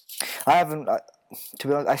 I haven't... to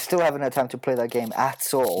be honest, I still haven't had time to play that game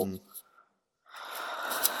at all.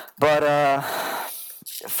 But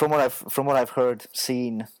from what I've heard,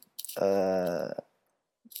 seen, the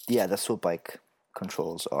swoop bike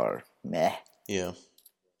controls are meh. Yeah.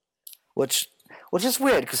 Which is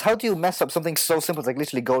weird, because how do you mess up something so simple? It's like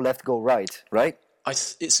literally go left, go right, right?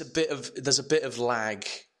 There's a bit of lag,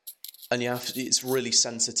 and it's really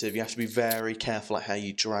sensitive. You have to be very careful at how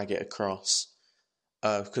you drag it across.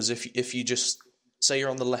 Because if you just say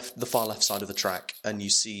you're on the far left side of the track and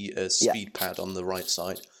you see a speed pad on the right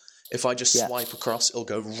side, if I just swipe across, it'll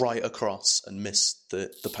go right across and miss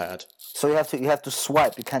the pad. So you have to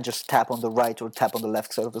swipe. You can't just tap on the right or tap on the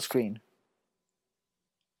left side of the screen.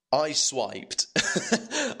 I swiped.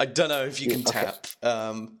 I don't know if you can tap.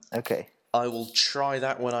 Okay. I will try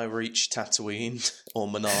that when I reach Tatooine or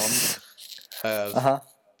Manam.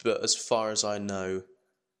 But as far as I know,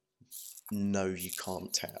 no, you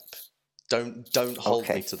can't tap. Don't hold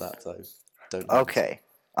me to that though. Don't. Okay.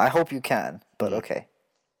 I hope you can, but okay.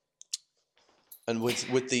 And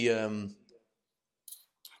with the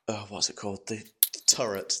what's it called? The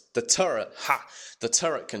turret. The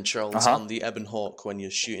turret controls on the Ebon Hawk when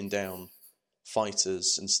you're shooting down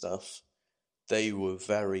fighters and stuff. They were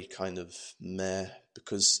very kind of meh,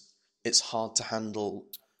 because it's hard to handle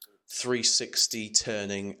 360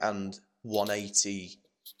 turning and 180.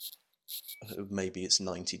 Maybe it's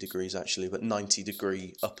 90 degrees actually, but 90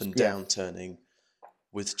 degree up and down turning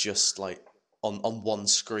with just like on one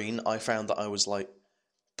screen. I found that I was like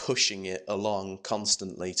pushing it along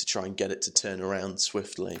constantly to try and get it to turn around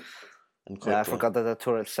swiftly and quickly. Yeah, I forgot that the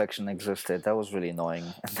turret section existed. That was really annoying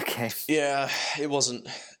in the game. Yeah, it wasn't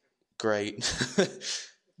great.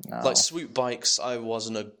 No. Like swoop bikes, I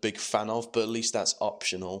wasn't a big fan of, but at least that's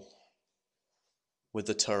optional. With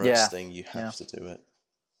the turrets thing, you have to do it.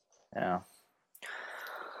 Yeah.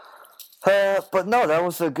 But no, that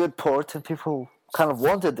was a good port, and people kind of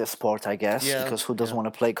wanted this port, I guess, because who doesn't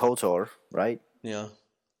want to play KOTOR, right? Yeah.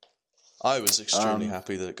 I was extremely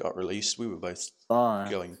happy that it got released. We were both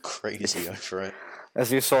going crazy over it.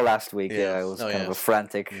 As you saw last week, it was kind of a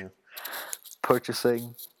frantic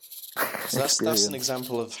purchasing. So that's an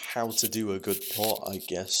example of how to do a good port, I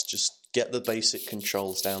guess. Just get the basic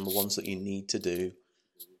controls down, the ones that you need to do,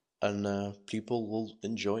 and people will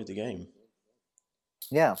enjoy the game.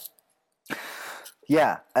 Yeah.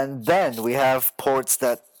 Yeah, and then we have ports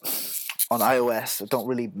that on iOS that don't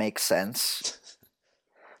really make sense.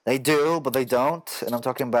 They do, but they don't. And I'm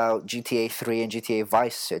talking about GTA 3 and GTA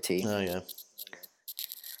Vice City. Oh, yeah.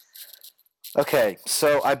 Okay,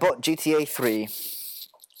 so I bought GTA 3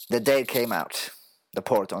 the day it came out, the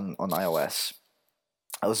port on iOS.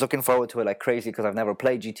 I was looking forward to it like crazy because I've never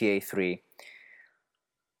played GTA 3.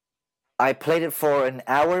 I played it for an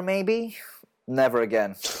hour maybe. Never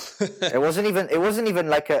again. It wasn't even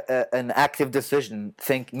like an active decision.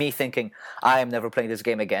 Me thinking I am never playing this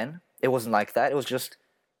game again. It wasn't like that. It was just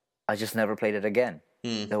I just never played it again.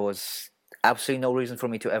 There was absolutely no reason for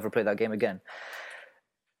me to ever play that game again.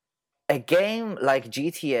 A game like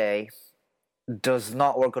GTA does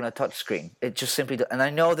not work on a touchscreen. It just simply and I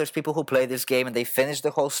know there's people who play this game and they finish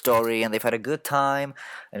the whole story and they've had a good time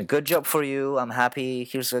and a good job for you. I'm happy.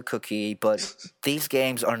 Here's a cookie. But these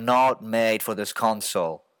games are not made for this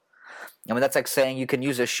console. I mean, that's like saying you can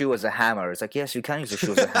use a shoe as a hammer. It's like, yes, you can use a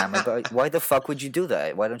shoe as a hammer, but why the fuck would you do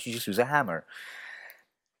that? Why don't you just use a hammer?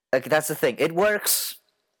 Like, that's the thing. It works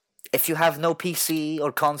if you have no PC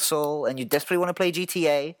or console and you desperately want to play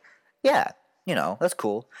GTA. Yeah, that's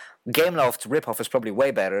cool. Gameloft's ripoff is probably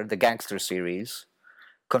way better, the Gangster series.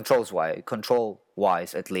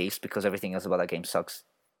 Control-wise, at least, because everything else about that game sucks.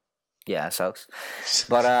 Yeah, it sucks.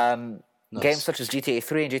 But Nice. games such as GTA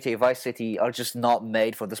 3 and GTA Vice City are just not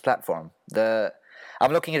made for this platform.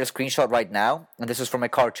 I'm looking at a screenshot right now, and this is from a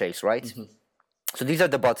car chase, right? Mm-hmm. So these are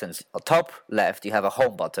the buttons. Top left, you have a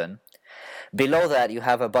home button. Below that, you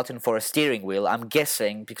have a button for a steering wheel. I'm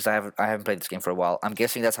guessing, because I haven't played this game for a while, I'm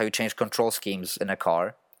guessing that's how you change control schemes in a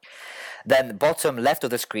car. Then bottom left of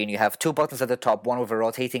the screen, you have two buttons at the top, one with a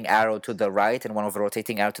rotating arrow to the right and one with a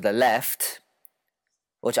rotating arrow to the left,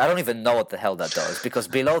 which I don't even know what the hell that does, because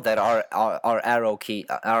below that are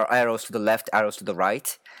arrows to the left, arrows to the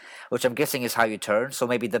right, which I'm guessing is how you turn. So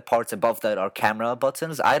maybe the parts above that are camera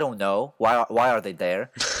buttons. I don't know. Why are they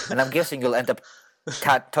there? And I'm guessing you'll end up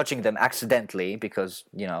touching them accidentally because,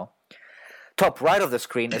 Top right of the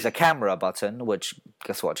screen is a camera button, which,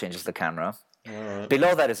 guess what, changes the camera. Right.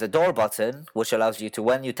 Below that is a door button, which allows you to,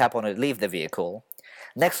 when you tap on it, leave the vehicle.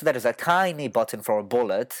 Next to that is a tiny button for a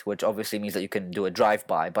bullet, which obviously means that you can do a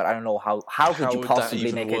drive-by, but I don't know how could you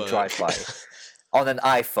possibly make a drive-by on an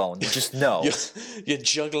iPhone? Just no. You're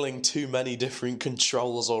juggling too many different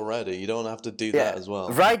controls already. You don't have to do that as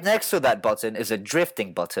well. Right next to that button is a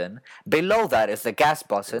drifting button. Below that is the gas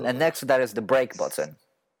button, and next to that is the brake button.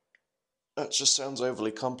 That just sounds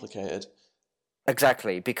overly complicated.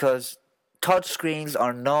 Exactly, because touchscreens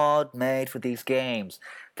are not made for these games.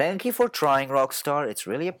 Thank you for trying, Rockstar. It's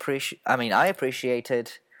really I appreciate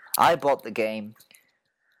it. I bought the game.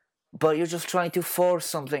 But you're just trying to force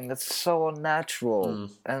something that's so unnatural.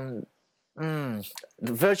 And the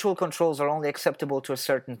virtual controls are only acceptable to a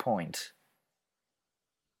certain point.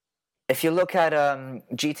 If you look at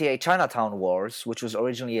GTA Chinatown Wars, which was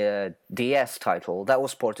originally a DS title, that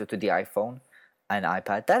was ported to the iPhone and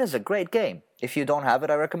iPad. That is a great game. If you don't have it,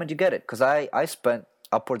 I recommend you get it. Because I spent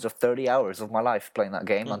upwards of 30 hours of my life playing that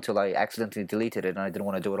game until I accidentally deleted it and I didn't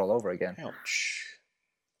want to do it all over again. Ouch.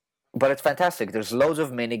 But it's fantastic. There's loads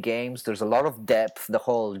of mini games. There's a lot of depth. The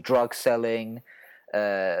whole drug selling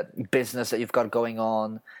business that you've got going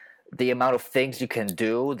on. The amount of things you can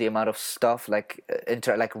do. The amount of stuff like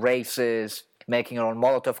races, making your own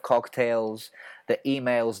Molotov cocktails, the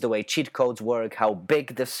emails, the way cheat codes work, how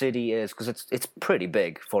big the city is, because it's pretty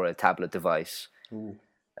big for a tablet device.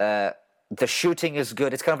 The shooting is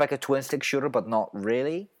good. It's kind of like a twin-stick shooter, but not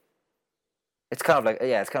really. It's kind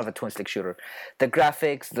of a twin-stick shooter. The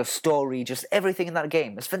graphics, the story, just everything in that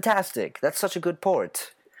game is fantastic. That's such a good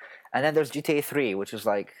port. And then there's GTA 3, which is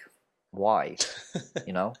like, why?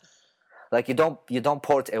 Like you don't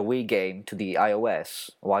port a Wii game to the iOS.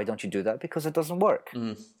 Why don't you do that? Because it doesn't work.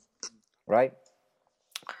 Right?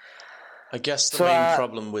 I guess the main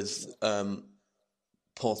problem with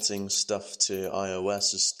porting stuff to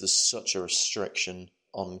iOS is there's such a restriction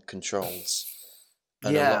on controls.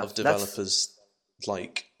 And a lot of developers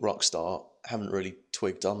like Rockstar haven't really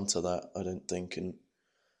twigged onto that, I don't think. And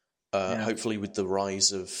hopefully with the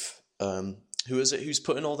rise of... who is it who's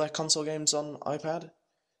putting all their console games on iPad?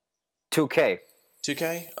 2K.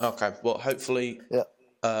 2K? Okay. Well, hopefully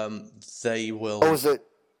they will... Or was it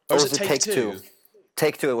Take-Two?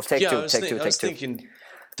 Take-Two. It was Take-Two. I was thinking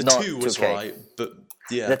the 2 was 2K. Right, but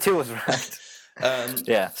yeah. The 2 was right.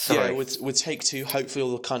 Yeah, with Take-Two, hopefully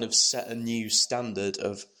they'll kind of set a new standard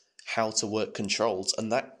of how to work controls,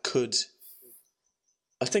 and that could.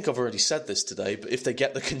 I think I've already said this today, but if they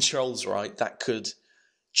get the controls right, that could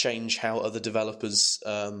change how other developers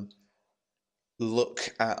look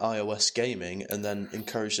at iOS gaming, and then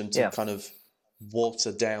encourage them to kind of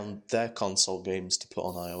water down their console games to put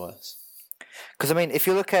on iOS. Because, I mean, if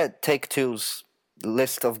you look at Take-Two's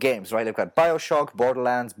list of games, right, they've got Bioshock,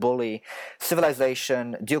 Borderlands, Bully,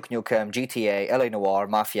 Civilization, Duke Nukem, GTA, LA Noire,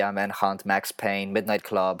 Mafia, Manhunt, Max Payne, Midnight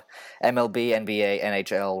Club, MLB, NBA,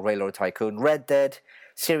 NHL, Railroad Tycoon, Red Dead,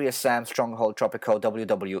 Serious Sam, Stronghold, Tropico,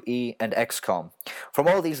 WWE, and XCOM. From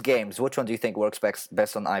all these games, which one do you think works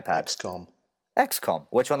best on iPad? XCOM.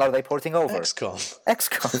 Which one are they porting over?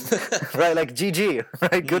 XCOM. Right, like GG.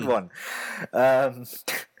 Right, good one.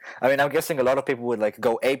 I mean, I'm guessing a lot of people would like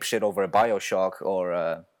go apeshit over a Bioshock or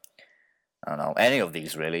I don't know, any of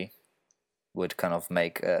these really would kind of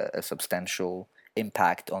make a substantial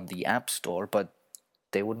impact on the App Store, but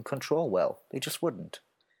they wouldn't control well. They just wouldn't.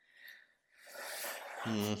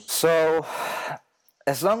 So,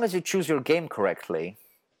 as long as you choose your game correctly,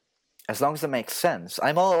 as long as it makes sense,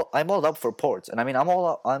 I'm all up for ports, and I mean I'm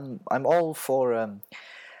all for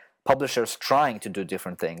publishers trying to do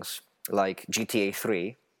different things, like GTA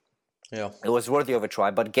 3. Yeah, it was worthy of a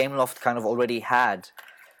try, but Gameloft kind of already had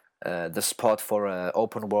the spot for an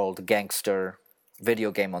open world gangster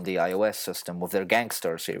video game on the iOS system with their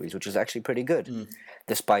Gangster series, which is actually pretty good,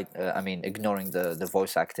 despite ignoring the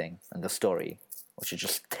voice acting and the story, which is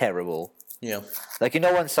just terrible. Yeah. Like,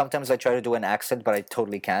 when sometimes I try to do an accent, but I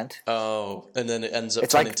totally can't. Oh, and then it ends up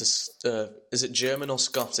turning into... is it German or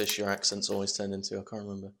Scottish your accents always turn into? I can't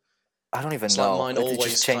remember. I don't even it's know. Like mine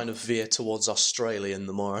always kind of veer towards Australian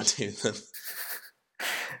the more I do them.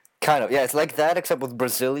 Kind of, yeah. It's like that, except with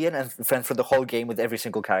Brazilian, and for the whole game with every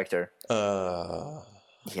single character. Yeah.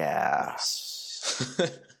 Yes.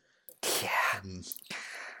 Yeah.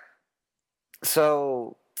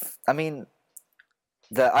 So, I mean...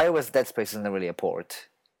 The iOS Dead Space isn't really a port.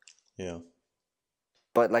 Yeah.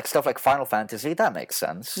 But like stuff like Final Fantasy, that makes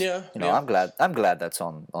sense. Yeah. I'm glad that's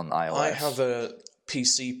on iOS. I have a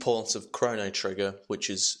PC port of Chrono Trigger, which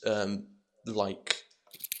is like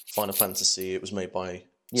Final Fantasy. It was made by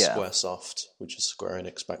Squaresoft, which is Square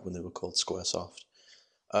Enix back when they were called Squaresoft.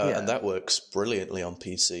 And that works brilliantly on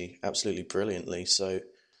PC, absolutely brilliantly. So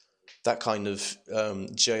that kind of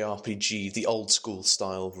JRPG, the old school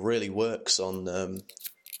style, really works on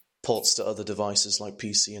ports to other devices like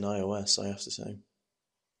PC and iOS, I have to say.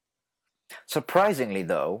 Surprisingly,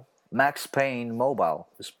 though, Max Payne Mobile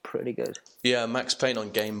is pretty good. Yeah, Max Payne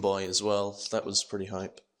on Game Boy as well. That was pretty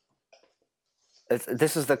hype.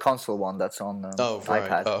 This is the console one that's on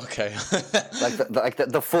iPad. Oh, okay. like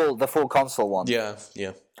the full console one. Yeah.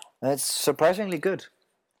 It's surprisingly good.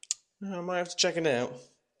 I might have to check it out.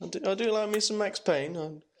 I do like me some Max Payne.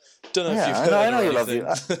 I don't know if you've heard. I know you love you.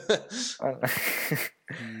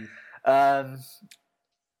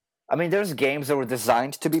 I mean, there's games that were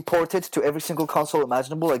designed to be ported to every single console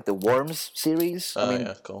imaginable, like the Worms series. Yeah,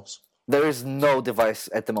 of course. There is no device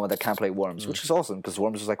at the moment that can play Worms, which is awesome, because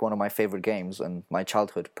Worms is like one of my favorite games and my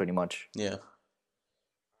childhood, pretty much. Yeah.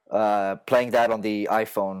 Playing that on the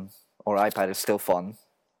iPhone or iPad is still fun.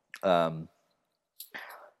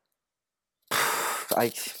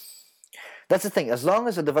 That's the thing. As long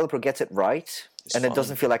as the developer gets it right it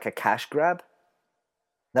doesn't feel like a cash grab,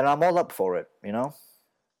 then I'm all up for it.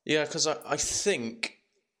 Yeah, because I think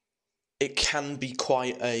it can be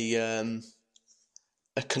quite a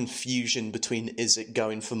confusion between, is it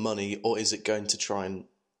going for money or is it going to try and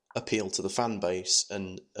appeal to the fan base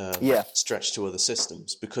and stretch to other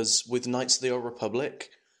systems? Because with Knights of the Old Republic,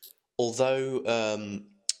 although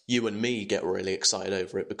you and me get really excited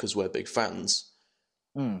over it because we're big fans,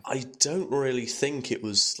 I don't really think it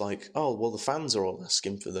was like, oh, well, the fans are all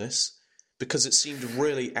asking for this, because it seemed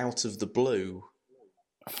really out of the blue.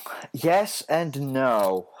 Yes and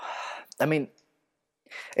no. I mean,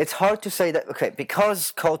 it's hard to say that, okay,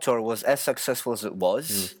 because KOTOR was as successful as it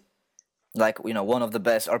was, like, one of the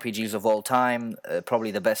best RPGs of all time,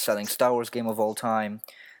 probably the best-selling Star Wars game of all time.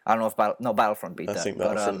 I don't know if Battlefront beat that. I think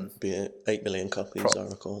Battlefront beat 8 million copies, I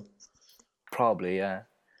recall. Probably, yeah.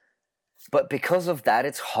 But because of that,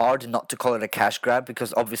 it's hard not to call it a cash grab,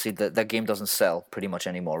 because obviously that game doesn't sell pretty much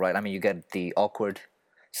anymore, right? I mean, you get the awkward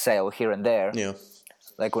sale here and there. Yeah.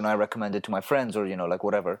 Like when I recommend it to my friends or, like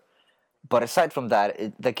whatever. But aside from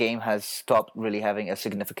that, the game has stopped really having a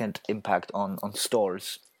significant impact on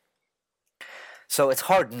stores. So it's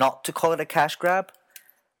hard not to call it a cash grab.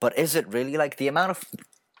 But is it really? Like, the amount of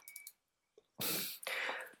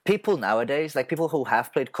people nowadays, like people who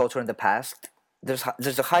have played KOTOR in the past,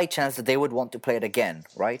 there's a high chance that they would want to play it again,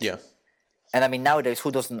 right? Yeah. And I mean, nowadays,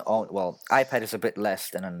 who doesn't own? Well, iPad is a bit less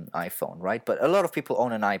than an iPhone, right? But a lot of people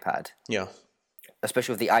own an iPad, Yeah.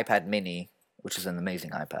 especially with the iPad Mini, which is an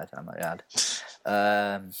amazing iPad, I might add.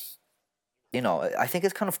 I think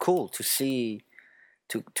it's kind of cool to see,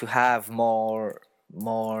 to have more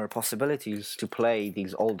possibilities to play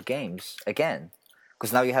these old games again,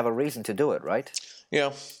 because now you have a reason to do it, right?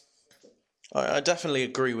 Yeah. I definitely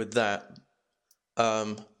agree with that.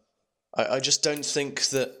 I just don't think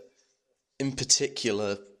that, in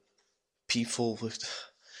particular, people would...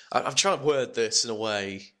 I'm trying to word this in a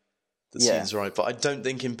way that seems right, but I don't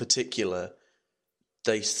think in particular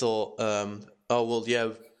they thought,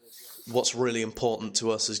 what's really important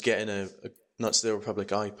to us is getting a Knights of the Republic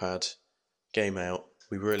iPad game out.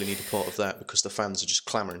 We really need a port of that because the fans are just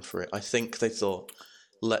clamouring for it. I think they thought,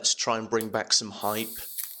 let's try and bring back some hype,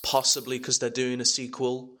 possibly because they're doing a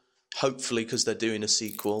sequel, hopefully because they're doing a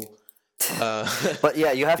sequel. But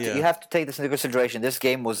yeah, you have to take this into consideration. This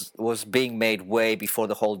game was being made way before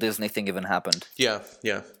the whole Disney thing even happened. Yeah.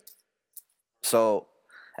 So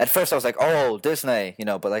at first I was like, "Oh, Disney,"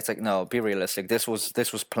 but it's like, no, be realistic. This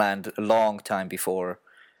was planned a long time before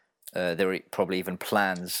there were probably even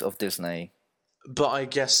plans of Disney. But I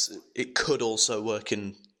guess it could also work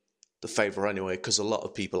in the favour anyway, because a lot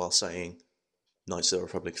of people are saying Knights of the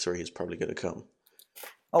Republic 3 is probably going to come.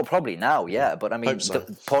 Oh, probably now, yeah. But I mean,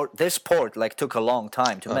 this port took a long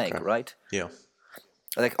time to make, right? Yeah.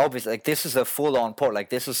 Obviously, this is a full-on port.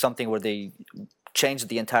 This is something where they changed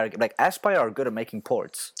the entire... Aspyr are good at making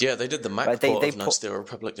ports. Yeah, they did the Mac port of Knights of the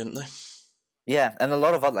Republic, didn't they? Yeah, and a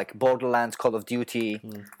lot of other, Borderlands, Call of Duty,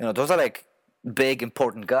 those are, big,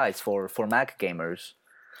 important guys for Mac gamers.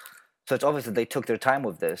 So it's obvious that they took their time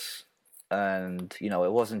with this. And,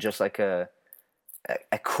 it wasn't just a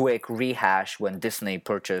quick rehash when Disney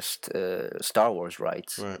purchased Star Wars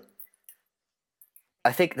rights. Right.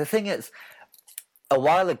 I think the thing is, a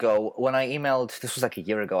while ago when I emailed, this was a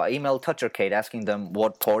year ago, I emailed TouchArcade asking them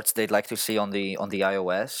what ports they'd like to see on the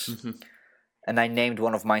iOS. Mm-hmm. And I named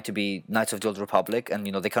one of mine to be Knights of the Old Republic, and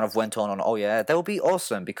they kind of went on, oh yeah, that would be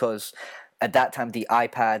awesome, because at that time the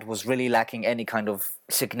iPad was really lacking any kind of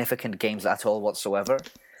significant games at all whatsoever.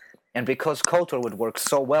 And because KOTOR would work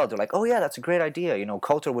so well, they're like, oh yeah, that's a great idea.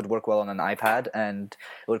 KOTOR would work well on an iPad, and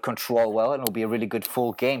it would control well, and it would be a really good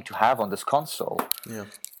full game to have on this console. Yeah.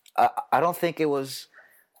 I don't think it was...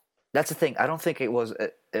 That's the thing. I don't think it was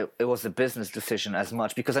a business decision as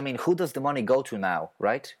much, because, I mean, who does the money go to now,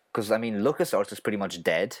 right? Because, I mean, LucasArts is pretty much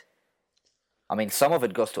dead. I mean, some of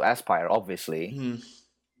it goes to Aspyr, obviously,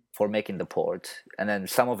 for making the port, and then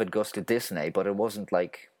some of it goes to Disney, but it wasn't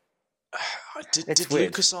like... Did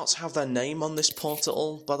LucasArts have their name on this port at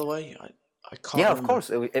all, by the way? I can't Yeah, remember. of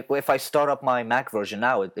course. If I start up my Mac version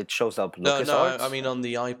now, it shows up LucasArts. No, I mean on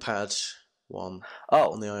the iPad one.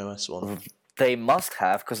 Oh. On the iOS one. They must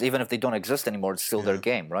have, because even if they don't exist anymore, it's still their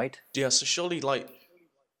game, right? Yeah, so surely,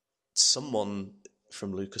 someone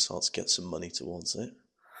from LucasArts gets some money towards it.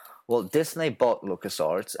 Well, Disney bought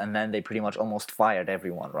LucasArts, and then they pretty much almost fired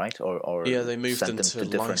everyone, right? Or yeah, they moved sent into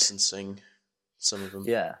them to licensing some of them.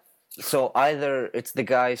 Yeah. So either it's the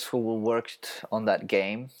guys who worked on that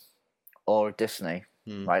game, or Disney,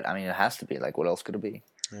 right? I mean, it has to be. What else could it be?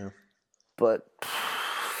 Yeah. But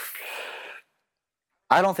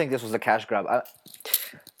I don't think this was a cash grab.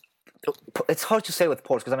 It's hard to say with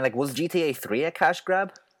ports, because, I mean, was GTA 3 a cash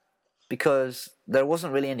grab? Because there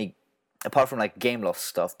wasn't really any, apart from, Gameloft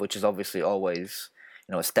stuff, which is obviously always,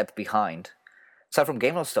 a step behind. Aside from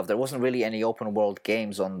Gameloft stuff, there wasn't really any open world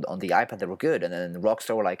games on the iPad that were good. And then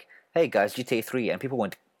Rockstar were like, hey guys, GTA 3, and people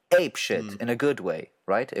went ape shit in a good way,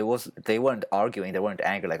 right? They weren't arguing, they weren't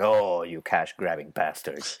angry, oh, you cash grabbing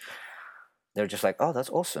bastards. They're just like, oh, that's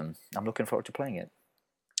awesome. I'm looking forward to playing it.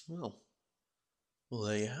 Well,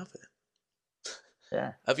 there you have it.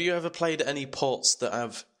 Yeah. Have you ever played any ports that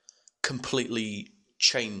have completely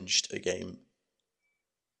changed a game?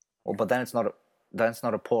 Well, but then it's not a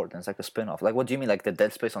port. Then it's a spin-off. What do you mean, the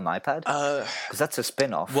Dead Space on iPad? Because that's a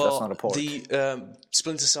spin-off. Well, that's not a port. The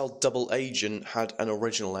Splinter Cell Double Agent had an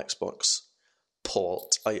original Xbox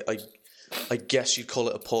port. I guess you'd call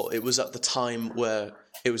it a port. It was at the time where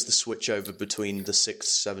it was the switchover between the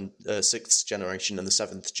sixth generation and the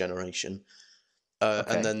seventh generation.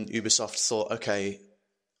 Okay. And then Ubisoft thought, okay,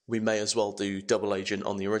 we may as well do Double Agent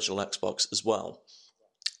on the original Xbox as well.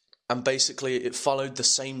 And basically it followed the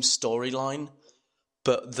same storyline,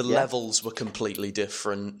 but the levels were completely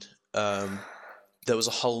different. There was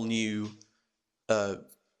a whole new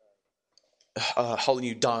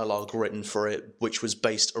dialogue written for it, which was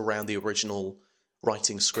based around the original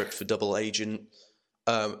writing script for Double Agent.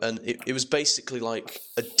 And it was basically like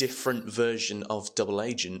a different version of Double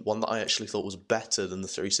Agent, one that I actually thought was better than the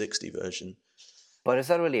 360 version. But is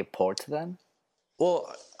that really a port then?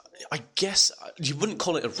 Well, I guess you wouldn't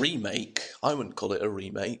call it a remake. I wouldn't call it a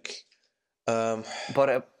remake.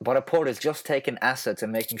 But a port is just taking assets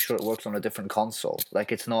and making sure it works on a different console.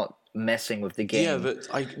 Like, it's not messing with the game. Yeah, but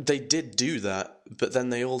they did do that, but then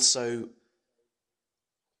they also...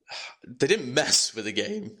 They didn't mess with the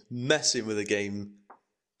game. Messing with the game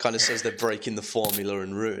kind of says they're breaking the formula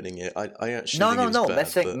and ruining it. I actually think it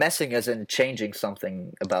was bad, messing as in changing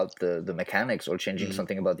something about the mechanics or changing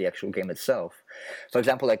something about the actual game itself. For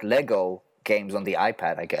example, like Lego games on the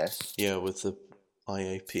iPad, I guess. Yeah, with the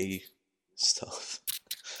IAP stuff.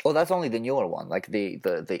 Well, that's only the newer one. Like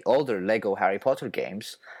the older Lego Harry Potter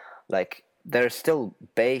games, like they're still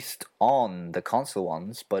based on the console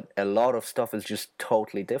ones, but a lot of stuff is just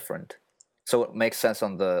totally different. So it makes sense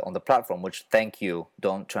on the platform, which, thank you.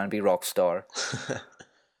 Don't try and be Rockstar.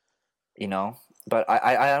 You know? But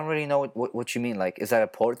I don't really know what you mean. Like, is that a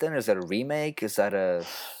port then? Is that a remake? Is that a...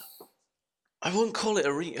 I wouldn't call it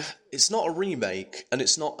it's not a remake, and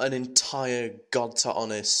it's not an entire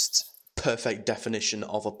God-to-honest, perfect definition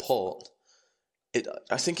of a port.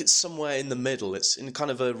 I think it's somewhere in the middle. It's in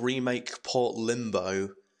kind of a remake port limbo.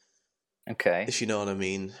 Okay. If you know what I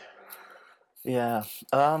mean. Yeah.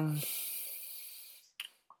 I'm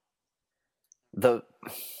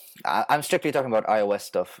strictly talking about iOS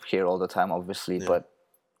stuff here all the time, obviously, but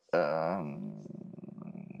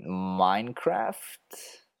Minecraft?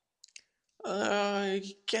 I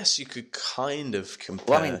guess you could kind of compare.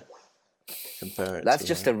 Well, I mean, compare it. That's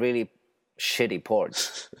just a really shitty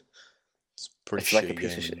port. It's a pretty shitty game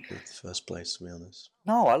in the first place, to be honest.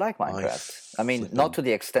 No, I like Minecraft. I mean, not to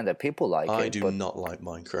the extent that people like it. I do not like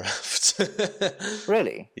Minecraft.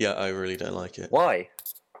 Really? Yeah, I really don't like it. Why?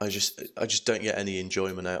 I just don't get any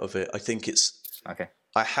enjoyment out of it. I think it's... Okay.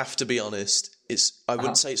 I have to be honest. I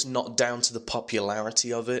wouldn't say it's not down to the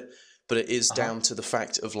popularity of it, but it is down to the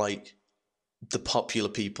fact of, like, the popular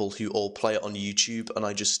people who all play it on YouTube, and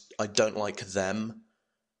I don't like them.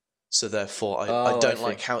 So therefore, I don't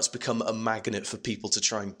like how it's become a magnet for people to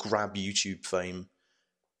try and grab YouTube fame.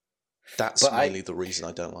 That's mainly the reason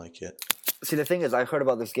I don't like it. See, the thing is, I heard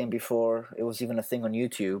about this game before it was even a thing on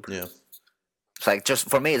YouTube. Yeah. It's like, just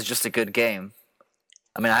for me, it's just a good game.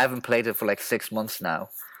 I mean, I haven't played it for like 6 months now.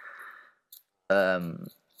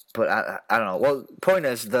 But I don't know. Well, point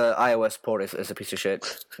is, the iOS port is a piece of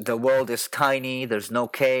shit. The world is tiny. There's no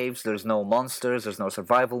caves. There's no monsters. There's no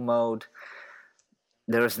survival mode.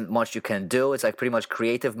 There isn't much you can do. It's like pretty much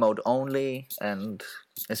creative mode only, and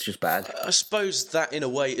it's just bad. I suppose that, in a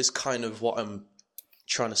way, is kind of what I'm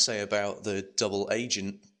trying to say about the Double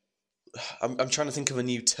Agent. I'm trying to think of a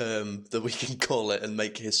new term that we can call it and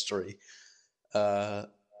make history.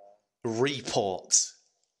 Report.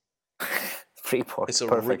 Report. It's a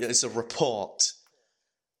report.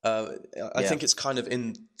 I think it's kind of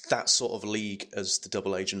in that sort of league as the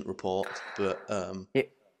Double Agent report, but in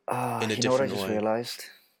a different way. You know what I just realized?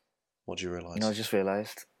 What did you realize? I just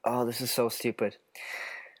realized. Oh, this is so stupid.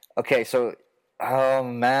 Okay, so... Oh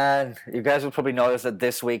man, you guys will probably notice that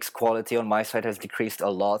this week's quality on my side has decreased a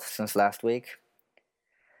lot since last week.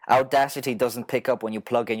 Audacity doesn't pick up when you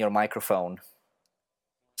plug in your microphone.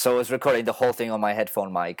 So it's recording the whole thing on my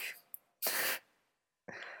headphone mic.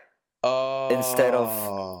 Instead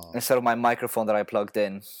of my microphone that I plugged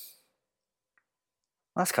in.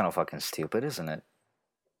 That's kind of fucking stupid, isn't it?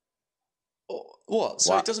 What?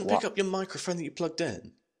 So it doesn't pick up your microphone that you plugged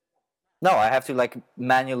in? No, I have to like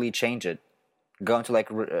manually change it. Go into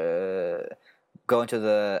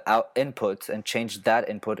the input and change that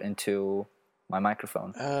input into my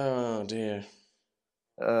microphone. Oh dear.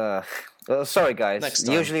 Sorry guys.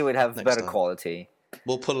 Usually we'd have better quality.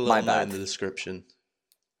 We'll put a little note in the description.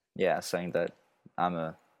 Yeah, saying that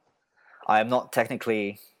I am not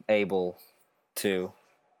technically able to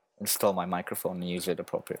install my microphone and use it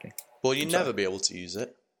appropriately. Well, you'd never be able to use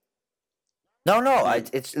it. No,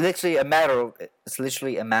 it's literally a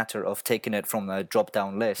matter of taking it from a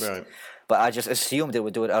drop-down list. Right. But I just assumed it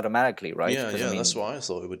would do it automatically, right? Yeah, that's what I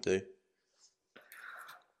thought it would do.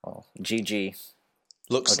 Oh, GG.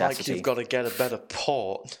 Looks Audacity. like you've got to get a better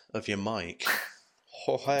port of your mic.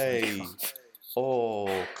 Oh, hey. Oh,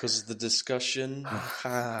 because of the discussion.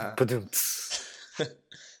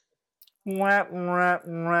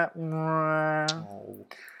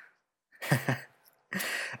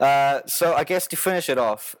 So I guess to finish it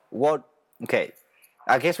off,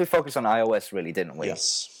 I guess we focused on iOS, really, didn't we?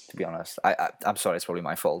 Yes. To be honest, I'm sorry, it's probably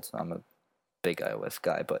my fault. I'm a big iOS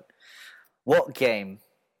guy, but what game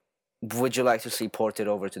would you like to see ported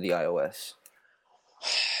over to the iOS?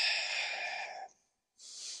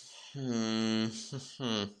 Hmm.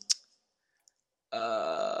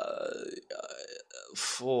 uh,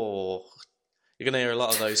 for you're gonna hear a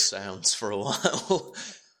lot of those sounds for a while.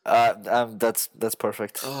 That's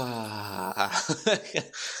perfect. I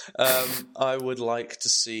would like to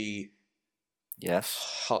see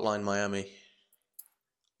Yes. Hotline Miami.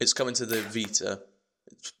 It's coming to the Vita.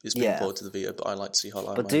 It's being Yeah. ported to the Vita, but I like to see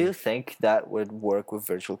Hotline But do Miami. you think that would work with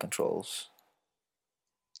virtual controls?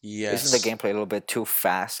 Yes. Isn't the gameplay a little bit too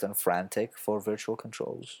fast and frantic for virtual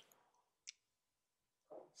controls?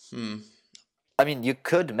 I mean, you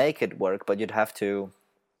could make it work, but you'd have to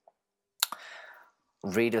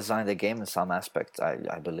redesign the game in some aspects,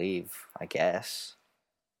 I believe, I guess.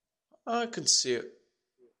 I can see it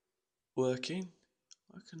working.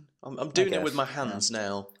 I'm doing it with my hands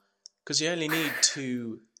now, because you only need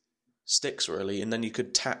 2 sticks really, and then you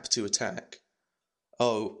could tap to attack.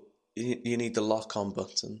 Oh, you need the lock on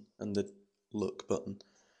button and the look button.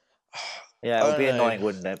 Yeah, it would be annoying,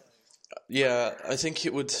 wouldn't it? Yeah, I think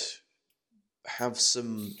it would have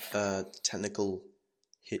some technical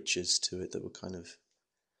hitches to it that would kind of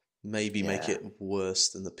maybe make it worse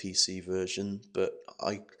than the PC version, but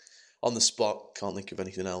I, on the spot, can't think of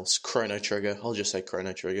anything else. Chrono Trigger. I'll just say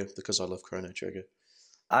Chrono Trigger because I love Chrono Trigger.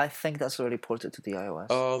 I think that's already ported to the iOS.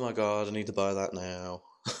 Oh my god, I need to buy that now.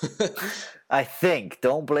 I think.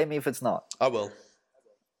 Don't blame me if it's not. I will.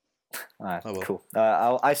 Alright, I will. cool.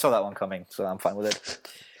 I saw that one coming, so I'm fine with it.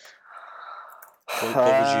 What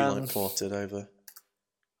would you like ported over?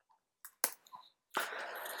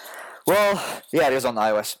 Well, yeah, it is on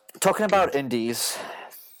iOS. Talking about indies,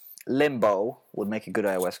 Limbo would make a good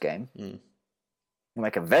iOS game. Would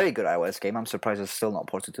make a very good iOS game. I'm surprised it's still not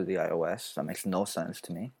ported to the iOS. That makes no sense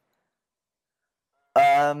to me.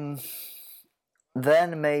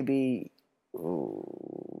 Then maybe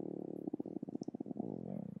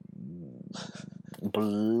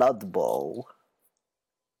Blood Bowl.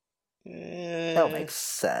 That'll make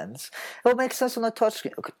sense. It'll make sense on a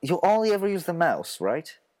touchscreen. You only ever use the mouse,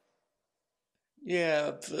 right?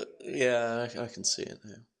 Yeah, but yeah, I can see it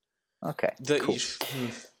now. Okay, cool.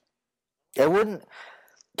 It wouldn't.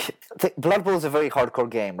 Blood Bowl is a very hardcore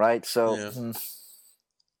game, right? So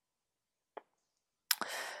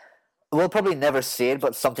we'll probably never see it,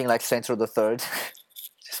 but something like Saints Row the Third,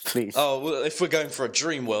 just please. Oh well, if we're going for a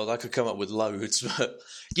dream world, I could come up with loads, but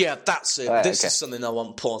yeah, that's it. This is something I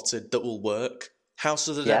want ported that will work. House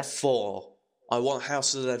of the Dead 4. I want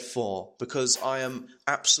House of the Dead 4 because I am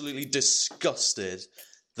absolutely disgusted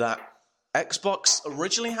that Xbox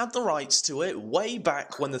originally had the rights to it way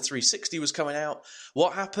back when the 360 was coming out.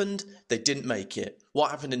 What happened? They didn't make it.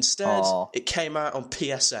 What happened instead? It came out on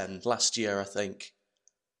PSN last year, I think.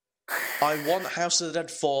 I want House of the Dead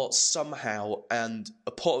 4 somehow, and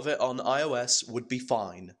a port of it on iOS would be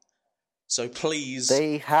fine. So please...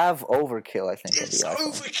 They have Overkill, I think, It's on the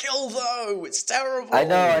iPhone. Overkill, though! It's terrible! I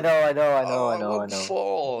know. I want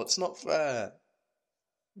 4. It's not fair.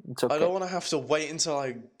 It's okay. I don't want to have to wait until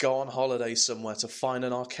I go on holiday somewhere to find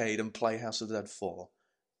an arcade and play House of the Dead 4.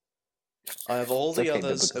 I have all the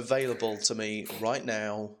others available to me right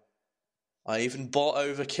now. I even bought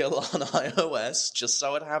Overkill on iOS just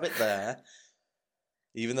so I'd have it there.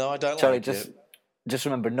 Even though I don't like it. Just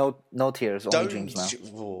remember, no tears, only dreams now.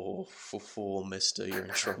 Oh, mister, you're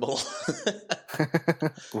in trouble.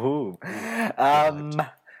 Ooh.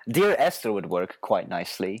 Dear Esther would work quite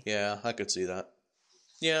nicely. Yeah, I could see that.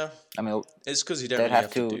 Yeah. I mean, it's because you don't really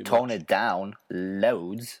have to do tone much. it down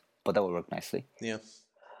loads, but that would work nicely. Yeah.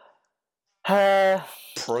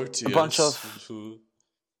 Proteus. A bunch of...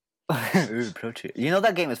 Proteus. You know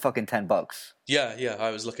that game is fucking $10. Yeah,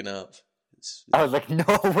 I was looking it up. I was like,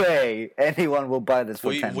 no way anyone will buy this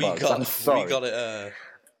for $10. I'm sorry. We got it.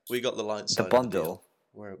 We got the light side. The bundle.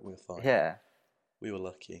 We're fine. Yeah. We were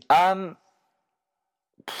lucky.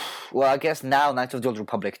 Well, I guess now Knights of the Old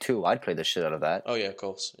Republic 2, I'd play the shit out of that. Oh yeah, of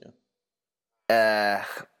course. Yeah.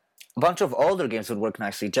 A bunch of older games would work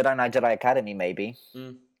nicely. Jedi Knight, Jedi Academy, maybe.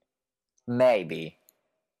 Maybe.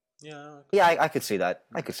 Yeah. Yeah, I could see that.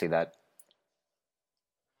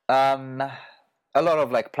 A lot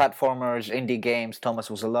of like platformers, indie games. Thomas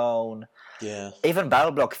Was Alone. Yeah. Even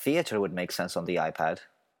BattleBlock Theater would make sense on the iPad.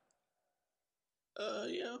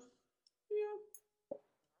 Yeah.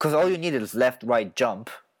 Because all you need is left, right, jump,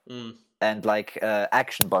 and like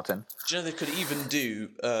action button. Do you know they could even do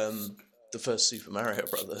the first Super Mario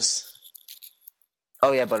Brothers?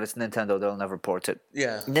 Oh yeah, but it's Nintendo. They'll never port it.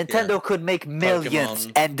 Yeah. Nintendo could make millions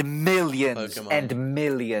and millions and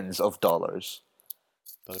millions of dollars.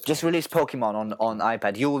 Just release Pokemon on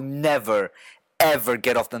iPad. You will never, ever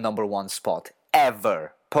get off the #1 spot.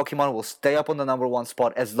 ever. Pokemon will stay up on the number 1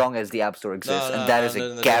 spot as long as the App Store exists, and that is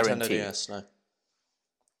a guarantee. Nintendo DS, no.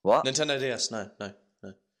 What? Nintendo DS, no.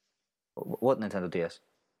 What Nintendo DS?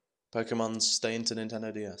 Pokemon's staying to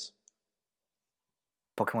Nintendo DS.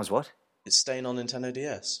 Pokemon's what? It's staying on Nintendo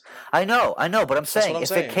DS. I know, but I'm saying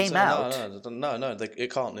it came out... No,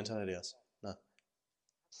 it can't Nintendo DS. No.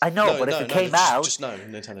 I know, but if it came out... Just no,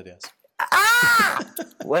 Nintendo DS. Ah!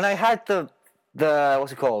 When I had the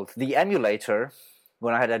what's it called? The emulator,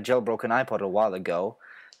 when I had a jailbroken iPod a while ago,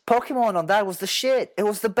 Pokemon on that was the shit. It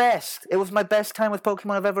was the best. It was my best time with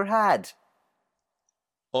Pokemon I've ever had.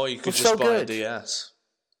 Or you could just buy a DS.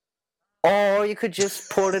 Or you could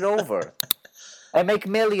just port it over and make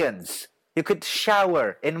millions. You could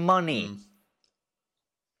shower in money.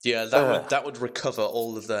 Yeah, that would recover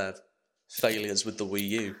all of their failures with the Wii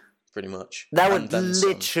U, pretty much. That would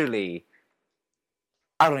literally...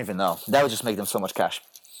 I don't even know. That would just make them so much cash.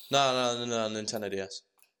 No, Nintendo DS.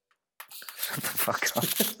 Shut the fuck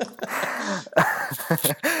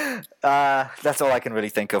up. That's all I can really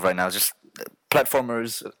think of right now. Just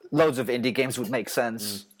platformers, loads of indie games would make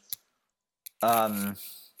sense. And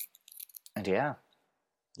yeah.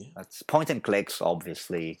 That's point and clicks,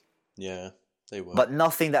 obviously. Yeah, they were. But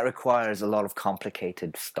nothing that requires a lot of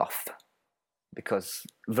complicated stuff. Because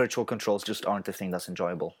virtual controls just aren't the thing that's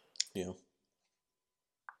enjoyable. Yeah.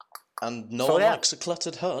 And no one likes a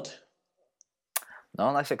cluttered HUD. No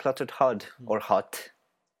one likes a cluttered HUD or hut.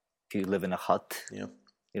 If you live in a hut, you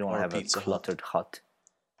don't want to have a cluttered hut.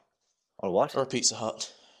 Or what? Or a Pizza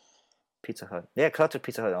Hut. Pizza Hut. Yeah, cluttered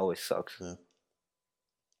Pizza Hut always sucks. Yeah.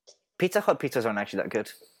 Pizza Hut pizzas aren't actually that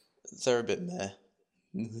good. They're a bit meh.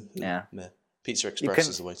 Yeah. Meh. Pizza Express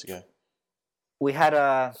is the way to go. We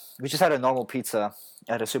just had a normal pizza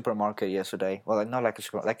at a supermarket yesterday. Well, not like a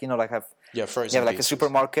supermarket, frozen. You have like a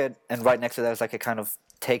supermarket, and right next to that is like a kind of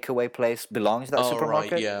takeaway place belonging to that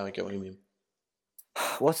supermarket. Right. Yeah, I get what you mean.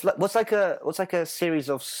 What's like a series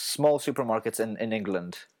of small supermarkets in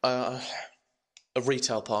England? A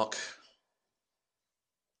retail park.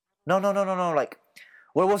 No. Like,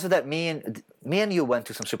 where was it that me and you went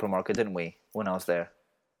to some supermarket, didn't we? When I was there.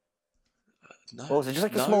 No. What was it? Just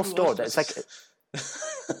like a small store. It's like.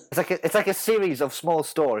 It's like a series of small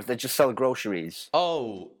stores that just sell groceries.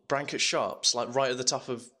 Oh, Branket Shops, like right at the top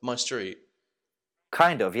of my street.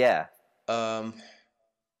 Kind of, yeah.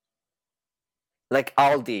 Like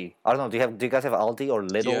Aldi. I don't know. Do you guys have Aldi or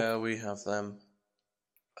Lidl? Yeah, we have them.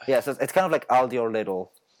 Yeah, so it's kind of like Aldi or Lidl,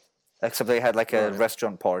 except they had like a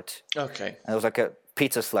restaurant part. Okay. And there was like a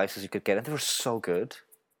pizza slices you could get, and they were so good.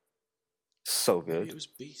 So good. Maybe it was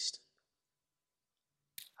Beast.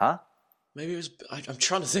 Huh? Maybe it was... I'm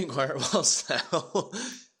trying to think where it was now.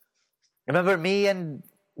 Remember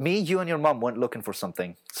you and your mom went looking for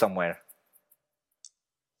something somewhere.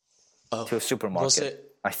 Oh, to a supermarket. Was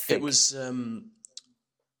it? I think. It was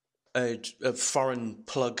a foreign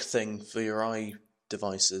plug thing for your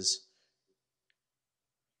iDevices.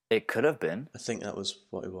 It could have been. I think that was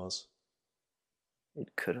what it was.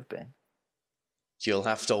 It could have been. You'll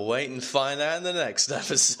have to wait and find out in the next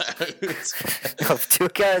episode. Of two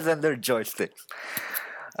guys and their joysticks.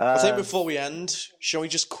 I think before we end, shall we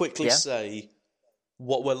just quickly say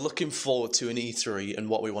what we're looking forward to in E3 and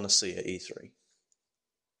what we want to see at E3?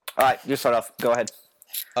 All right, you start off. Go ahead.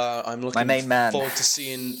 I'm looking forward to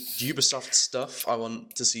seeing Ubisoft stuff. I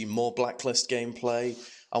want to see more Blacklist gameplay.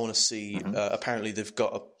 I want to see... apparently they've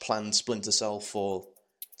got a planned Splinter Cell for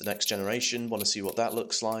the next generation. Want to see what that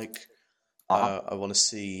looks like. I want to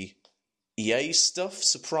see EA stuff,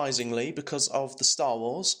 surprisingly, because of the Star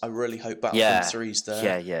Wars. I really hope Battlefront 3's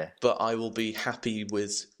there. Yeah. But I will be happy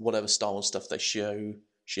with whatever Star Wars stuff they show.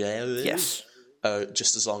 Yes.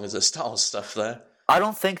 Just as long as there's Star Wars stuff there. I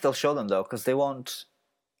don't think they'll show them, though, because they won't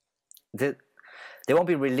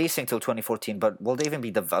be releasing till 2014, but will they even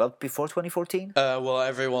be developed before 2014? Well,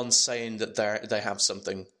 everyone's saying that they have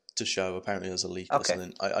something to show. Apparently there's a leak or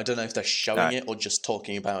something. I don't know if they're showing it or just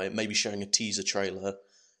talking about it, maybe showing a teaser trailer.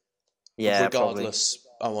 Yeah, regardless,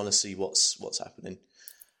 probably. I want to see what's happening.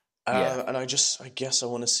 And I guess I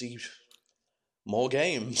want to see more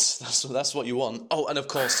games. That's what you want. Oh, and of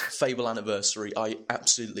course, Fable Anniversary. I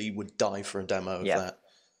absolutely would die for a demo of that.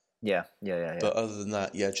 Yeah. But other than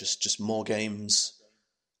that, just more games.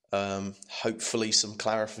 Hopefully some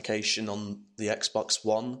clarification on the Xbox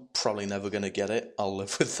One. Probably never going to get it. I'll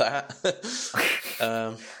live with that.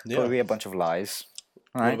 Probably a bunch of lies.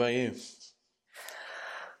 All right. What about you?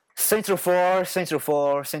 Saints Row 4,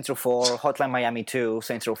 Hotline Miami 2,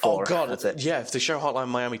 Saints Row 4. Oh god, that's it. Yeah, if they show Hotline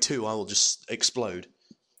Miami 2, I will just explode.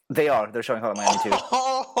 They're showing Hotline Miami 2.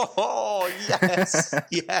 Oh, yes.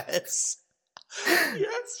 Yes.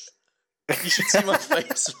 You should see my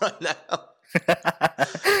face right now.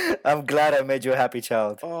 I'm glad I made you a happy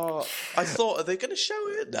child. Oh, I thought, are they going to show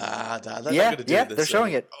it? Nah, they're not Yeah, going to do yeah, this. they're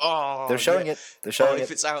showing it. Oh, They're showing yeah. it. They're showing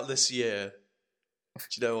if it. it's out this year, do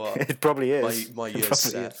you know what? It probably is. My It year's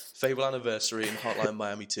probably set. is. Fable Anniversary and Hotline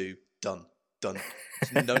Miami 2. Done.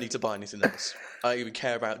 No need to buy anything else. I don't even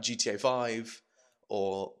care about GTA 5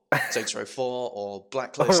 or Saints Row 4 or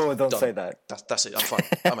Blacklist. Oh, don't Done. say that. That's it. I'm fine.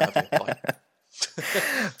 I'm happy. Bye.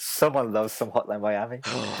 Someone loves some Hotline Miami.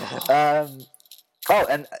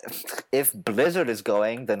 And if Blizzard is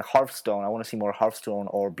going, then Hearthstone. I want to see more Hearthstone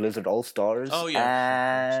or Blizzard All Stars. Oh,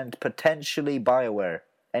 yeah. And potentially BioWare.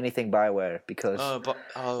 Anything BioWare, because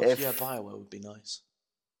BioWare would be nice.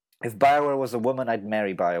 if BioWare was a woman, I'd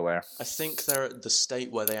marry BioWare. I think they're at the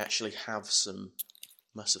state where they actually have some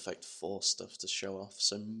Mass Effect 4 stuff to show off,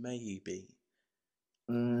 so maybe.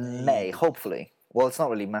 Hopefully. Well, it's not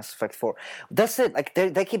really Mass Effect 4. That's it. Like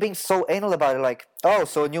they keep being so anal about it. Like, oh,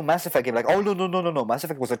 so a new Mass Effect game. Like, oh no. Mass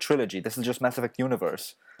Effect was a trilogy. This is just Mass Effect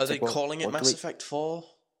Universe. Are they calling it Mass Effect 4?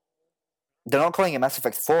 They're not calling it Mass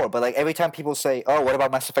Effect 4, but like every time people say, "Oh, what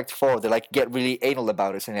about Mass Effect 4?" they like get really anal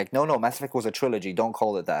about it, saying like, "No, Mass Effect was a trilogy. Don't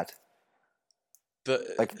call it that." But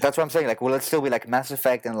like that's what I'm saying. Like, will it still be like Mass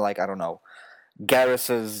Effect and like I don't know,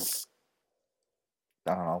 Garrus's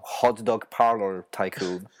hot dog parlor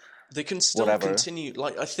tycoon? They can still continue.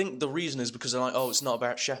 Like, I think the reason is because they're like, oh, it's not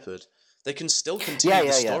about Shepard. They can still continue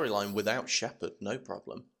the storyline without Shepard, no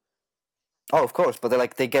problem. Oh, of course, but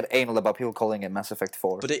they get anal about people calling it Mass Effect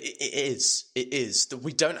 4. But it is.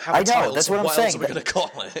 We don't have a title, that's so what what I'm else saying. are we going to call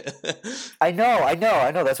it? I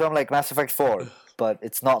know. That's why I'm like Mass Effect 4, but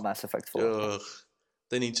it's not Mass Effect 4. Ugh.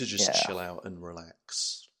 They need to just chill out and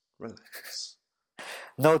relax.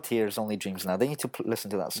 No tears, only dreams now. They need to listen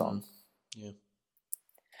to that song. Yeah.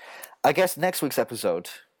 I guess next week's episode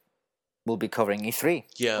will be covering E3.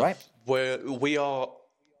 Yeah. Right? We are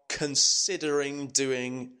considering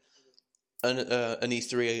doing an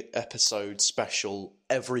E3 episode special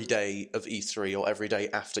every day of E3 or every day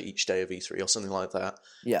after each day of E3 or something like that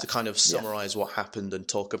to kind of summarize what happened and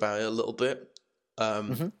talk about it a little bit.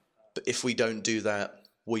 But if we don't do that,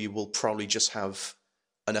 we will probably just have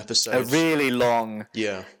an episode. A really long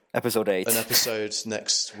episode 8. An episode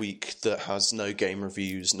next week that has no game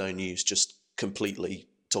reviews, no news, just completely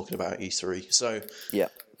talking about E3. So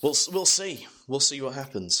we'll see. We'll see what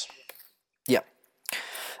happens. Yeah.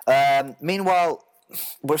 Meanwhile,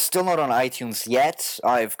 we're still not on iTunes yet.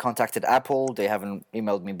 I've contacted Apple. They haven't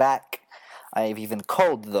emailed me back. I've even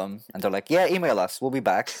called them, and they're like, "Yeah, email us. We'll be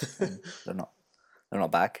back." They're not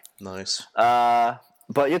back. Nice.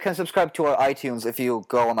 But you can subscribe to our iTunes if you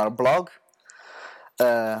go on our blog.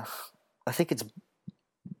 I think it's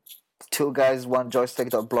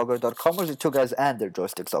 2guys1joystick.blogger.com, or is it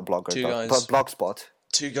 2guysandtheirjoysticks.blogger. Blogspot.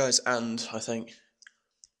 2 guys and, I think.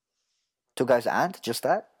 2 guys and? Just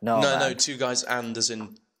that? No, 2 guys and as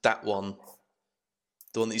in that one.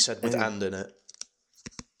 The one that you said with and in it.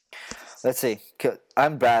 Let's see.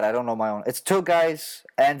 I'm bad. I don't know my own. It's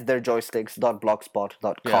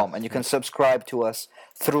 2guysandtheirjoysticks.blogspot.com, and you can subscribe to us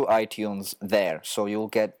through iTunes there, so you'll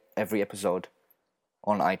get every episode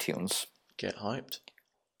on iTunes. Get hyped.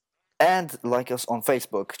 And like us on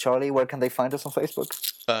Facebook. Charlie, where can they find us on Facebook?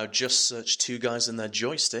 Just search 2 Guys and Their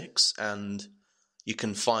Joysticks, and you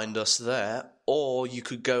can find us there. Or you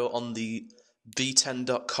could go on the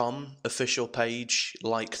b10.com official page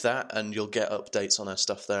like that, and you'll get updates on our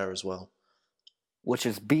stuff there as well. Which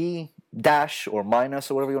is B- or minus,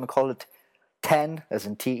 or whatever you want to call it, 10, as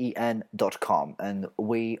in TEN.com. And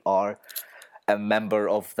we are a member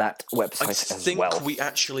of that website as well. I think we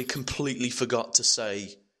actually completely forgot to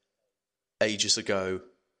say ages ago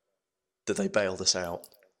that they bailed us out.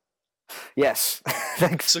 Yes.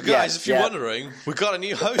 Thanks. So guys, if you're wondering, we've got a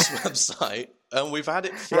new host website, and we've had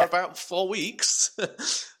it for about 4 weeks,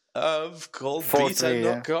 called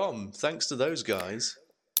b10.com. Thanks to those guys.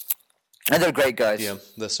 And they're great guys. Yeah,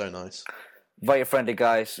 they're so nice. Very friendly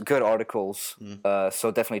guys, good articles.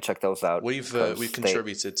 So definitely check those out. We've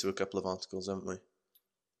contributed to a couple of articles, haven't we?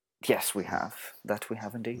 Yes, we have. That we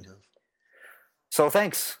have indeed. So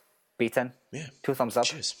thanks, B10. Yeah. 2 thumbs up.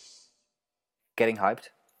 Cheers. Getting hyped.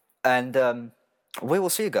 And we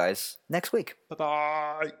will see you guys next week.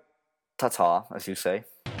 Bye-bye. Ta-ta, as you say.